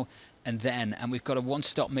between now and then, and we've got a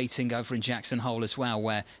one-stop meeting over in Jackson Hole as well,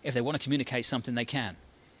 where if they want to communicate something, they can.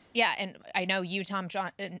 Yeah, and I know you, Tom,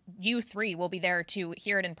 John, and you three will be there to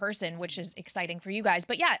hear it in person, which is exciting for you guys.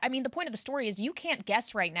 But yeah, I mean, the point of the story is you can't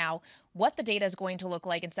guess right now what the data is going to look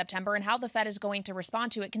like in September and how the Fed is going to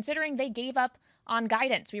respond to it, considering they gave up on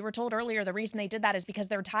guidance. We were told earlier the reason they did that is because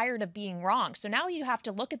they're tired of being wrong. So now you have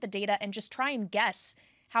to look at the data and just try and guess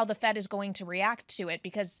how the Fed is going to react to it,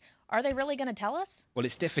 because are they really going to tell us? Well,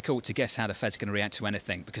 it's difficult to guess how the Fed's going to react to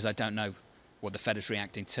anything because I don't know what the Fed is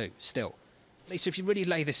reacting to still. Lisa, if you really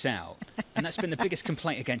lay this out, and that's been the biggest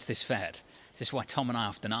complaint against this Fed, this is why Tom and I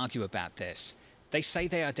often argue about this. They say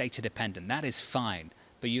they are data dependent. That is fine,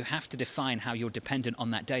 but you have to define how you're dependent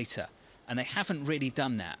on that data. And they haven't really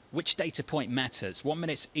done that. Which data point matters? 1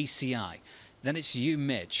 minute it's ECI, then it's you,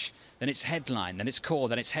 Mitch, then it's headline, then it's core,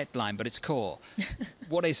 then it's headline, but it's core.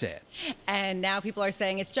 What is it? And now people are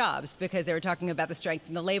saying it's jobs because they were talking about the strength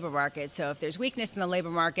in the labor market. So if there's weakness in the labor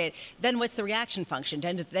market, then what's the reaction function?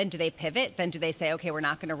 Then do they pivot? Then do they say, okay, we're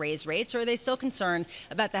not going to raise rates? Or are they still concerned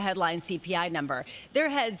about the headline CPI number? Their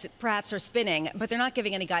heads perhaps are spinning, but they're not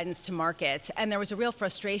giving any guidance to markets. And there was a real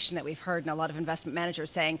frustration that we've heard in a lot of investment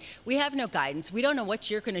managers saying, we have no guidance. We don't know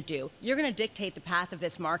what you're going to do. You're going to dictate the path of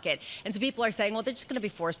this market. And so people are saying, well, they're just going to be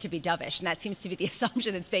forced to be dovish. And that seems to be the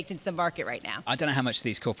assumption that's baked into the market right now. I don't know how much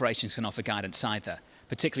these corporations can offer guidance either,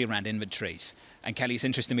 particularly around inventories. And Kelly, it's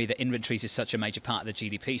interesting to me that inventories is such a major part of the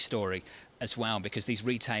GDP story as well, because these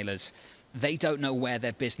retailers, they don't know where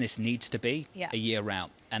their business needs to be Yeah. a year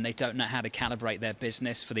out, and they don't know how to calibrate their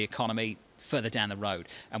business for the economy further down the road.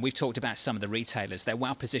 And we've talked about some of the retailers. They're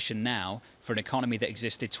well positioned now for an economy that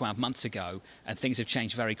existed 12 months ago, and things have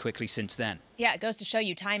changed very quickly since then. Yeah, it goes to show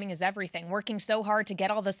you timing is everything. Working so hard to get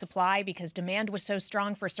all the supply because demand was so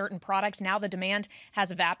strong for certain products. Now the demand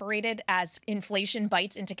has evaporated as inflation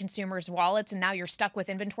bites into consumers' wallets, and now you're stuck with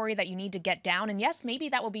inventory that you need to get down. And yes, maybe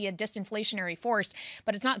that will be a disinflationary force,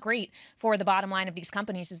 but it's not great for the bottom line of these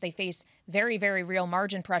companies as they face very, very real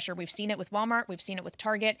margin pressure. We've seen it with Walmart. We've seen it with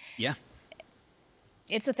Target. Yeah.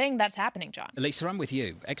 It's a thing that's happening, John. Lisa, I'm with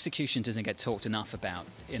you. Execution doesn't get talked enough about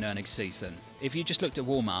in earnings season. If you just looked at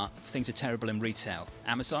Walmart, things are terrible in retail.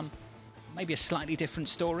 Amazon, maybe a slightly different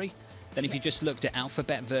story than if you just looked at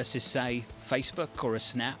Alphabet versus, say, Facebook or a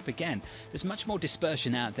Snap. Again, there's much more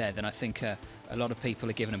dispersion out there than I think a lot of people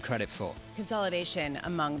are giving them credit for. Consolidation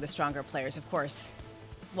among the stronger players, of course.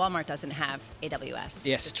 Walmart doesn't have AWS.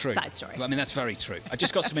 Yes, Just true. Side story. I mean, that's very true. I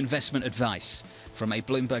just got some investment advice from a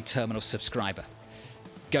Bloomberg Terminal subscriber.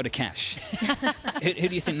 Go to cash. Who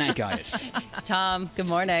do you think that guy is? Tom, good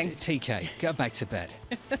morning. TK, go back to bed.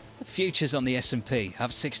 Futures on the S&P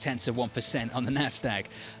up 0.6% on the Nasdaq,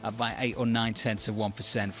 up by 8 or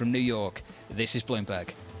 0.9%. From New York, this is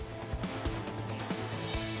Bloomberg.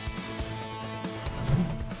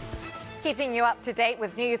 Keeping you up to date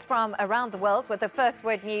with news from around the world with the First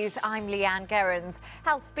Word News, I'm Leanne Gerrans.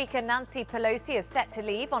 House Speaker Nancy Pelosi is set to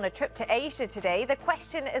leave on a trip to Asia today. The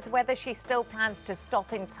question is whether she still plans to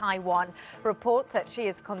stop in Taiwan. Reports that she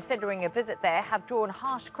is considering a visit there have drawn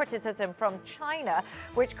harsh criticism from China,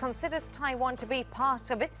 which considers Taiwan to be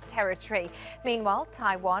part of its territory. Meanwhile,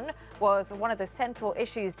 Taiwan was one of the central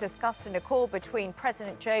issues discussed in a call between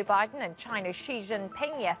President Joe Biden and China's Xi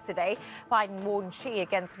Jinping yesterday. Biden warned Xi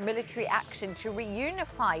against military action to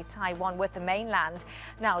reunify Taiwan with the mainland.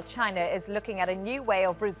 Now China is looking at a new way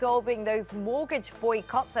of resolving those mortgage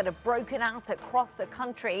boycotts that have broken out across the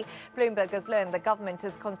country. Bloomberg has learned the government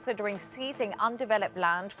is considering seizing undeveloped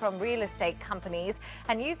land from real estate companies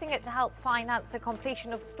and using it to help finance the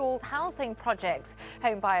completion of stalled housing projects.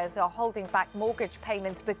 Home buyers are holding back mortgage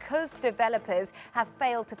payments because developers have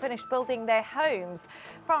failed to finish building their homes.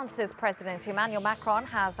 France's President Emmanuel Macron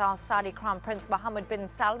has asked Saudi Crown Prince Mohammed bin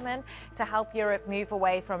Salman to help Europe move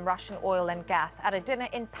away from Russian oil and gas. At a dinner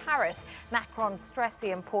in Paris, Macron stressed the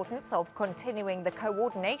importance of continuing the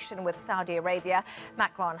coordination with Saudi Arabia.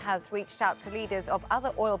 Macron has reached out to leaders of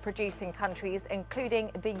other oil-producing countries, including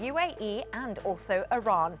the UAE and also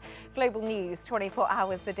Iran. Global news 24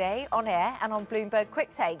 hours a day, on air and on Bloomberg Quick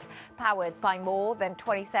Take, powered by more than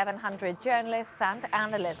 2,700 journalists and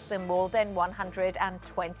analysts in more than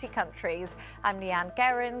 120 countries. I'm Leanne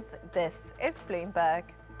Gerrans. This is Bloomberg.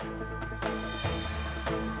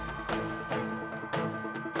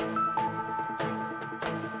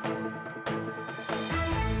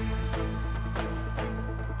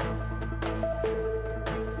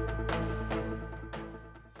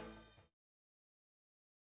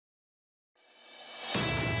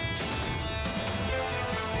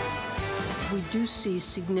 We do see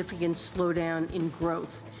significant slowdown in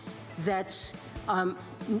growth. That's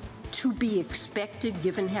to be expected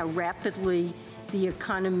given how rapidly the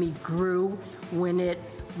economy grew when it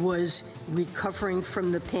was recovering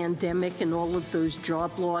from the pandemic and all of those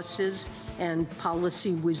job losses, and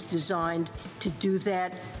policy was designed to do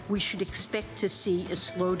that. We should expect to see a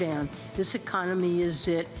slowdown. This economy is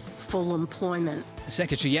at full employment.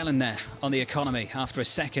 Secretary Yellen there on the economy after a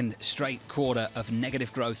second straight quarter of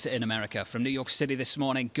negative growth in America. From New York City this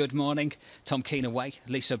morning, good morning. Tom Keene away,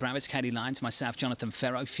 Lisa Abramowicz, Katie Lyons, myself, Jonathan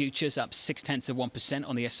Ferro. Futures up 0.6%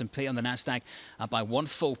 on the S&P, on the Nasdaq up by 1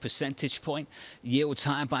 full percentage point. Yields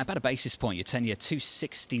higher by about a basis point. Your 10-year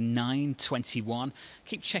 269.21.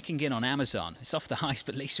 Keep checking in on Amazon. It's off the highs,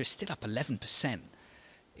 but Lisa is still up 11%.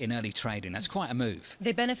 In early trading. That's quite a move.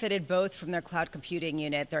 They benefited both from their cloud computing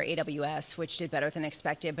unit, their AWS, which did better than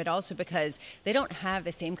expected, but also because they don't have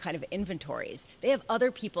the same kind of inventories. They have other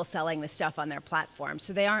people selling the stuff on their platform,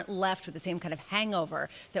 so they aren't left with the same kind of hangover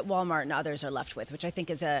that Walmart and others are left with, which I think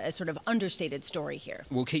is a sort of understated story here.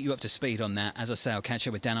 We'll keep you up to speed on that. As I say, I'll catch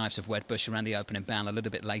up with Dan Ives of Wedbush around the opening bell a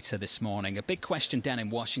little bit later this morning. A big question down in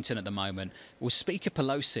Washington at the moment. Will Speaker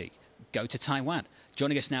Pelosi go to Taiwan?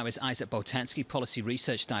 Joining us now is Isaac Boltanski, Policy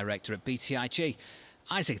Research Director at BTIG.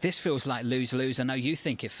 Isaac, this feels like lose-lose. I know you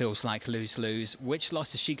think it feels like lose-lose. Which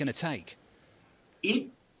loss is she going to take? It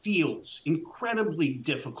feels incredibly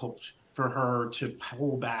difficult for her to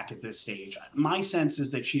pull back at this stage. My sense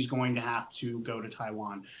is that she's going to have to go to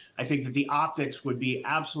Taiwan. I think that the optics would be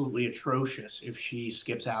absolutely atrocious if she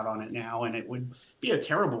skips out on it now, and it would be a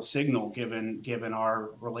terrible signal given our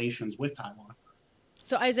relations with Taiwan.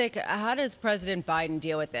 So, Isaac, how does President Biden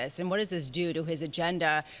deal with this? And what does this do to his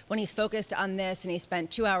agenda when he's focused on this and he spent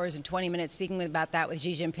 2 hours and 20 minutes speaking about that with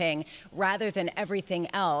Xi Jinping rather than everything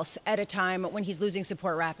else at a time when he's losing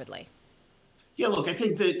support rapidly? Yeah, look, I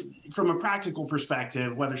think that from a practical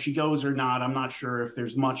perspective, whether she goes or not, I'm not sure if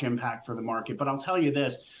there's much impact for the market. But I'll tell you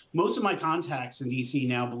this, most of my contacts in D.C.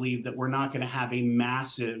 now believe that we're not going to have a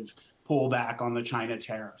massive pullback on the China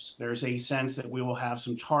tariffs. There's a sense that we will have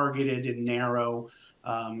some targeted and narrow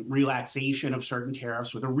relaxation of certain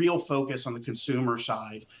tariffs with a real focus on the consumer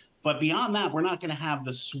side. But beyond that, we're not going to have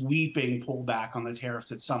the sweeping pullback on the tariffs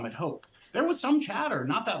that some had hoped. There was some chatter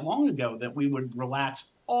not that long ago that we would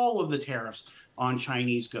relax all of the tariffs on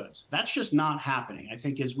Chinese goods. That's just not happening. I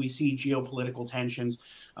think as we see geopolitical tensions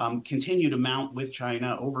continue to mount with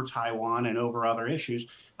China over Taiwan and over other issues,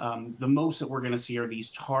 the most that we're going to see are these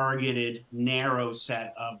targeted, narrow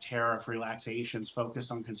set of tariff relaxations focused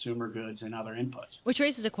on consumer goods and other inputs. Which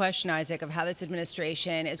raises a question, Isaac, of how this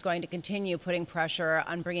administration is going to continue putting pressure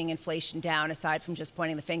on bringing inflation down, aside from just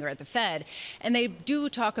pointing the finger at the Fed. And they do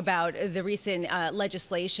talk about the recent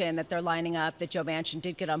legislation that they're lining up that Joe Manchin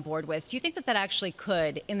did get on board with. Do you think that that actually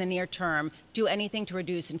could, in the near term, do anything to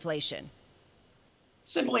reduce inflation?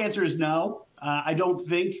 Simple answer is no. I don't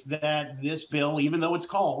think that this bill, even though it's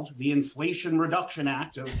called the Inflation Reduction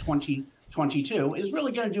Act of 2022, is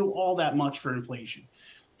really going to do all that much for inflation.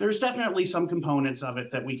 There's definitely some components of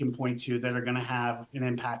it that we can point to that are going to have an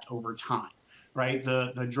impact over time, right?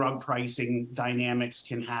 The drug pricing dynamics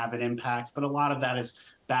can have an impact, but a lot of that is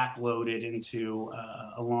backloaded into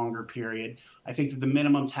a longer period. I think that the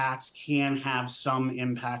minimum tax can have some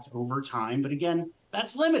impact over time, but again,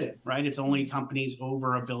 that's limited, right? It's only companies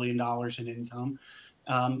over $1 billion in income.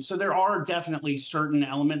 So there are definitely certain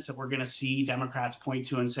elements that we're going to see Democrats point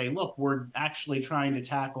to and say, look, we're actually trying to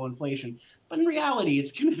tackle inflation. But in reality,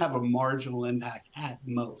 it's going to have a marginal impact at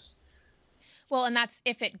most. Well, and that's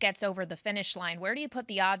if it gets over the finish line. Where do you put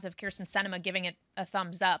the odds of Kyrsten Sinema giving it a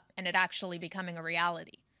thumbs up and it actually becoming a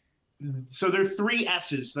reality? So there are three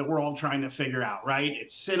S's that we're all trying to figure out, right?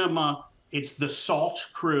 It's Sinema, it's the SALT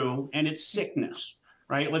crew, and it's sickness.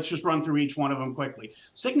 Right? Let's just run through each one of them quickly.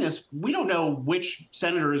 Sickness, we don't know which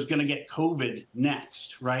senator is going to get COVID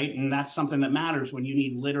next, right? And that's something that matters when you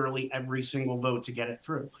need literally every single vote to get it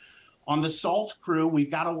through. On the SALT crew,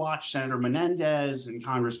 we've got to watch Senator Menendez and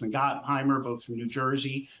Congressman Gottheimer, both from New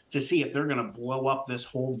Jersey, to see if they're going to blow up this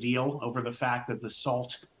whole deal over the fact that the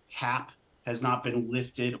SALT cap has not been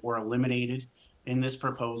lifted or eliminated in this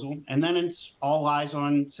proposal. And then it's all eyes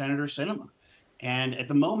on Senator Sinema. And at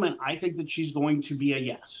the moment, I think that she's going to be a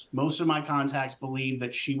yes. Most of my contacts believe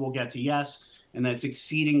that she will get to yes, and that it's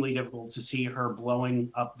exceedingly difficult to see her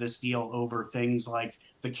blowing up this deal over things like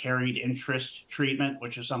the carried interest treatment,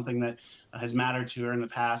 which is something that has mattered to her in the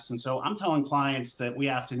past. And so I'm telling clients that we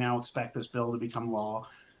have to now expect this bill to become law.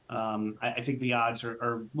 I think the odds are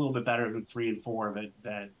a little bit better than 3 and 4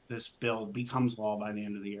 that this bill becomes law by the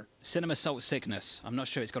end of the year. Sinema SALT sickness. I'm not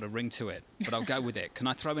sure it's got a ring to it, but I'll go with it. Can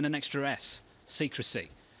I throw in an extra S? Secrecy.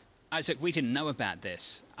 Isaac, we didn't know about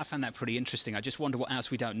this. I found that pretty interesting. I just wonder what else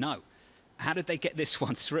we don't know. How did they get this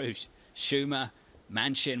one through? Schumer,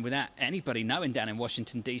 Manchin, without anybody knowing down in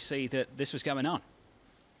Washington, D.C. that this was going on?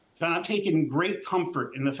 John, I've taken great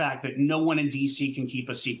comfort in the fact that no one in D.C. can keep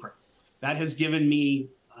a secret. That has given me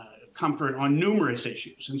comfort on numerous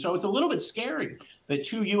issues. And so it's a little bit scary that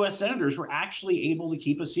 2 U.S. senators were actually able to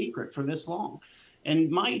keep a secret for this long.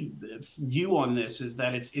 And my view on this is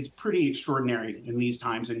that it's pretty extraordinary in these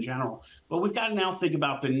times in general. But we've got to now think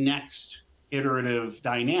about the next iterative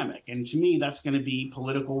dynamic. And to me, that's going to be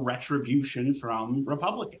political retribution from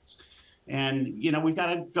Republicans. And, you know, we've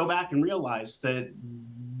got to go back and realize that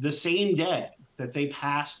the same day that they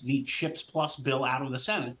passed the CHIPS Plus bill out of the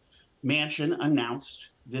Senate, Manchin announced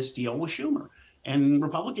this deal with Schumer. And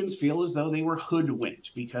Republicans feel as though they were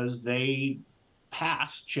hoodwinked because they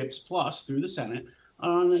passed CHIPS Plus through the Senate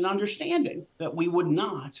on an understanding that we would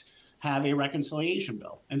not have a reconciliation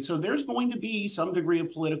bill. And so there's going to be some degree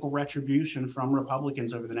of political retribution from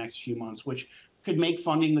Republicans over the next few months, which could make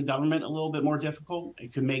funding the government a little bit more difficult.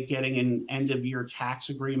 It could make getting an end-of-year tax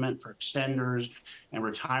agreement for extenders and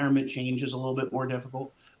retirement changes a little bit more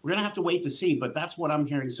difficult. We're going to have to wait to see, but that's what I'm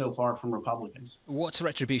hearing so far from Republicans. What's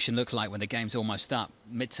retribution look like when the game's almost up?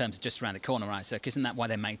 Midterms are just around the corner, Isaac. Isn't that why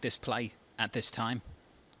they made this play at this time?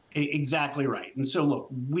 Exactly right. And so, look,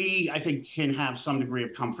 we, I think, can have some degree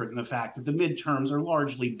of comfort in the fact that the midterms are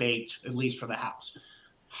largely baked, at least for the House.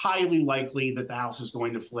 Highly likely that the House is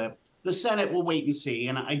going to flip. The Senate will wait and see.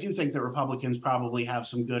 And I do think that Republicans probably have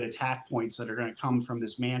some good attack points that are going to come from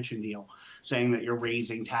this Manchin deal, saying that you're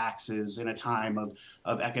raising taxes in a time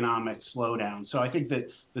of economic slowdown. So I think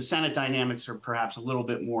that the Senate dynamics are perhaps a little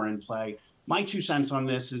bit more in play. My 2 cents on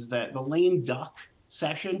this is that the lame duck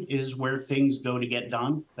session is where things go to get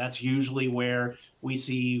done. That's usually where we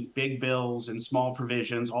see big bills and small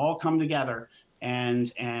provisions all come together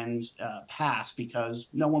and pass, because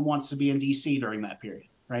no one wants to be in DC during that period,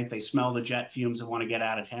 right? They smell the jet fumes and want to get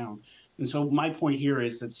out of town. And so my point here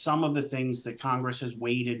is that some of the things that Congress has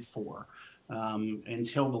waited for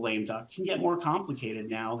until the lame duck can get more complicated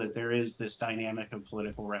now that there is this dynamic of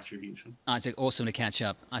political retribution. Isaac, awesome to catch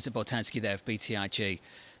up. Isaac Boltanski there of BTIG.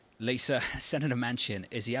 Lisa, Senator Manchin,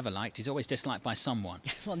 is he ever liked? He's always disliked by someone.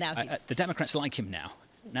 Well, now the Democrats like him now.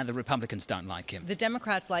 Now the Republicans don't like him. The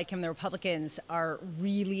Democrats like him. The Republicans are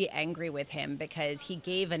really angry with him because he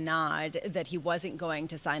gave a nod that he wasn't going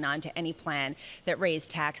to sign on to any plan that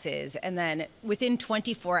raised taxes. And then within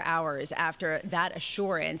 24 hours after that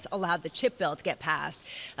assurance allowed the chip bill to get passed,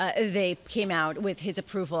 they came out with his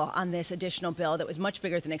approval on this additional bill that was much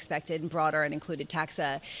bigger than expected and broader and included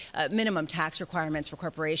minimum tax requirements for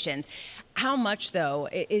corporations. How much, though,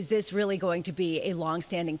 is this really going to be a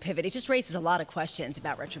longstanding pivot? It just raises a lot of questions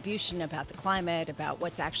about retribution, about the climate, about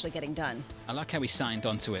what's actually getting done. I like how he signed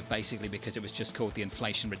onto it, basically because it was just called the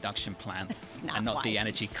Inflation Reduction Plan and not the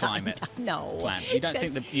Energy Climate Plan. You don't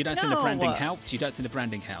think the branding helped? You don't think the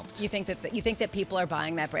branding helped? You think that people are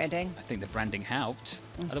buying that branding? I think the branding helped.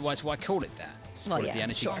 Otherwise, why call it that? Well, yeah, the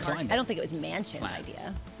Energy sure. Climate I don't think it was Manchin's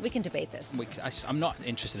idea. We can debate this. I'm not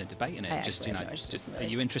interested in debating it. Are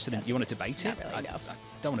you interested in? You want to debate it? Really, no. I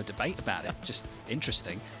don't want to debate about it. Just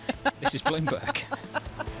interesting. This is Bloomberg.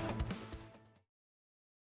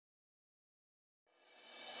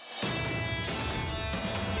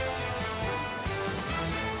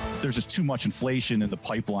 There's just too much inflation in the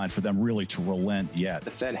pipeline for them really to relent yet.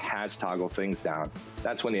 The Fed has toggled things down.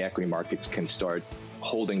 That's when the equity markets can start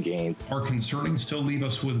holding gains. Our concerns still leave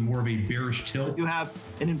us with more of a bearish tilt. You have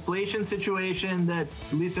an inflation situation that,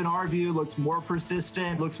 at least in our view, looks more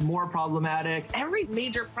persistent, looks more problematic. Every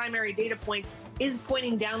major primary data point is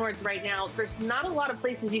pointing downwards right now. There's not a lot of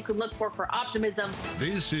places you could look for optimism.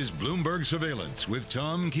 This is Bloomberg Surveillance with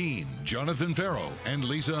Tom Keene, Jonathan Ferro, and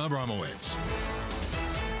Lisa Abramowicz.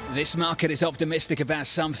 This market is optimistic about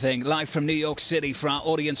something. Live from New York City for our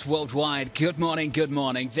audience worldwide. Good morning, good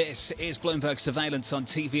morning. This is Bloomberg Surveillance on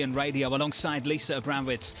TV and radio alongside Lisa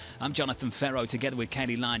Abramowicz. I'm Jonathan Ferro together with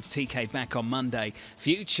Katie Lyons. TK back on Monday.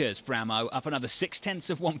 Futures, Bramo, up another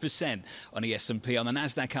 0.6% on the S&P. On the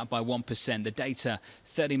Nasdaq up by 1%. The data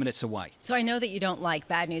 30 minutes away. So I know that you don't like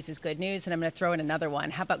bad news is good news, and I'm going to throw in another one.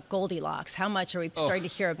 How about Goldilocks? How much are we starting to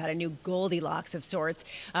hear about a new Goldilocks of sorts,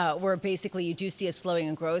 where basically you do see a slowing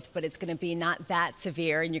in growth, but it's going to be not that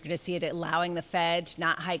severe, and you're going to see it allowing the Fed to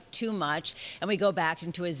not hike too much, and we go back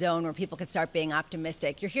into a zone where people can start being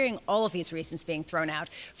optimistic. You're hearing all of these reasons being thrown out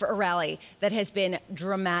for a rally that has been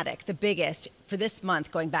dramatic, the biggest for this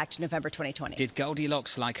month going back to November 2020. Did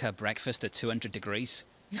Goldilocks like her breakfast at 200 degrees?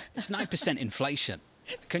 It's 9% inflation.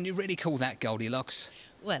 Can you really call that Goldilocks?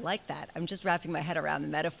 Well, I like that. I'm just wrapping my head around the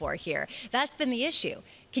metaphor here. That's been the issue.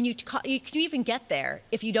 Can you even get there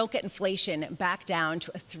if you don't get inflation back down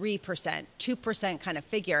to a 3%, 2% kind of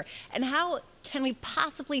figure? And how can we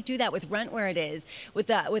possibly do that with rent where it is, with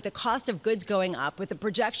the cost of goods going up, with the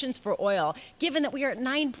projections for oil, given that we are at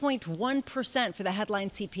 9.1% for the headline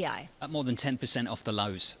CPI? Up more than 10% off the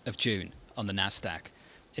lows of June on the Nasdaq.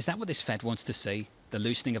 Is that what this Fed wants to see? The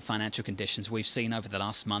loosening of financial conditions we've seen over the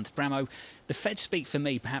last month. Bramo, the Fed speak for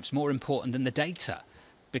me perhaps more important than the data,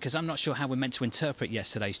 because I'm not sure how we're meant to interpret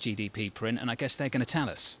yesterday's GDP print, and I guess they're going to tell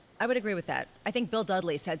us. I would agree with that. I think Bill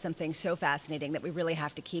Dudley said something so fascinating that we really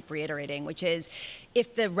have to keep reiterating, which is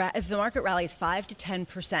if the market rallies 5 to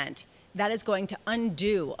 10%, that is going to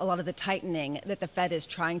undo a lot of the tightening that the Fed is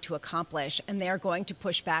trying to accomplish, and they are going to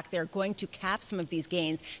push back. They're going to cap some of these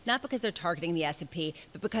gains, not because they're targeting the S&P,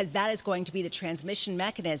 but because that is going to be the transmission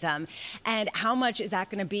mechanism. And how much is that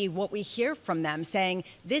going to be what we hear from them saying,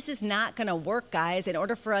 this is not going to work, guys. In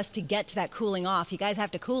order for us to get to that cooling off, you guys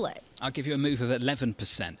have to cool it. I'll give you a move of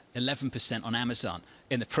 11%. 11% on Amazon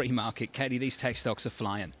in the pre-market. Katie, these tech stocks are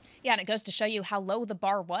flying. Yeah, and it goes to show you how low the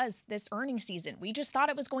bar was this earnings season. We just thought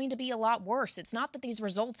it was going to be a lot worse. It's not that these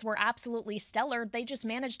results were absolutely stellar. They just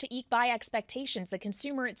managed to eke by expectations. The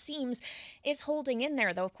consumer, it seems, is holding in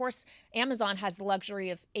there, though. Of course, Amazon has the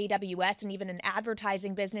luxury of AWS and even an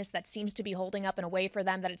advertising business that seems to be holding up in a way for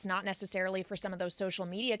them that it's not necessarily for some of those social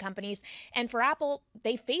media companies. And for Apple,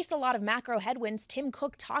 they face a lot of macro headwinds. Tim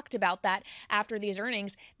Cook talked about that after these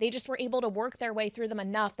earnings. They just were able to work their way through them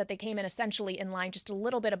enough that they came in essentially in line just a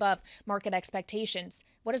little bit above market expectations.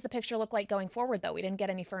 What does the picture look like going forward, though? We didn't get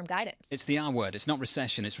any firm guidance. It's the R word. It's not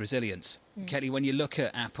recession, it's resilience. Kelly, when you look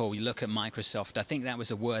at Apple, you look at Microsoft, I think that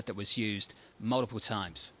was a word that was used multiple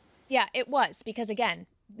times. Yeah, it was, because again,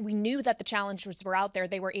 we knew that the challenges were out there.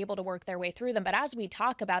 They were able to work their way through them. But as we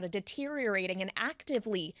talk about a deteriorating and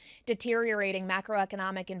actively deteriorating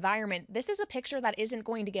macroeconomic environment, this is a picture that isn't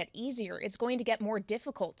going to get easier. It's going to get more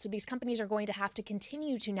difficult. So these companies are going to have to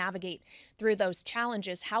continue to navigate through those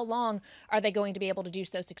challenges. How long are they going to be able to do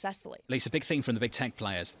so successfully? Lisa, big theme from the big tech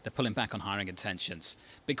players. They're pulling back on hiring intentions.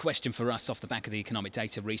 Big question for us off the back of the economic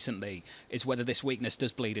data recently is whether this weakness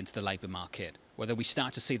does bleed into the labour market, whether we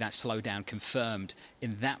start to see that slowdown confirmed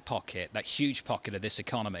in that pocket, that huge pocket of this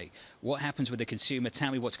economy. What happens with the consumer?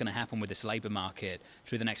 Tell me what's going to happen with this labour market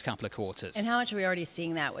through the next couple of quarters. And how much are we already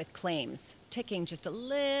seeing that with claims ticking just a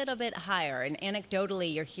little bit higher? And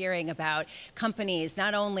anecdotally, you're hearing about companies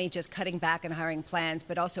not only just cutting back on hiring plans,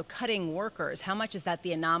 but also cutting workers. How much is that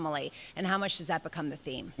the anomaly? And how much does that become the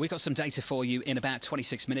theme? We've got some data for you in about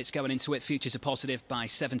 26 minutes. Going into it, futures are positive by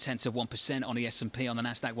 0.7% on the S&P, on the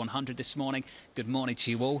Nasdaq 100 this morning. Good morning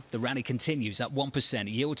to you all. The rally continues up 1%.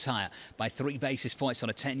 Yields higher by 3 basis points on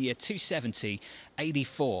a 10-year,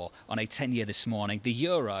 270.84 on a 10-year this morning. The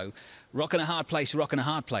euro, rocking a hard place, rocking a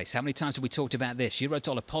hard place. How many times have we talked about this? Euro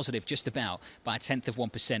dollar positive just about by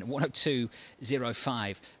 1/10%,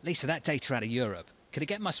 102.05. Lisa, that data out of Europe, could it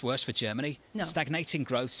get much worse for Germany? No. Stagnating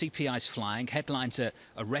growth, CPI's flying, headlines are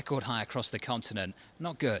a record high across the continent.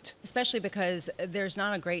 Not good. Especially because there's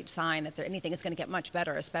not a great sign that anything is going to get much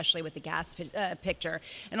better, especially with the gas picture.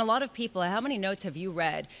 And a lot of people, how many notes have you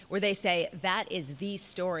read where they say that is the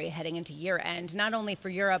story heading into year end, not only for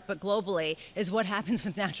Europe, but globally, is what happens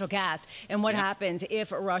with natural gas and what happens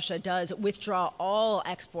if Russia does withdraw all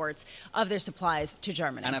exports of their supplies to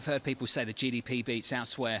Germany. And I've heard people say the GDP beats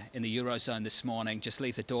elsewhere in the Eurozone this morning. Just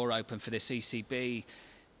leave the door open for this ECB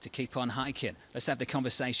to keep on hiking. Let's have the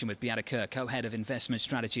conversation with Beata Kerr, co-head of investment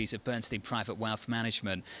strategies at Bernstein Private Wealth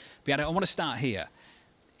Management. Beata, I want to start here.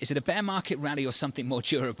 Is it a bear market rally or something more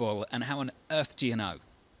durable? And how on earth do you know?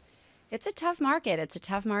 It's a tough market. It's a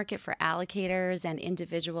tough market for allocators and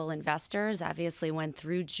individual investors. Obviously, when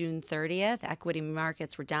through June 30th, equity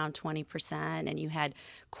markets were down 20%, and you had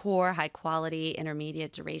core high-quality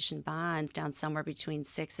intermediate duration bonds down somewhere between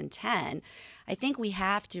 6 and 10. I think we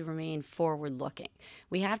have to remain forward-looking.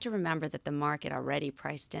 We have to remember that the market already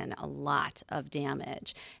priced in a lot of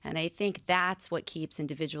damage, and I think that's what keeps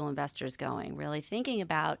individual investors going, really thinking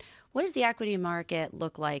about what does the equity market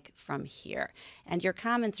look like from here? And your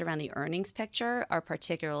comments around the earnings picture are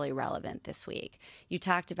particularly relevant this week. You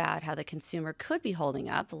talked about how the consumer could be holding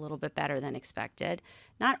up a little bit better than expected.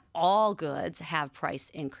 Not all goods have price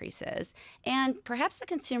increases. And perhaps the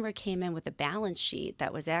consumer came in with a balance sheet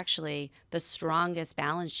that was actually the strongest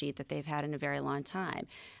balance sheet that they've had in a very long time.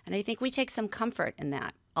 And I think we take some comfort in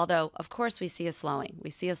that. Although, of course, we see a slowing. We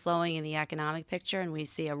see a slowing in the economic picture, and we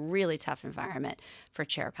see a really tough environment for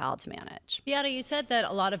Chair Powell to manage. Beata, you said that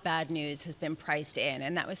a lot of bad news has been priced in,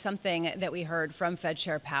 and that was something that we heard from Fed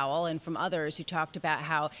Chair Powell and from others who talked about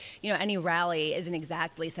how, any rally isn't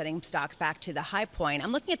exactly setting stocks back to the high point.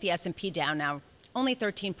 I'm looking at the S&P down now, only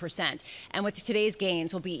 13%, and with today's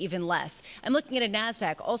gains will be even less. I'm looking at a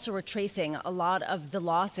NASDAQ also retracing a lot of the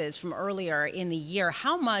losses from earlier in the year.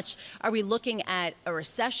 How much are we looking at a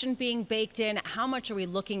recession being baked in? How much are we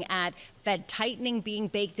looking at Fed tightening being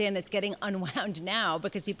baked in that's getting unwound now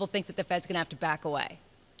because people think that the Fed's going to have to back away?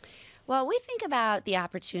 Well, we think about the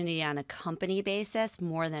opportunity on a company basis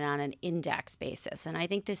more than on an index basis. And I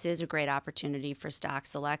think this is a great opportunity for stock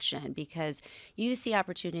selection because you see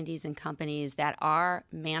opportunities in companies that are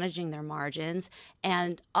managing their margins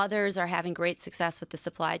and others are having great success with the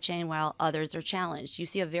supply chain while others are challenged. You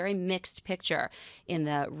see a very mixed picture in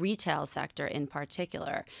the retail sector in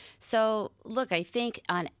particular. So, look, I think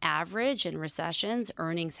on average in recessions,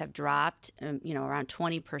 earnings have dropped, around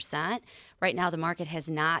 20%. Right now, the market has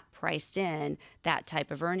not priced in that type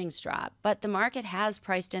of earnings drop, but the market has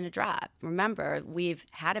priced in a drop. Remember, we've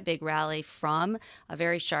had a big rally from a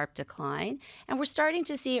very sharp decline, and we're starting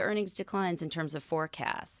to see earnings declines in terms of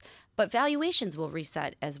forecasts. but valuations will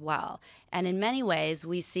reset as well. And in many ways,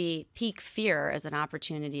 we see peak fear as an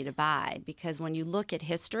opportunity to buy, because when you look at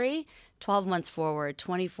history, 12 months forward,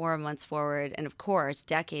 24 months forward, and of course,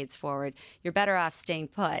 decades forward, you're better off staying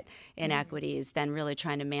put in equities than really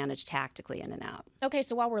trying to manage tactically in and out. Okay,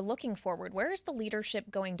 so while we're looking forward, where is the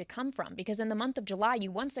leadership going to come from? Because in the month of July,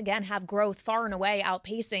 you once again have growth far and away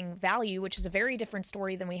outpacing value, which is a very different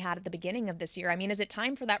story than we had at the beginning of this year. I mean, is it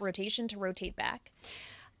time for that rotation to rotate back?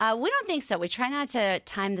 We don't think so. We try not to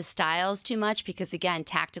time the styles too much because, again,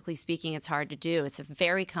 tactically speaking, it's hard to do. It's a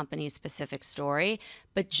very company-specific story.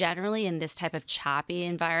 But generally, in this type of choppy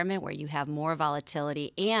environment where you have more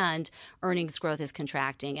volatility and earnings growth is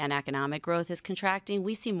contracting and economic growth is contracting,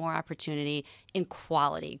 we see more opportunity in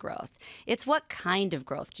quality growth. It's what kind of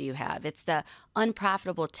growth do you have? It's the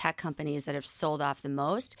unprofitable tech companies that have sold off the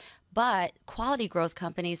most. But quality growth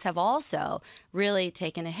companies have also really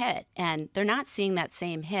taken a hit, and they're not seeing that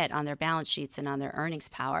same hit on their balance sheets and on their earnings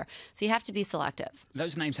power. So you have to be selective.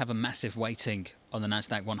 Those names have a massive weighting on the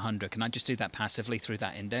NASDAQ 100. Can I just do that passively through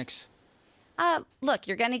that index? Look,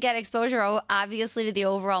 you're going to get exposure, obviously, to the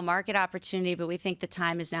overall market opportunity, but we think the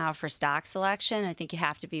time is now for stock selection. I think you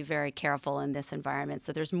have to be very careful in this environment.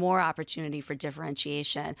 So there's more opportunity for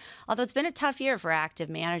differentiation, although it's been a tough year for active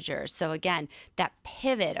managers. So again, that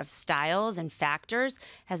pivot of styles and factors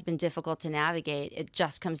has been difficult to navigate. It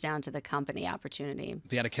just comes down to the company opportunity.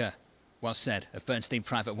 Bianca, well said, of Bernstein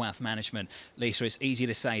Private Wealth Management. Lisa, it's easy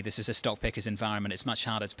to say this is a stock picker's environment. It's much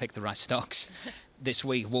harder to pick the right stocks. This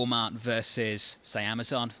week, Walmart versus, say,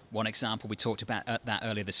 Amazon. One example, we talked about that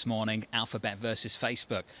earlier this morning. Alphabet versus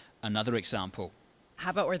Facebook, another example.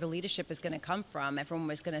 How about where the leadership is going to come from? Everyone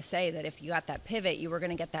was going to say that if you got that pivot, you were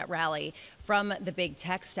going to get that rally from the big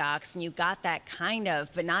tech stocks, and you got that kind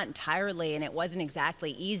of, but not entirely, and it wasn't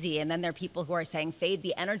exactly easy. And then there are people who are saying fade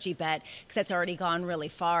the energy bet because that's already gone really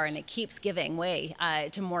far, and it keeps giving way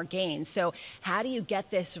to more gains. So how do you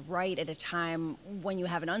get this right at a time when you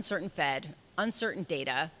have an uncertain Fed, uncertain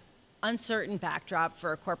data, uncertain backdrop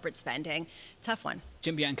for corporate spending? Tough one.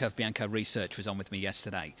 Jim Bianco of Bianco Research was on with me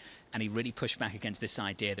yesterday, and he really pushed back against this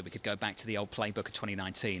idea that we could go back to the old playbook of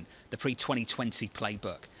 2019, the pre-2020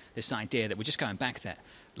 playbook, this idea that we're just going back there.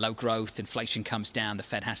 Low growth, inflation comes down, the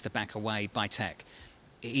Fed has to back away, buy tech.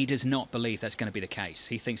 He does not believe that's going to be the case.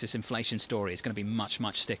 He thinks this inflation story is going to be much,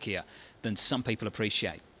 much stickier than some people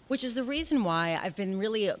appreciate. Which is the reason why I've been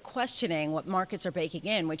really questioning what markets are baking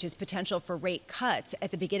in, which is potential for rate cuts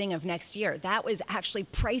at the beginning of next year. That was actually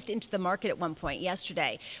priced into the market at one point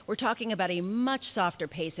yesterday. We're talking about a much softer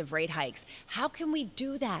pace of rate hikes. How can we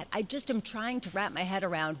do that? I just am trying to wrap my head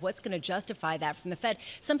around what's going to justify that from the Fed.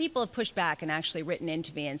 Some people have pushed back and actually written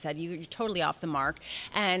into me and said, you're totally off the mark.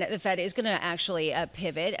 And the Fed is going to actually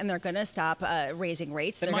pivot, and they're going to stop raising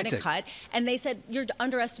rates. They're going to cut. And they said, you're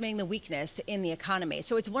underestimating the weakness in the economy.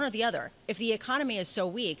 So it's one or the other. If the economy is so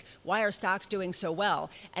weak, why are stocks doing so well?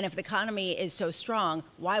 And if the economy is so strong,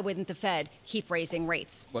 why wouldn't the Fed keep raising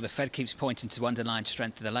rates? Well, the Fed keeps pointing to underlying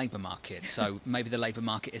strength of the labour market. So maybe the labour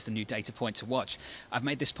market is the new data point to watch. I've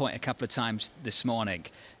made this point a couple of times this morning.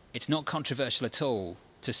 It's not controversial at all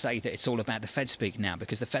to say that it's all about the Fed speak now,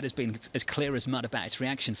 because the Fed has been as clear as mud about its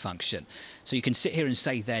reaction function. So you can sit here and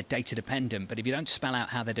say they're data dependent, but if you don't spell out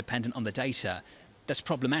how they're dependent on the data, that's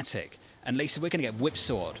problematic. And Lisa, we're going to get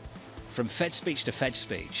whipsawed from Fed speech to Fed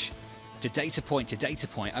speech to data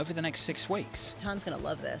point over the next 6 weeks. Tom's going to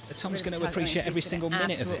love this. Tom's going to appreciate every single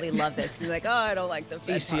minute of it. Absolutely love this. He's like, oh, I don't like the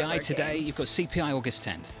Fed. ECI today, you've got CPI August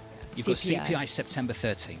 10th. You've got CPI September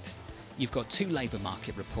 13th. You've got 2 labour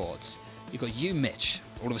market reports. You've got you, Mitch.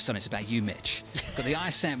 All of a sudden, it's about you, Mitch. You've got the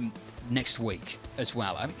ISM next week as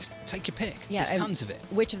well. I mean, take your pick. Yeah, there's tons of it.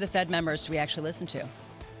 Which of the Fed members do we actually listen to?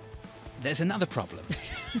 There's another problem.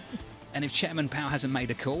 And if Chairman Powell hasn't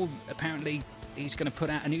made a call, apparently he's going to put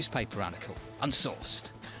out a newspaper article, unsourced.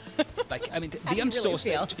 Like, I mean, the unsourced,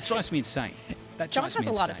 it drives me insane. That John drives has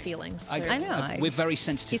me a lot insane. of feelings. I know. We're very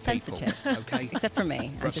sensitive people. He's sensitive. Okay? Except for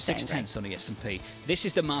me. We're up 6/10 on the S&P. This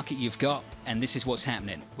is the market you've got, and this is what's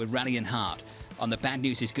happening. We're rallying hard. On the bad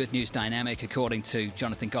news is good news dynamic, according to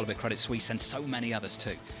Jonathan Golub at Credit Suisse, and so many others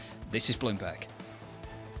too. This is Bloomberg.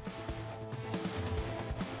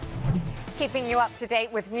 Keeping you up to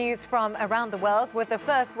date with news from around the world. With the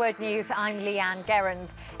First Word News, I'm Leanne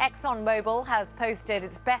Gerrans. ExxonMobil has posted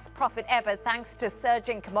its best profit ever thanks to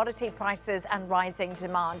surging commodity prices and rising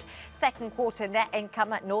demand. Second quarter net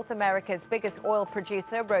income at North America's biggest oil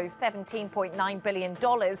producer rose $17.9 billion,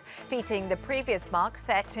 beating the previous mark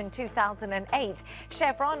set in 2008.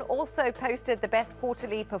 Chevron also posted the best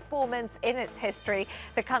quarterly performance in its history.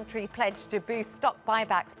 The country pledged to boost stock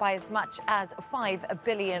buybacks by as much as $5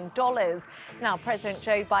 billion. Now, President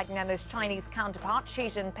Joe Biden and his Chinese counterpart Xi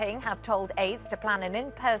Jinping have told aides to plan an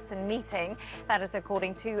in-person meeting. That is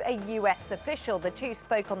according to a U.S. official. The two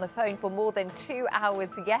spoke on the phone for more than 2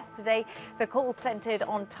 hours yesterday. The call centered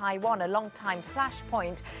on Taiwan, a long-time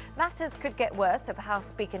flashpoint. Matters could get worse if House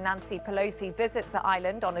Speaker Nancy Pelosi visits the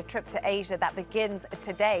island on a trip to Asia that begins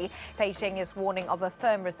today. Beijing is warning of a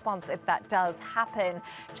firm response if that does happen.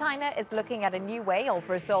 China is looking at a new way of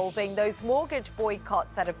resolving those mortgage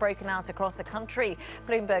boycotts that have broken out across the country.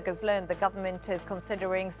 Bloomberg has learned the government is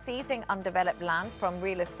considering seizing undeveloped land from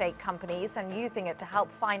real estate companies and using it to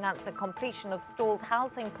help finance the completion of stalled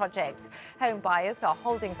housing projects. Home buyers are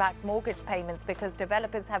holding back mortgage payments because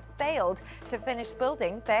developers have failed to finish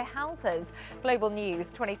building their houses. Global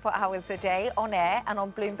news 24 hours a day on air and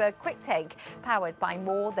on Bloomberg Quick Take, powered by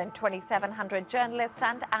more than 2,700 journalists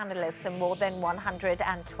and analysts in more than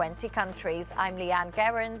 120 countries. I'm Leanne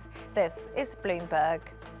Gerrans. This is Bloomberg.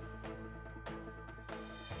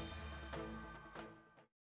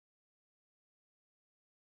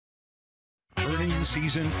 Earnings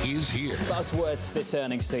season is here. Buzzwords this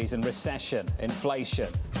earnings season: recession, inflation,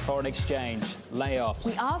 foreign exchange, layoffs.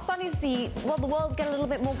 We are starting to see, well, the world get a little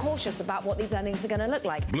bit more cautious about what these earnings are going to look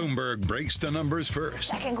like. Bloomberg breaks the numbers first.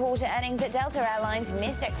 Second quarter earnings at Delta Airlines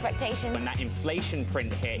missed expectations. When that inflation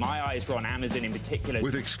print hit, my eyes were on Amazon in particular.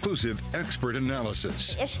 With exclusive expert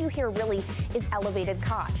analysis. The issue here really is elevated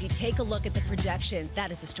costs. If you take a look at the projections,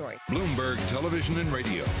 that is the story. Bloomberg Television and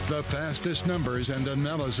Radio. The fastest numbers and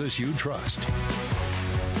analysis you trust.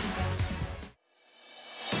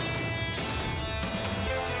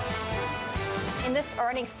 In this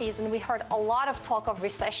earnings season, we heard a lot of talk of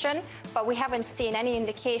recession, but we haven't seen any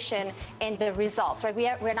indication in the results, right?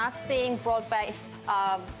 We're not seeing broad-based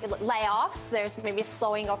layoffs. There's maybe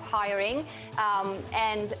slowing of hiring,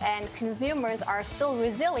 and consumers are still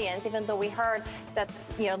resilient, even though we heard that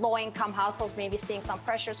low-income households may be seeing some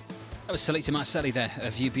pressures. That was Salita Marcelli there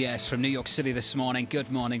of UBS from New York City this morning.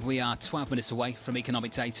 Good morning. We are 12 minutes away from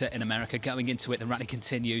economic data in America. Going into it, the rally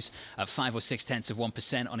continues at 5 or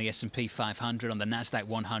 0.6% on the S&P 500, on the Nasdaq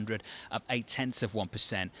 100, up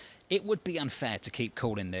 0.8%. It would be unfair to keep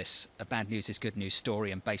calling this a bad news is good news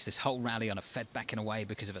story and base this whole rally on a Fed backing away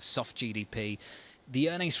because of a soft GDP. The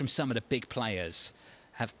earnings from some of the big players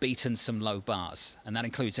have beaten some low bars, and that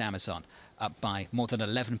includes Amazon, up by more than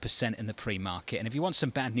 11% in the pre-market. And if you want some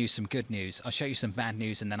bad news, some good news, I'll show you some bad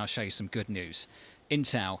news and then I'll show you some good news.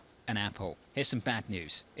 Intel and Apple. Here's some bad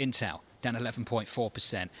news. Intel down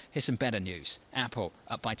 11.4%. Here's some better news. Apple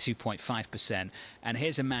up by 2.5%. And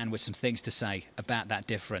here's a man with some things to say about that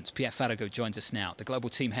difference. Pierre Farago joins us now, the global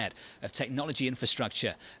team head of technology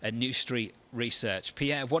infrastructure at New Street Research.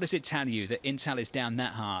 Pierre, what does it tell you that Intel is down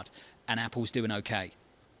that hard and Apple's doing okay?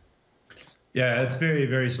 Yeah, it's very,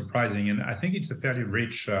 very surprising. And I think it's a fairly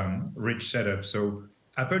rich setup. So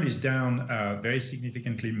Apple is down very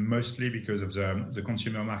significantly, mostly because of the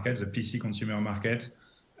consumer market, the PC consumer market.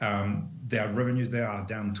 Their revenues there are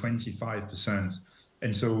down 25%.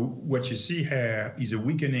 And so what you see here is a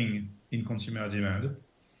weakening in consumer demand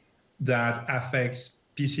that affects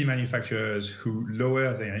PC manufacturers who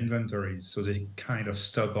lower their inventories. So they kind of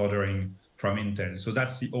stop ordering from Intel. So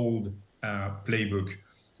that's the old playbook.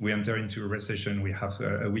 We enter into a recession, we have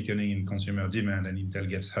a weakening in consumer demand, and Intel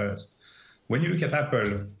gets hurt. When you look at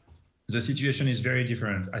Apple, the situation is very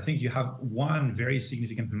different. I think you have one very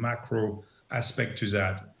significant macro aspect to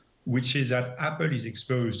that, which is that Apple is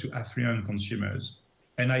exposed to affluent consumers.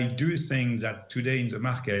 And I do think that today in the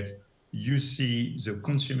market, you see the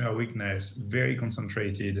consumer weakness very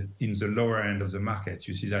concentrated in the lower end of the market.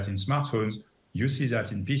 You see that in smartphones, you see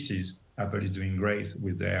that in PCs. Apple is doing great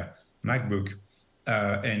with their MacBook.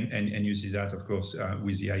 And you see that, of course,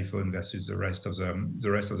 with the iPhone versus the rest of the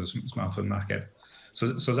smartphone market.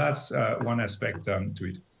 So that's one aspect to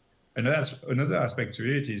it. Another aspect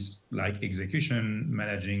to it is like execution,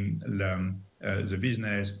 managing the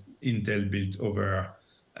business. Intel built over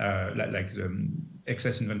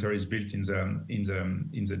excess inventories built in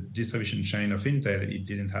the distribution chain of Intel. It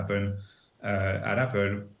didn't happen at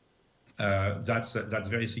Apple. That's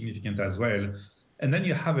very significant as well. And then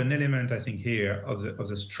you have an element, I think, here of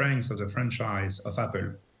the strength of the franchise of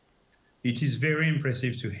Apple. It is very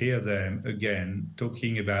impressive to hear them again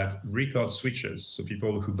talking about record switchers, so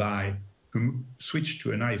people who switch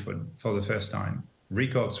to an iPhone for the first time,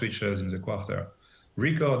 record switchers in the quarter,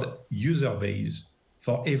 record user base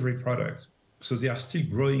for every product. So they are still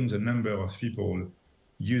growing the number of people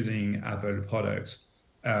using Apple products.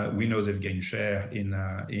 We know they've gained share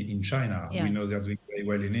in China. Yeah. We know they're doing very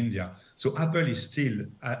very well in India. So Apple is still,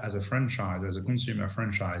 as a franchise, as a consumer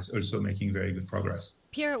franchise, also making very good progress.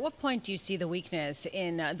 Pierre, at what point do you see the weakness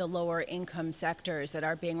in the lower income sectors that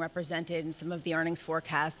are being represented in some of the earnings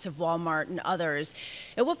forecasts of Walmart and others?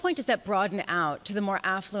 At what point does that broaden out to the more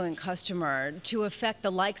affluent customer to affect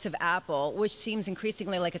the likes of Apple, which seems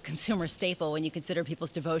increasingly like a consumer staple when you consider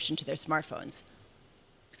people's devotion to their smartphones?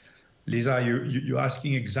 Lisa, you're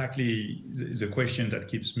asking exactly the question that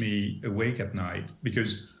keeps me awake at night,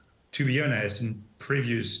 because to be honest, in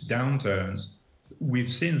previous downturns,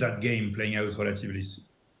 we've seen that game playing out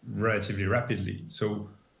relatively rapidly. So,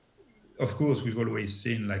 of course, we've always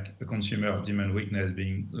seen like a consumer demand weakness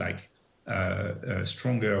being like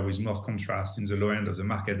stronger with more contrast in the low end of the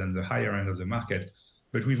market than the higher end of the market.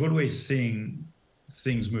 But we've always seen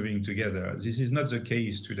things moving together. This is not the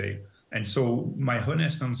case today. And so my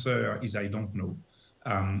honest answer is I don't know.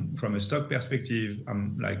 From a stock perspective,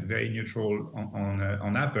 I'm like very neutral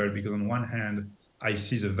on Apple, because on one hand, I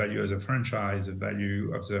see the value of the franchise, the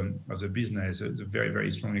value of the business, it's a very,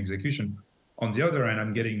 very strong execution. On the other hand,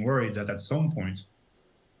 I'm getting worried that at some point,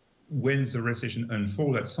 when the recession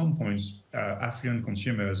unfolds, at some point, affluent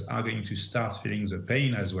consumers are going to start feeling the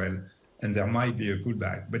pain as well, and there might be a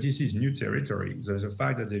pullback. But this is new territory. The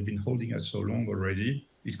fact that they've been holding us so long already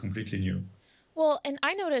is completely new. Well, and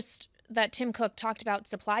I noticed that Tim Cook talked about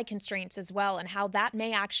supply constraints as well, and how that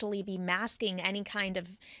may actually be masking any kind of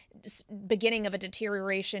beginning of a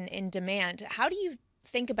deterioration in demand. How do you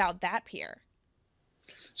think about that, Pierre?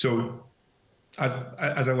 So,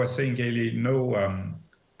 as I was saying, Kaylee,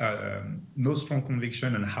 no strong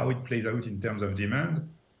conviction on how it plays out in terms of demand.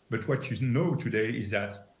 But what you know today is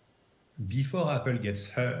that before Apple gets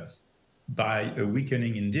hurt by a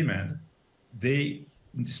weakening in demand, they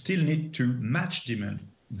still need to match demand.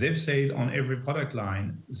 They've said on every product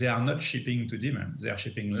line, they are not shipping to demand. They are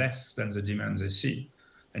shipping less than the demand they see.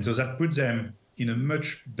 And so that puts them in a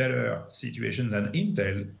much better situation than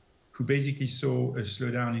Intel, who basically saw a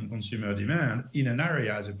slowdown in consumer demand in an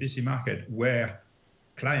area, the PC market, where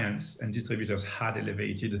clients and distributors had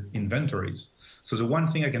elevated inventories. So the one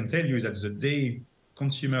thing I can tell you is that the day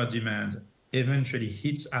consumer demand eventually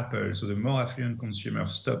hits Apple, so the more affluent consumer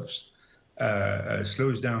slows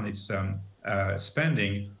down its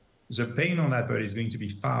spending, the pain on Apple is going to be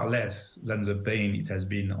far less than the pain it has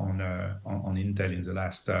been on Intel in the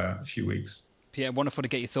last few weeks. Pierre, wonderful to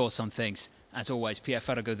get your thoughts on things. As always, Pierre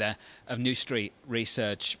Ferragut there of New Street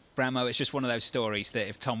Research. Bramo, it's just one of those stories that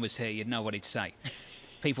if Tom was here, you'd know what he'd say.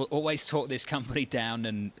 People always talk this company down,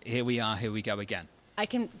 and here we are, here we go again.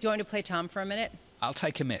 Do you want me to play Tom for a minute? I'll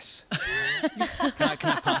take a miss. Can I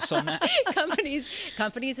pass on that?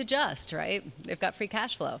 Companies adjust, right? They've got free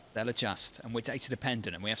cash flow. They'll adjust, and we're data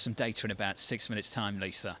dependent, and we have some data in about 6 minutes' time,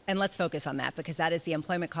 Lisa. And let's focus on that, because that is the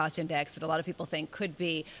employment cost index that a lot of people think could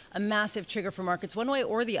be a massive trigger for markets one way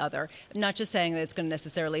or the other. I'm not just saying that it's going to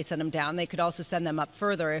necessarily send them down. They could also send them up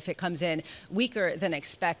further if it comes in weaker than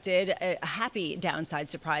expected. A happy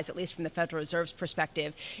downside surprise, at least from the Federal Reserve's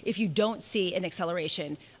perspective, if you don't see an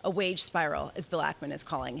acceleration, a wage spiral, as Bill Ackman is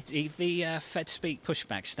calling. The Fed speak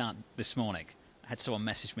pushback start this morning. I had someone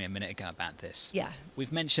message me a minute ago about this. Yeah.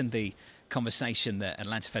 We've mentioned the conversation that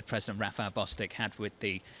Atlanta Fed President Raphael Bostic had with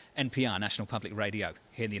the NPR, National Public Radio,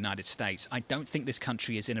 here in the United States. I don't think this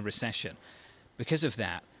country is in a recession. Because of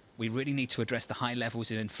that, we really need to address the high levels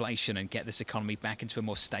of inflation and get this economy back into a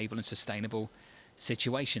more stable and sustainable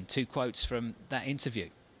situation. 2 quotes from that interview.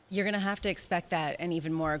 You're going to have to expect that, and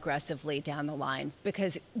even more aggressively down the line,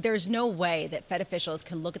 because there's no way that Fed officials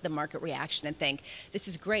can look at the market reaction and think, this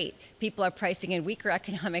is great. People are pricing in weaker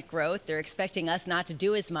economic growth. They're expecting us not to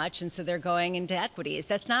do as much, and so they're going into equities.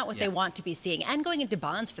 That's not what they want to be seeing, and going into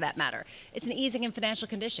bonds for that matter. It's an easing in financial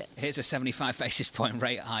conditions. Here's a 75 basis point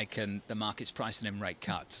rate hike, and the market's pricing in rate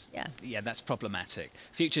cuts. Yeah, that's problematic.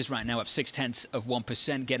 Futures right now up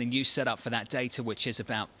 0.6%, getting you set up for that data, which is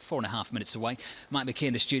about 4.5 minutes away. Mike McKee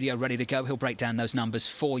in the studio, ready to go. He'll break down those numbers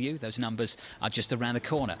for you. Those numbers are just around the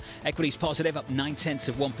corner. Equities positive, up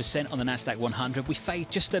 0.9% on the Nasdaq 100. We fade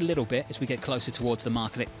just a little bit as we get closer towards the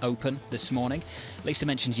market open this morning. Lisa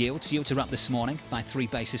mentioned yields. Yields are up this morning by 3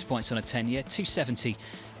 basis points on a 10-year,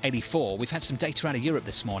 270.84. We've had some data out of Europe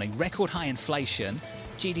this morning. Record high inflation.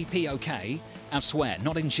 GDP okay elsewhere,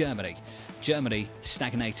 not in Germany. Germany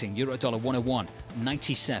stagnating. Euro dollar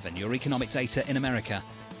 101.97. Your economic data in America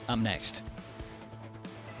up next.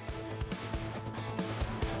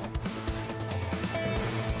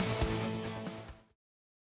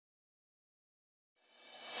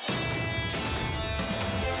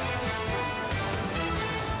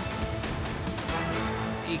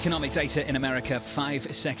 Economic data in America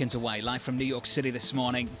 5 seconds away. Live from New York City this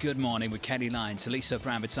morning. Good morning with Katie Lyons, Lisa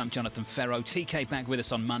Abramowicz. I'm Jonathan Ferro. TK back with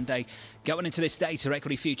us on Monday. Going into this data,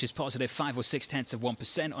 equity futures positive 5 or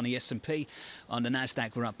 0.6% on the S&P. On the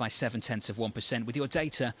Nasdaq, we're up by 0.7%. With your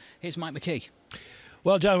data, here's Mike McKee.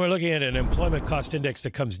 Well, John, we're looking at an employment cost index that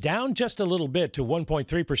comes down just a little bit to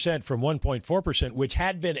 1.3% from 1.4%, which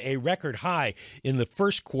had been a record high in the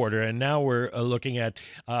first quarter. And now we're looking at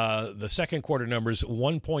the second quarter numbers,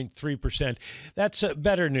 1.3%. That's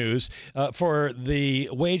better news. For the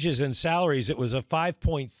wages and salaries, it was a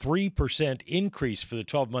 5.3% increase for the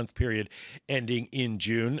 12-month period ending in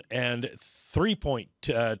June, and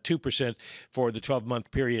 3.2% for the 12-month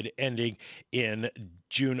period ending in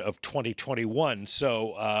June of 2021.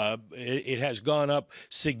 So it has gone up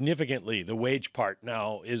significantly, the wage part.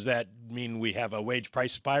 Now, does that mean we have a wage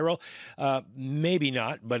price spiral? Maybe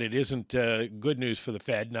not, but it isn't good news for the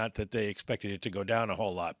Fed, not that they expected it to go down a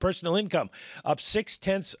whole lot. Personal income up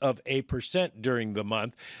 0.6% during the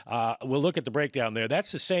month. We'll look at the breakdown there.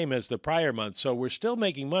 That's the same as the prior month. So we're still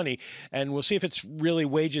making money, and we'll see if it's really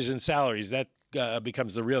wages and salaries. That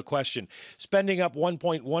becomes the real question. Spending up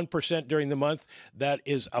 1.1% during the month. That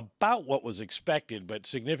is about what was expected, but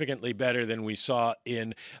significantly better than we saw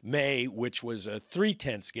in May, which was a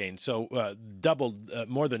 0.3 gain. So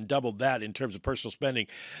more than doubled that in terms of personal spending.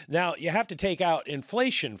 Now, you have to take out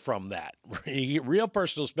inflation from that. Real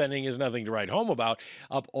personal spending is nothing to write home about,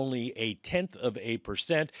 up only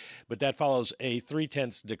 0.1%, but that follows a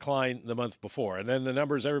 0.3 decline the month before. And then the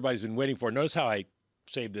numbers everybody's been waiting for. Notice how I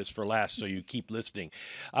save this for last so you keep listening.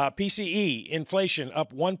 PCE inflation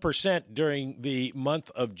up 1% during the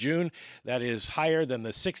month of June. That is higher than the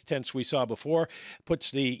 0.6 we saw before.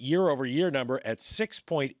 Puts the year-over-year number at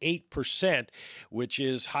 6.8%, which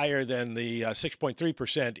is higher than the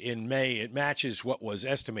 6.3% in May. It matches what was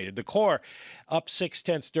estimated. The core up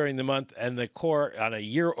 0.6 during the month, and the core on a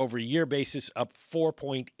year-over-year basis up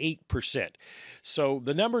 4.8%. So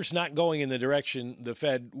the number's not going in the direction the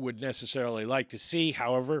Fed would necessarily like to see.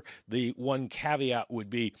 However, the one caveat would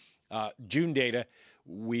be June data.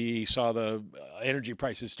 We saw the energy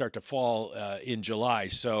prices start to fall in July.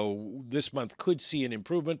 So this month could see an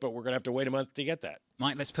improvement, but we're going to have to wait a month to get that.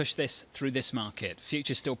 Mike, let's push this through this market.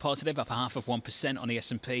 Futures still positive, up 0.5% on the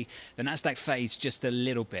S&P. The Nasdaq fades just a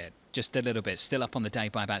little bit, still up on the day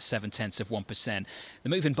by about 0.7%. The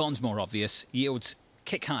move in bonds more obvious. Yields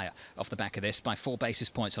kick higher off the back of this by 4 basis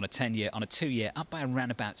points on a 10-year, on a 2-year, up by around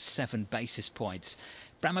about 7 basis points.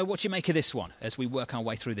 Bramo, what do you make of this one as we work our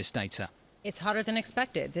way through this data? It's hotter than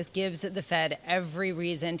expected. This gives the Fed every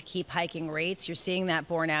reason to keep hiking rates. You're seeing that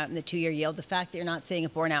borne out in the 2-year yield. The fact that you're not seeing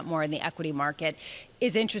it borne out more in the equity market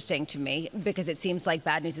is interesting to me, because it seems like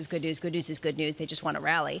bad news is good news, good news is good news. They just want to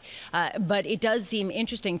rally. But it does seem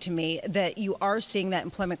interesting to me that you are seeing that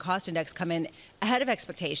employment cost index come in ahead of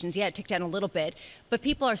expectations. Yeah, it ticked down a little bit, but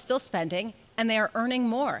people are still spending and they are earning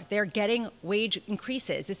more. They're getting wage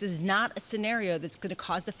increases. This is not a scenario that's going to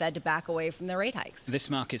cause the Fed to back away from their rate hikes. This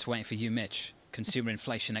market's waiting for you, Mitch. Consumer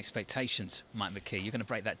inflation expectations, Mike McKee. You're going to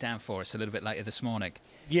break that down for us a little bit later this morning.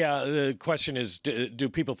 Yeah, the question is, do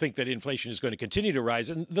people think that inflation is going to continue to rise?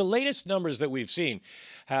 And the latest numbers that we've seen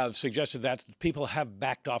have suggested that people have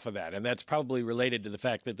backed off of that. And that's probably related to the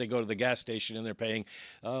fact that they go to the gas station and they're paying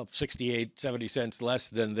 68, 70 cents less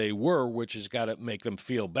than they were, which has got to make them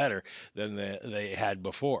feel better than they had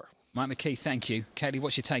before. Mike McKee, thank you. Katie,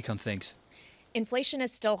 what's your take on things? Inflation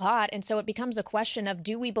is still hot, and so it becomes a question of,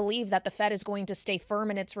 do we believe that the Fed is going to stay firm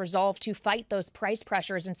in its resolve to fight those price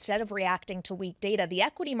pressures instead of reacting to weak data? The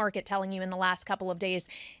equity market telling you in the last couple of days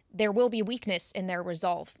there will be weakness in their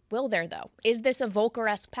resolve. Will there, though? Is this a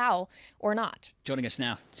Volcker-esque Powell or not? Joining us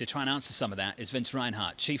now to try and answer some of that is Vince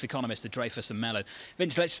Reinhardt, chief economist at Dreyfus & Mellon.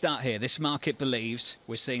 Vince, let's start here. This market believes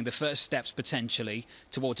we're seeing the first steps potentially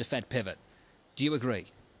towards a Fed pivot. Do you agree?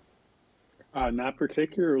 Not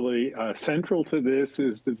particularly. Central to this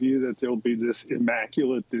is the view that there'll be this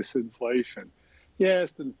immaculate disinflation.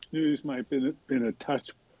 Yes, the news might have been a touch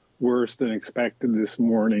worse than expected this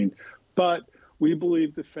morning, but we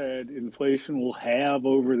believe the Fed inflation will have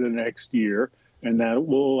over the next year, and that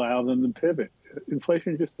will allow them to pivot.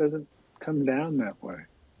 Inflation just doesn't come down that way.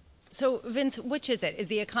 So, Vince, which is it? Is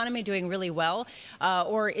the economy doing really well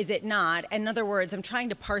or is it not? In other words, I'm trying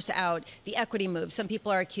to parse out the equity move. Some people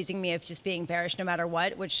are accusing me of just being bearish no matter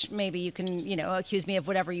what, which maybe you can, accuse me of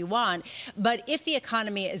whatever you want. But if the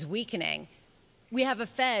economy is weakening, we have a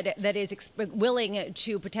Fed that is willing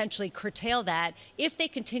to potentially curtail that. If they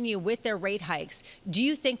continue with their rate hikes, do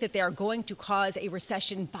you think that they are going to cause a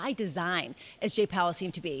recession by design, as Jay Powell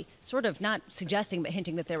seemed to be sort of not suggesting but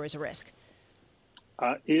hinting that there was a risk?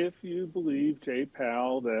 If you believe, Jay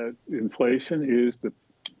Powell, that inflation is the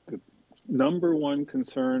number one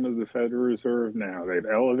concern of the Federal Reserve now, they've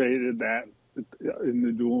elevated that in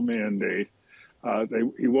the dual mandate.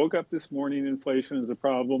 He woke up this morning, inflation is a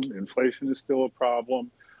problem. Inflation is still a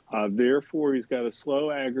problem. Therefore, he's got to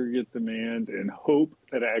slow aggregate demand and hope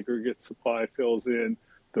that aggregate supply fills in.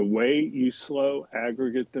 The way you slow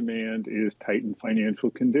aggregate demand is tighten financial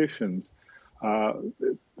conditions.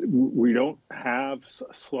 We don't have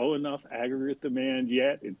slow enough aggregate demand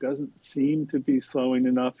yet. It doesn't seem to be slowing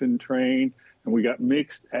enough in train. And we got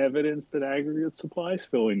mixed evidence that aggregate supply is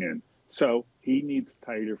filling in. So he needs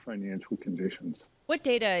tighter financial conditions. What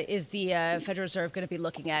data is the Federal Reserve going to be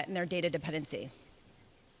looking at in their data dependency?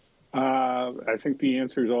 I think the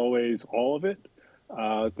answer is always all of it.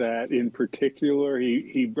 That in particular,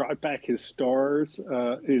 he brought back his stars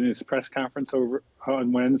in his press conference over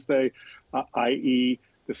on Wednesday, i.e.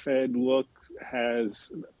 the Fed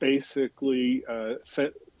has basically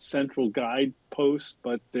set central guideposts,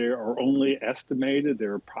 but they are only estimated,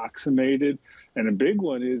 they're approximated. And a big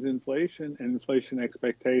one is inflation and inflation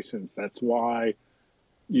expectations. That's why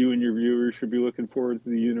you and your viewers should be looking forward to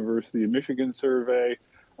the University of Michigan survey.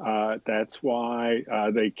 That's why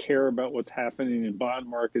they care about what's happening in bond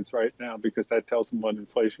markets right now, because that tells them what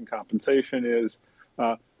inflation compensation is.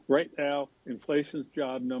 Right now, inflation's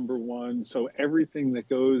job number one. So everything that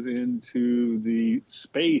goes into the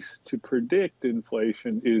space to predict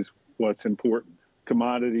inflation is what's important.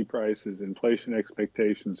 Commodity prices, inflation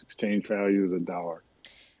expectations, exchange value of the dollar.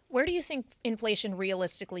 Where do you think inflation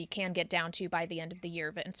realistically can get down to by the end of the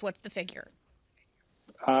year, Vince? What's the figure?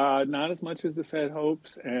 Not as much as the Fed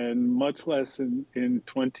hopes, and much less in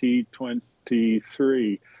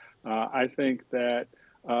 2023. I think that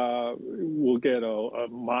we'll get a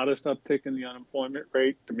modest uptick in the unemployment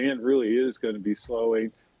rate. Demand really is going to be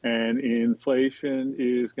slowing, and inflation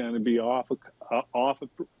is going to be off a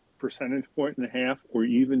percentage point and a half, or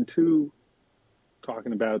even two.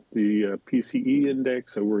 Talking about the PCE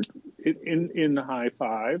index, so we're in the high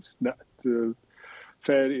fives. The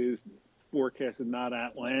Fed is forecasted not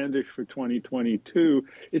outlandish for 2022.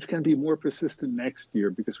 It's going to be more persistent next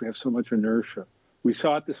year because we have so much inertia. We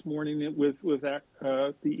saw it this morning with the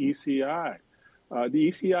ECI.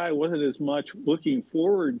 The ECI wasn't as much looking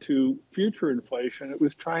forward to future inflation. It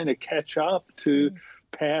was trying to catch up to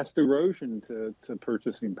past erosion to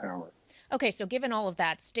purchasing power. Okay, so given all of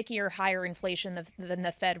that, stickier, higher inflation than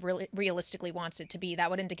the Fed realistically wants it to be, that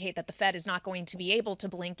would indicate that the Fed is not going to be able to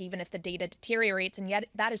blink even if the data deteriorates, and yet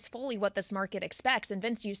that is fully what this market expects. And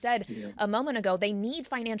Vince, you said a moment ago they need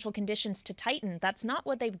financial conditions to tighten. That's not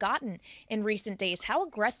what they've gotten in recent days. How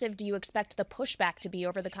aggressive do you expect the pushback to be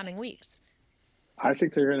over the coming weeks? I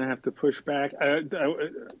think they're going to have to push back.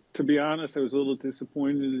 To be honest, I was a little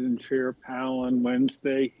disappointed in Chair Powell on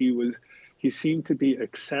Wednesday. He seemed to be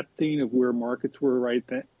accepting of where markets were right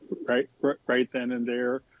then and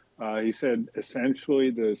there. He said essentially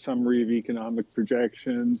the summary of economic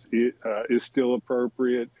projections is still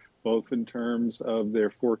appropriate, both in terms of their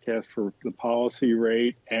forecast for the policy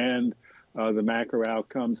rate and the macro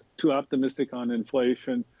outcomes. Too optimistic on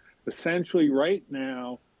inflation. Essentially, right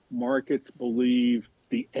now, markets believe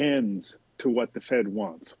the ends to what the Fed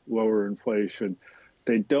wants, lower inflation.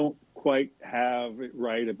 They don't quite have it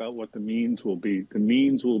right about what the means will be. The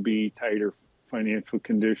means will be tighter financial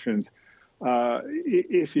conditions.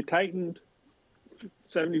 If you tightened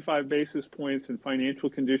 75 basis points and financial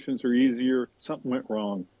conditions are easier, something went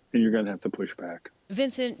wrong, and you're going to have to push back.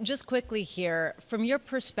 Vincent, just quickly here, from your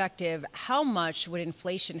perspective, how much would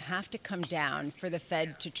inflation have to come down for the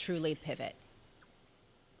Fed to truly pivot?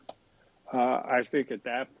 I think at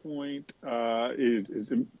that point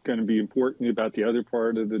is going to be important about the other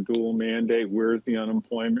part of the dual mandate. Where's the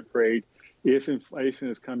unemployment rate? If inflation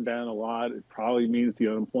has come down a lot, it probably means the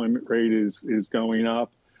unemployment rate is going up.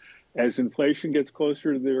 As inflation gets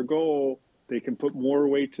closer to their goal, they can put more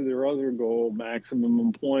weight to their other goal, maximum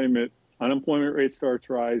employment. Unemployment rate starts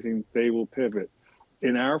rising, they will pivot.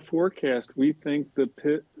 In our forecast, we think the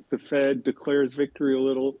Fed declares victory a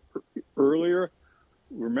little earlier.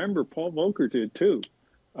 Remember, Paul Volcker did too.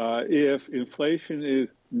 If inflation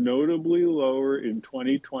is notably lower in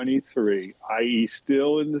 2023, i.e.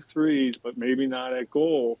 still in the threes, but maybe not at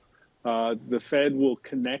goal, the Fed will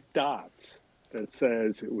connect dots that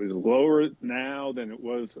says it was lower now than it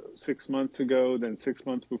was 6 months ago, then 6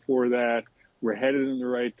 months before that. We're headed in the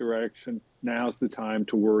right direction. Now's the time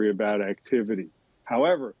to worry about activity.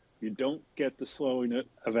 However, you don't get the slowing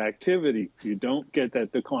of activity. You don't get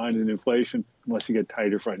that decline in inflation unless you get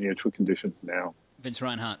tighter financial conditions now. Vince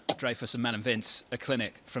Reinhardt, Dreyfus and Mellon. Vince, a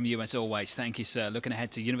clinic from you as always. Thank you, sir. Looking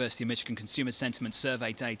ahead to University of Michigan Consumer Sentiment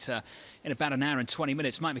Survey data in about an hour and 20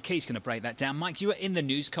 minutes. Mike McKee's going to break that down. Mike, you were in the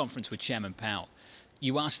news conference with Chairman Powell.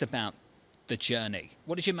 You asked about the journey.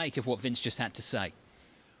 What did you make of what Vince just had to say?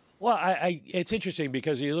 Well, it's interesting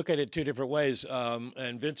because you look at it two different ways,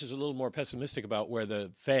 and Vince is a little more pessimistic about where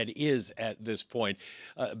the Fed is at this point.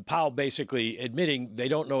 Powell basically admitting they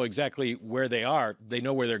don't know exactly where they are. They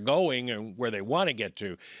know where they're going and where they want to get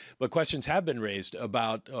to. But questions have been raised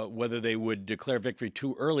about whether they would declare victory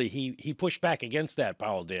too early. He pushed back against that,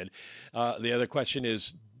 Powell did. The other question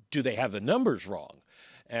is, do they have the numbers wrong?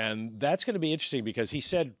 And that's going to be interesting because he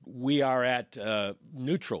said we are at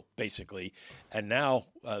neutral, basically. And now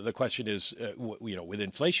the question is, with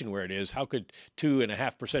inflation where it is, how could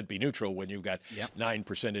 2.5% be neutral when you've got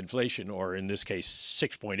 9% inflation, or in this case,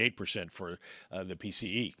 6.8% for the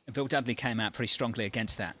PCE? Bill Dudley came out pretty strongly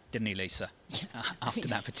against that, didn't he, Lisa? After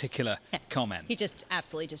that particular comment. He just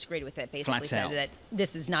absolutely disagreed with it, basically said that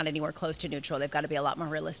this is not anywhere close to neutral. They've got to be a lot more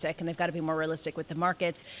realistic, and they've got to be more realistic with the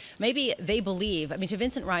markets. Maybe they believe, to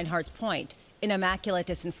Vincent Reinhardt's point, in immaculate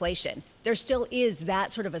disinflation, there still is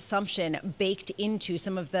that sort of assumption baked into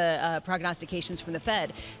some of the prognostications from the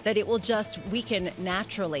Fed that it will just weaken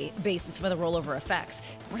naturally based on some of the rollover effects.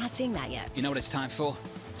 We're not seeing that yet. You know what it's time for?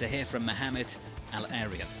 To hear from Mohammed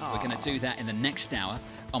Al-Arian. We're going to do that in the next hour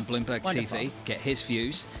on Bloomberg TV, get his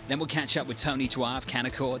views. Then we'll catch up with Tony Dwyer of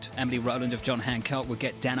Canaccord, Emily Rowland of John Hancock. We'll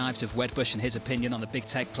get Dan Ives of Wedbush and his opinion on the big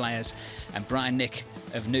tech players, and Brian Nick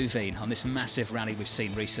of Nuveen on this massive rally we've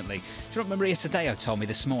seen recently. Do you know what Maria Tadeo told me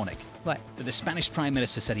this morning? What? That the Spanish Prime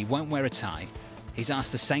Minister said he won't wear a tie. He's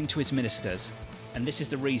asked the same to his ministers, and this is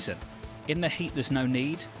the reason. In the heat, there's no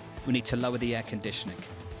need. We need to lower the air conditioning.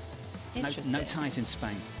 Interesting. No ties in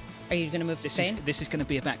Spain. Are you going to move to Spain? This is going to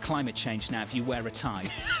be about climate change now. If you wear a tie,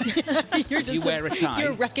 you wear a tie,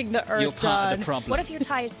 you're wrecking the earth, you're part of the problem. What if your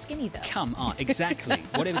tie is skinny, though? Come on, exactly.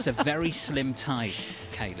 What if it's a very slim tie,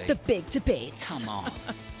 Kaylee? The big debates. Come on.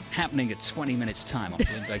 Happening at 20 minutes' time on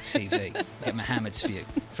Bloomberg TV. Get Mohammed's view.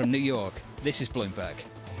 From New York, this is Bloomberg.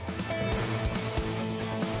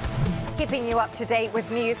 Keeping you up to date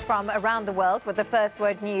with news from around the world with the First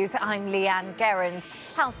Word News, I'm Leanne Gerrans.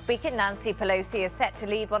 House Speaker Nancy Pelosi is set to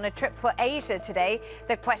leave on a trip for Asia today.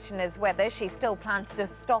 The question is whether she still plans to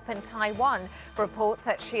stop in Taiwan. Reports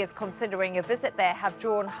that she is considering a visit there have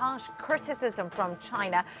drawn harsh criticism from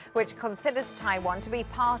China, which considers Taiwan to be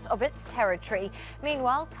part of its territory.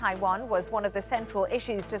 Meanwhile, Taiwan was one of the central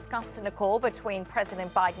issues discussed in a call between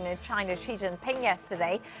President Biden and China's Xi Jinping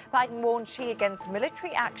yesterday. Biden warned Xi against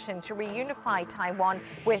military action to reunify Taiwan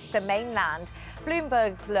with the mainland.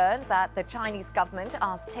 Bloomberg's learned that the Chinese government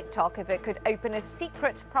asked TikTok if it could open a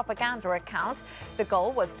secret propaganda account. The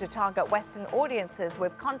goal was to target Western audiences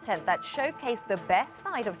with content that showcased the best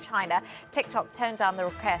side of China. TikTok turned down the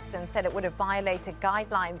request and said it would have violated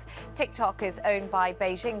guidelines. TikTok is owned by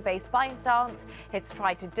Beijing-based ByteDance. It's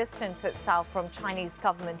tried to distance itself from Chinese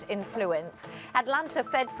government influence. Atlanta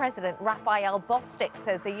Fed President Raphael Bostic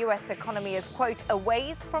says the U.S. economy is, quote, a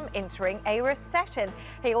ways from entering a recession.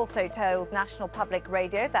 He also told National Public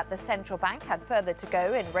Radio that the central bank had further to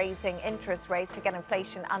go in raising interest rates to get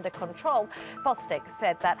inflation under control. Bostic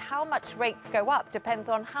said that how much rates go up depends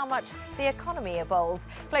on how much the economy evolves.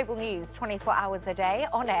 Global news 24 hours a day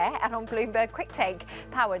on air and on Bloomberg Quick Take,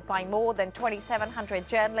 powered by more than 2,700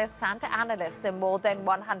 journalists and analysts in more than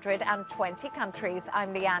 120 countries.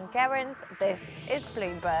 I'm Leanne Gerrans. This is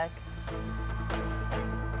Bloomberg.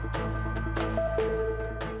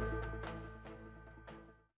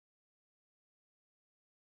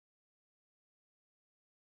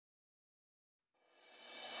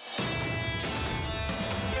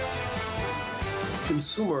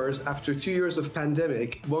 Consumers, after 2 years of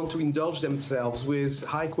pandemic, want to indulge themselves with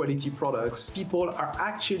high-quality products. People are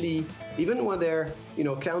actually, even when they're,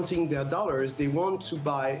 counting their dollars, they want to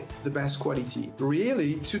buy the best quality.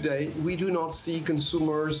 Really, today, we do not see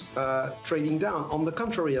consumers trading down. On the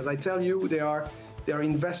contrary, as I tell you, they are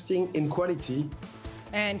investing in quality.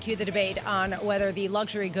 And cue the debate on whether the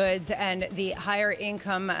luxury goods and the higher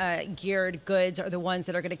income geared goods are the ones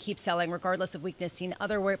that are going to keep selling regardless of weakness seen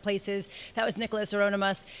other workplaces. That was Nicholas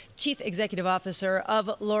Aronymous, Chief Executive Officer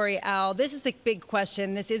of L'Oreal. This is the big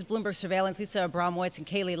question. This is Bloomberg Surveillance, Lisa Abramowicz and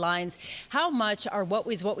Kaylee Lines. How much are what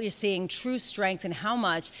we're seeing true strength, and how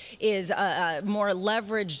much is more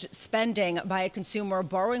leveraged spending by a consumer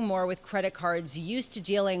borrowing more with credit cards, used to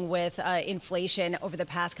dealing with inflation over the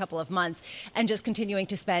past couple of months, and just continuing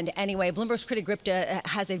to spend anyway? Bloomberg's Kriti Gupta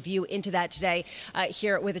has a view into that today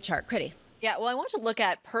here with a chart. Kriti. Yeah, well, I want to look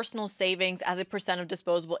at personal savings as a percent of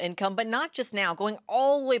disposable income, but not just now, going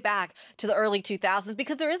all the way back to the early 2000s,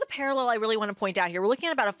 because there is a parallel I really want to point out here. We're looking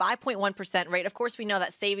at about a 5.1% rate. Of course, we know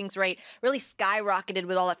that savings rate really skyrocketed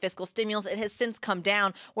with all that fiscal stimulus. It has since come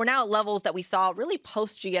down. We're now at levels that we saw really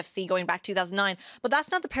post-GFC going back 2009, but that's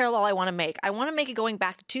not the parallel I want to make. I want to make it going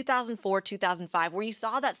back to 2004, 2005, where you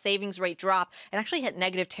saw that savings rate drop and actually hit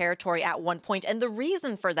negative territory at one point. And the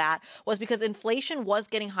reason for that was because inflation was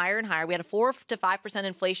getting higher and higher. We had a 4 to 5%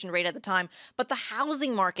 inflation rate at the time, but the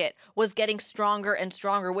housing market was getting stronger and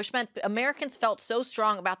stronger, which meant Americans felt so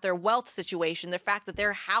strong about their wealth situation, the fact that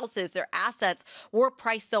their houses, their assets were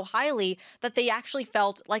priced so highly that they actually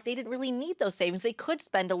felt like they didn't really need those savings. They could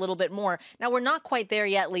spend a little bit more. Now, we're not quite there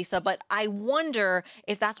yet, Lisa, but I wonder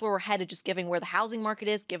if that's where we're headed, just given where the housing market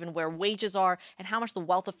is, given where wages are, and how much the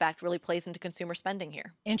wealth effect really plays into consumer spending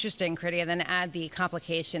here. Interesting, Kriti, and then add the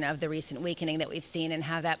complication of the recent weakening that we've seen and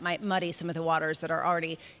how that might muddy some of the waters that are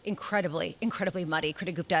already incredibly muddy.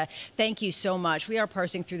 Kriti Gupta, thank you so much. We are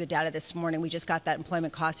parsing through the data this morning. We just got that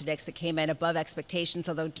employment cost index that came in above expectations,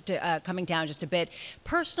 although coming down just a bit.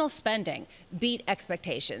 Personal spending beat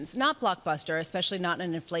expectations, not blockbuster, especially not on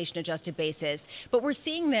an inflation-adjusted basis. But we're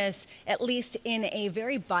seeing this, at least in a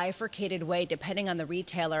very bifurcated way, depending on the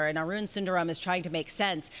retailer. And Arun Sundaram is trying to make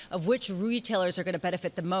sense of which retailers are going to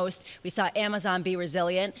benefit the most. We saw Amazon be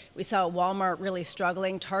resilient. We saw Walmart really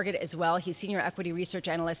struggling. Target as well. He's senior equity research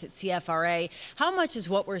analyst at CFRA. How much is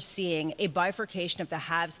what we're seeing a bifurcation of the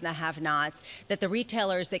haves and the have-nots, that the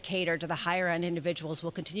retailers that cater to the higher-end individuals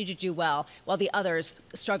will continue to do well while the others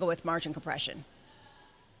struggle with margin compression?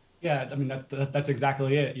 Yeah, I mean, that's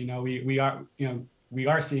exactly it. We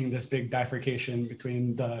are seeing this big bifurcation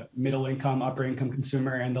between the middle income, upper income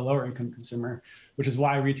consumer and the lower income consumer, which is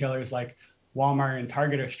why retailers like Walmart and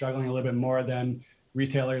Target are struggling a little bit more than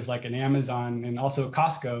retailers like an Amazon, and also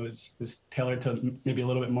Costco is tailored to maybe a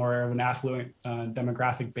little bit more of an affluent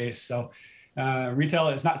demographic base. So retail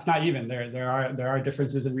it's not even. There are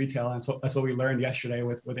differences in retail, and that's what we learned yesterday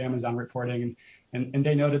with Amazon reporting, and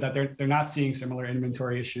they noted that they're not seeing similar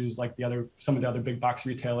inventory issues like some of the other big box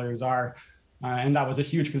retailers are. And that was a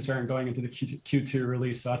huge concern going into the Q2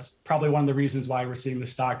 release. So that's probably one of the reasons why we're seeing the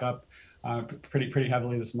stock up pretty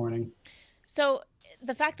heavily this morning. So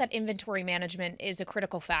the fact that inventory management is a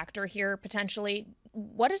critical factor here, potentially,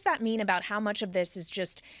 what does that mean about how much of this is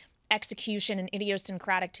just execution and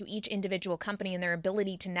idiosyncratic to each individual company and their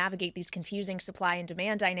ability to navigate these confusing supply and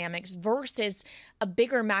demand dynamics versus a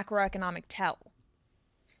bigger macroeconomic tell?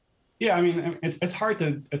 Yeah, I mean, it's hard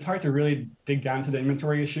to really dig down to the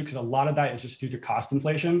inventory issue because a lot of that is just due to cost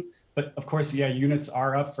inflation. But of course, yeah, units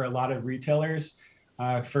are up for a lot of retailers.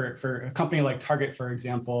 For a company like Target, for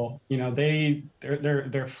example,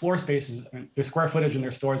 their floor spaces, their square footage in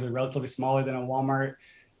their stores are relatively smaller than a Walmart,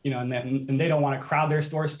 and they don't want to crowd their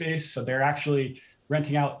store space, so they're actually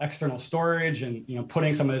renting out external storage and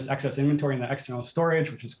putting some of this excess inventory in the external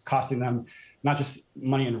storage, which is costing them not just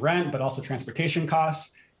money in rent but also transportation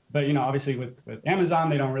costs. But obviously with Amazon,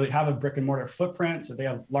 they don't really have a brick and mortar footprint, so they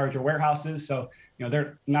have larger warehouses, so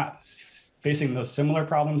they're not facing those similar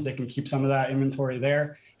problems. They can keep some of that inventory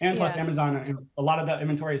there. And plus Amazon, a lot of that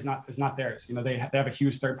inventory is not theirs. They have a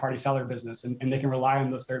huge third-party seller business, and they can rely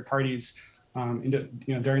on those third parties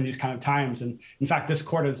during these kind of times. And in fact, this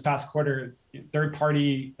past quarter,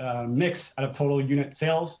 third-party mix out of total unit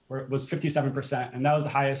sales was 57%, and that was the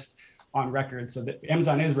highest on record. So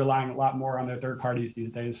Amazon is relying a lot more on their third parties these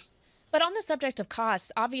days. But on the subject of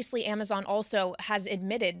costs, obviously Amazon also has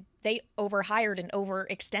admitted they overhired and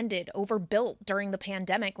overextended, overbuilt during the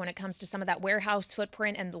pandemic when it comes to some of that warehouse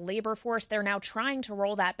footprint and the labor force. They're now trying to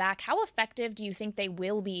roll that back. How effective do you think they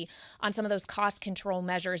will be on some of those cost control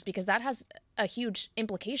measures? Because that has a huge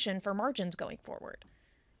implication for margins going forward.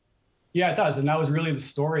 Yeah, it does. And that was really the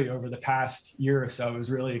story over the past year or so. It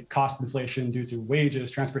was really cost inflation due to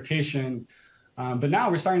wages, transportation. But now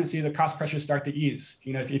we're starting to see the cost pressures start to ease.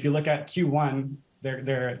 If you look at Q1,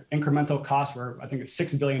 their incremental costs were, I think it's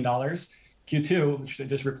 $6 billion. Q2, which they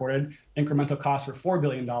just reported, incremental costs were $4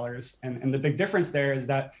 billion. And the big difference there is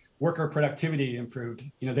that worker productivity improved.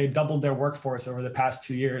 They doubled their workforce over the past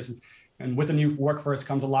 2 years. And with the new workforce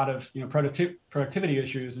comes a lot of productivity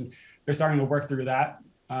issues, and they're starting to work through that.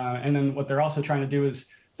 And then what they're also trying to do is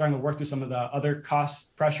starting to work through some of the other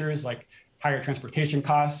cost pressures, like higher transportation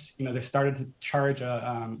costs. They started to charge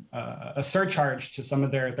a surcharge to some of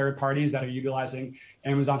their third parties that are utilizing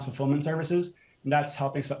Amazon's fulfillment services, and that's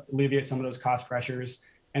helping alleviate some of those cost pressures.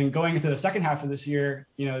 And going into the second half of this year,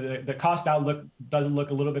 the cost outlook does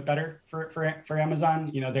look a little bit better for Amazon.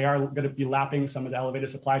 They are going to be lapping some of the elevated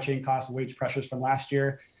supply chain costs and wage pressures from last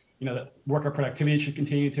year. The worker productivity should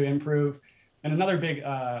continue to improve. And another big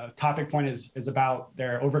topic point is about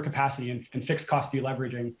their overcapacity and fixed cost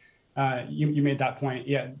deleveraging. You made that point.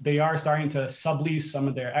 Yeah, they are starting to sublease some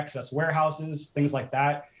of their excess warehouses, things like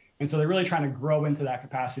that. And so they're really trying to grow into that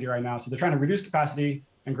capacity right now. So they're trying to reduce capacity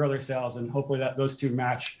and grow their sales, and hopefully that those two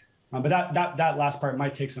match. But that last part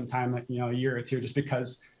might take some time, a year or two, just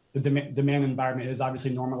because the demand environment is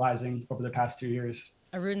obviously normalizing over the past 2 years.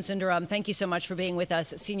 Arun Sundaram, thank you so much for being with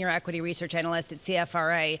us, Senior Equity Research Analyst at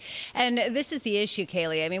CFRA. And this is the issue,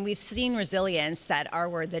 Kaylee. I mean, we've seen resilience, that R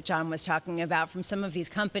word that John was talking about, from some of these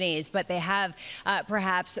companies, but they have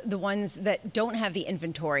perhaps the ones that don't have the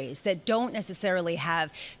inventories, that don't necessarily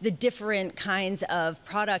have the different kinds of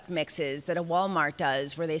product mixes that a Walmart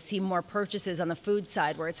does, where they see more purchases on the food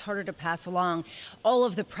side, where it's harder to pass along all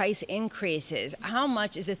of the price increases. How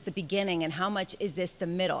much is this the beginning and how much is this the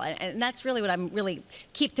middle? And that's really what I'm really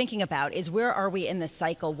keep thinking about, is where are we in this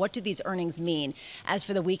cycle? What do these earnings mean as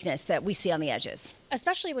for the weakness that we see on the edges?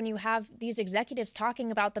 Especially when you have these executives talking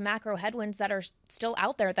about the macro headwinds that are still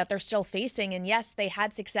out there, that they're still facing. And yes, they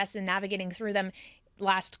had success in navigating through them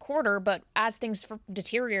last quarter, but as things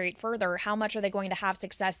deteriorate further, how much are they going to have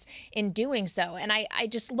success in doing so? And I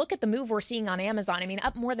just look at the move we're seeing on Amazon. I mean,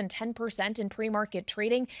 up more than 10% in pre-market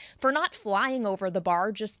trading for not flying over the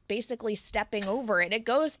bar, just basically stepping over it. It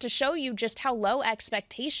goes to show you just how low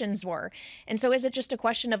expectations were. And so is it just a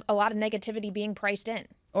question of a lot of negativity being priced in?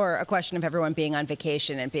 Or a question of everyone being on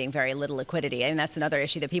vacation and being very little liquidity. And that's another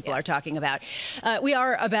issue that people are talking about. We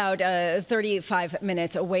are about 35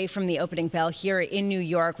 minutes away from the opening bell here in New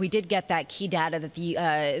York. We did get that key data that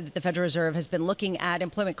the Federal Reserve has been looking at.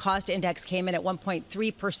 Employment cost index came in at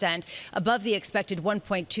 1.3%, above the expected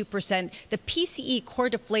 1.2%. The PCE core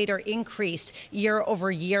deflator increased year over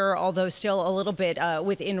year, although still a little bit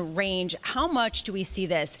within range. How much do we see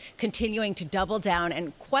this continuing to double down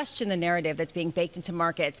and question the narrative that's being baked into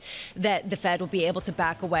markets that the Fed will be able to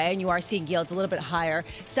back away? And you are seeing yields a little bit higher.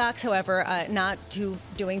 Stocks, however, not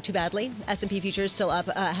doing too badly. S&P futures still up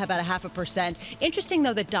about 0.5%. Interesting,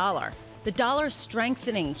 though, the dollar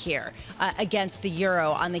strengthening here against the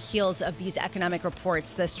euro on the heels of these economic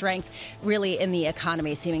reports, the strength really in the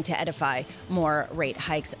economy seeming to edify more rate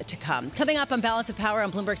hikes to come. Coming up on Balance of Power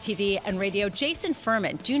on Bloomberg TV and Radio, Jason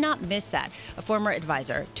Furman, do not miss that, a former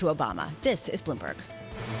advisor to Obama. This is Bloomberg.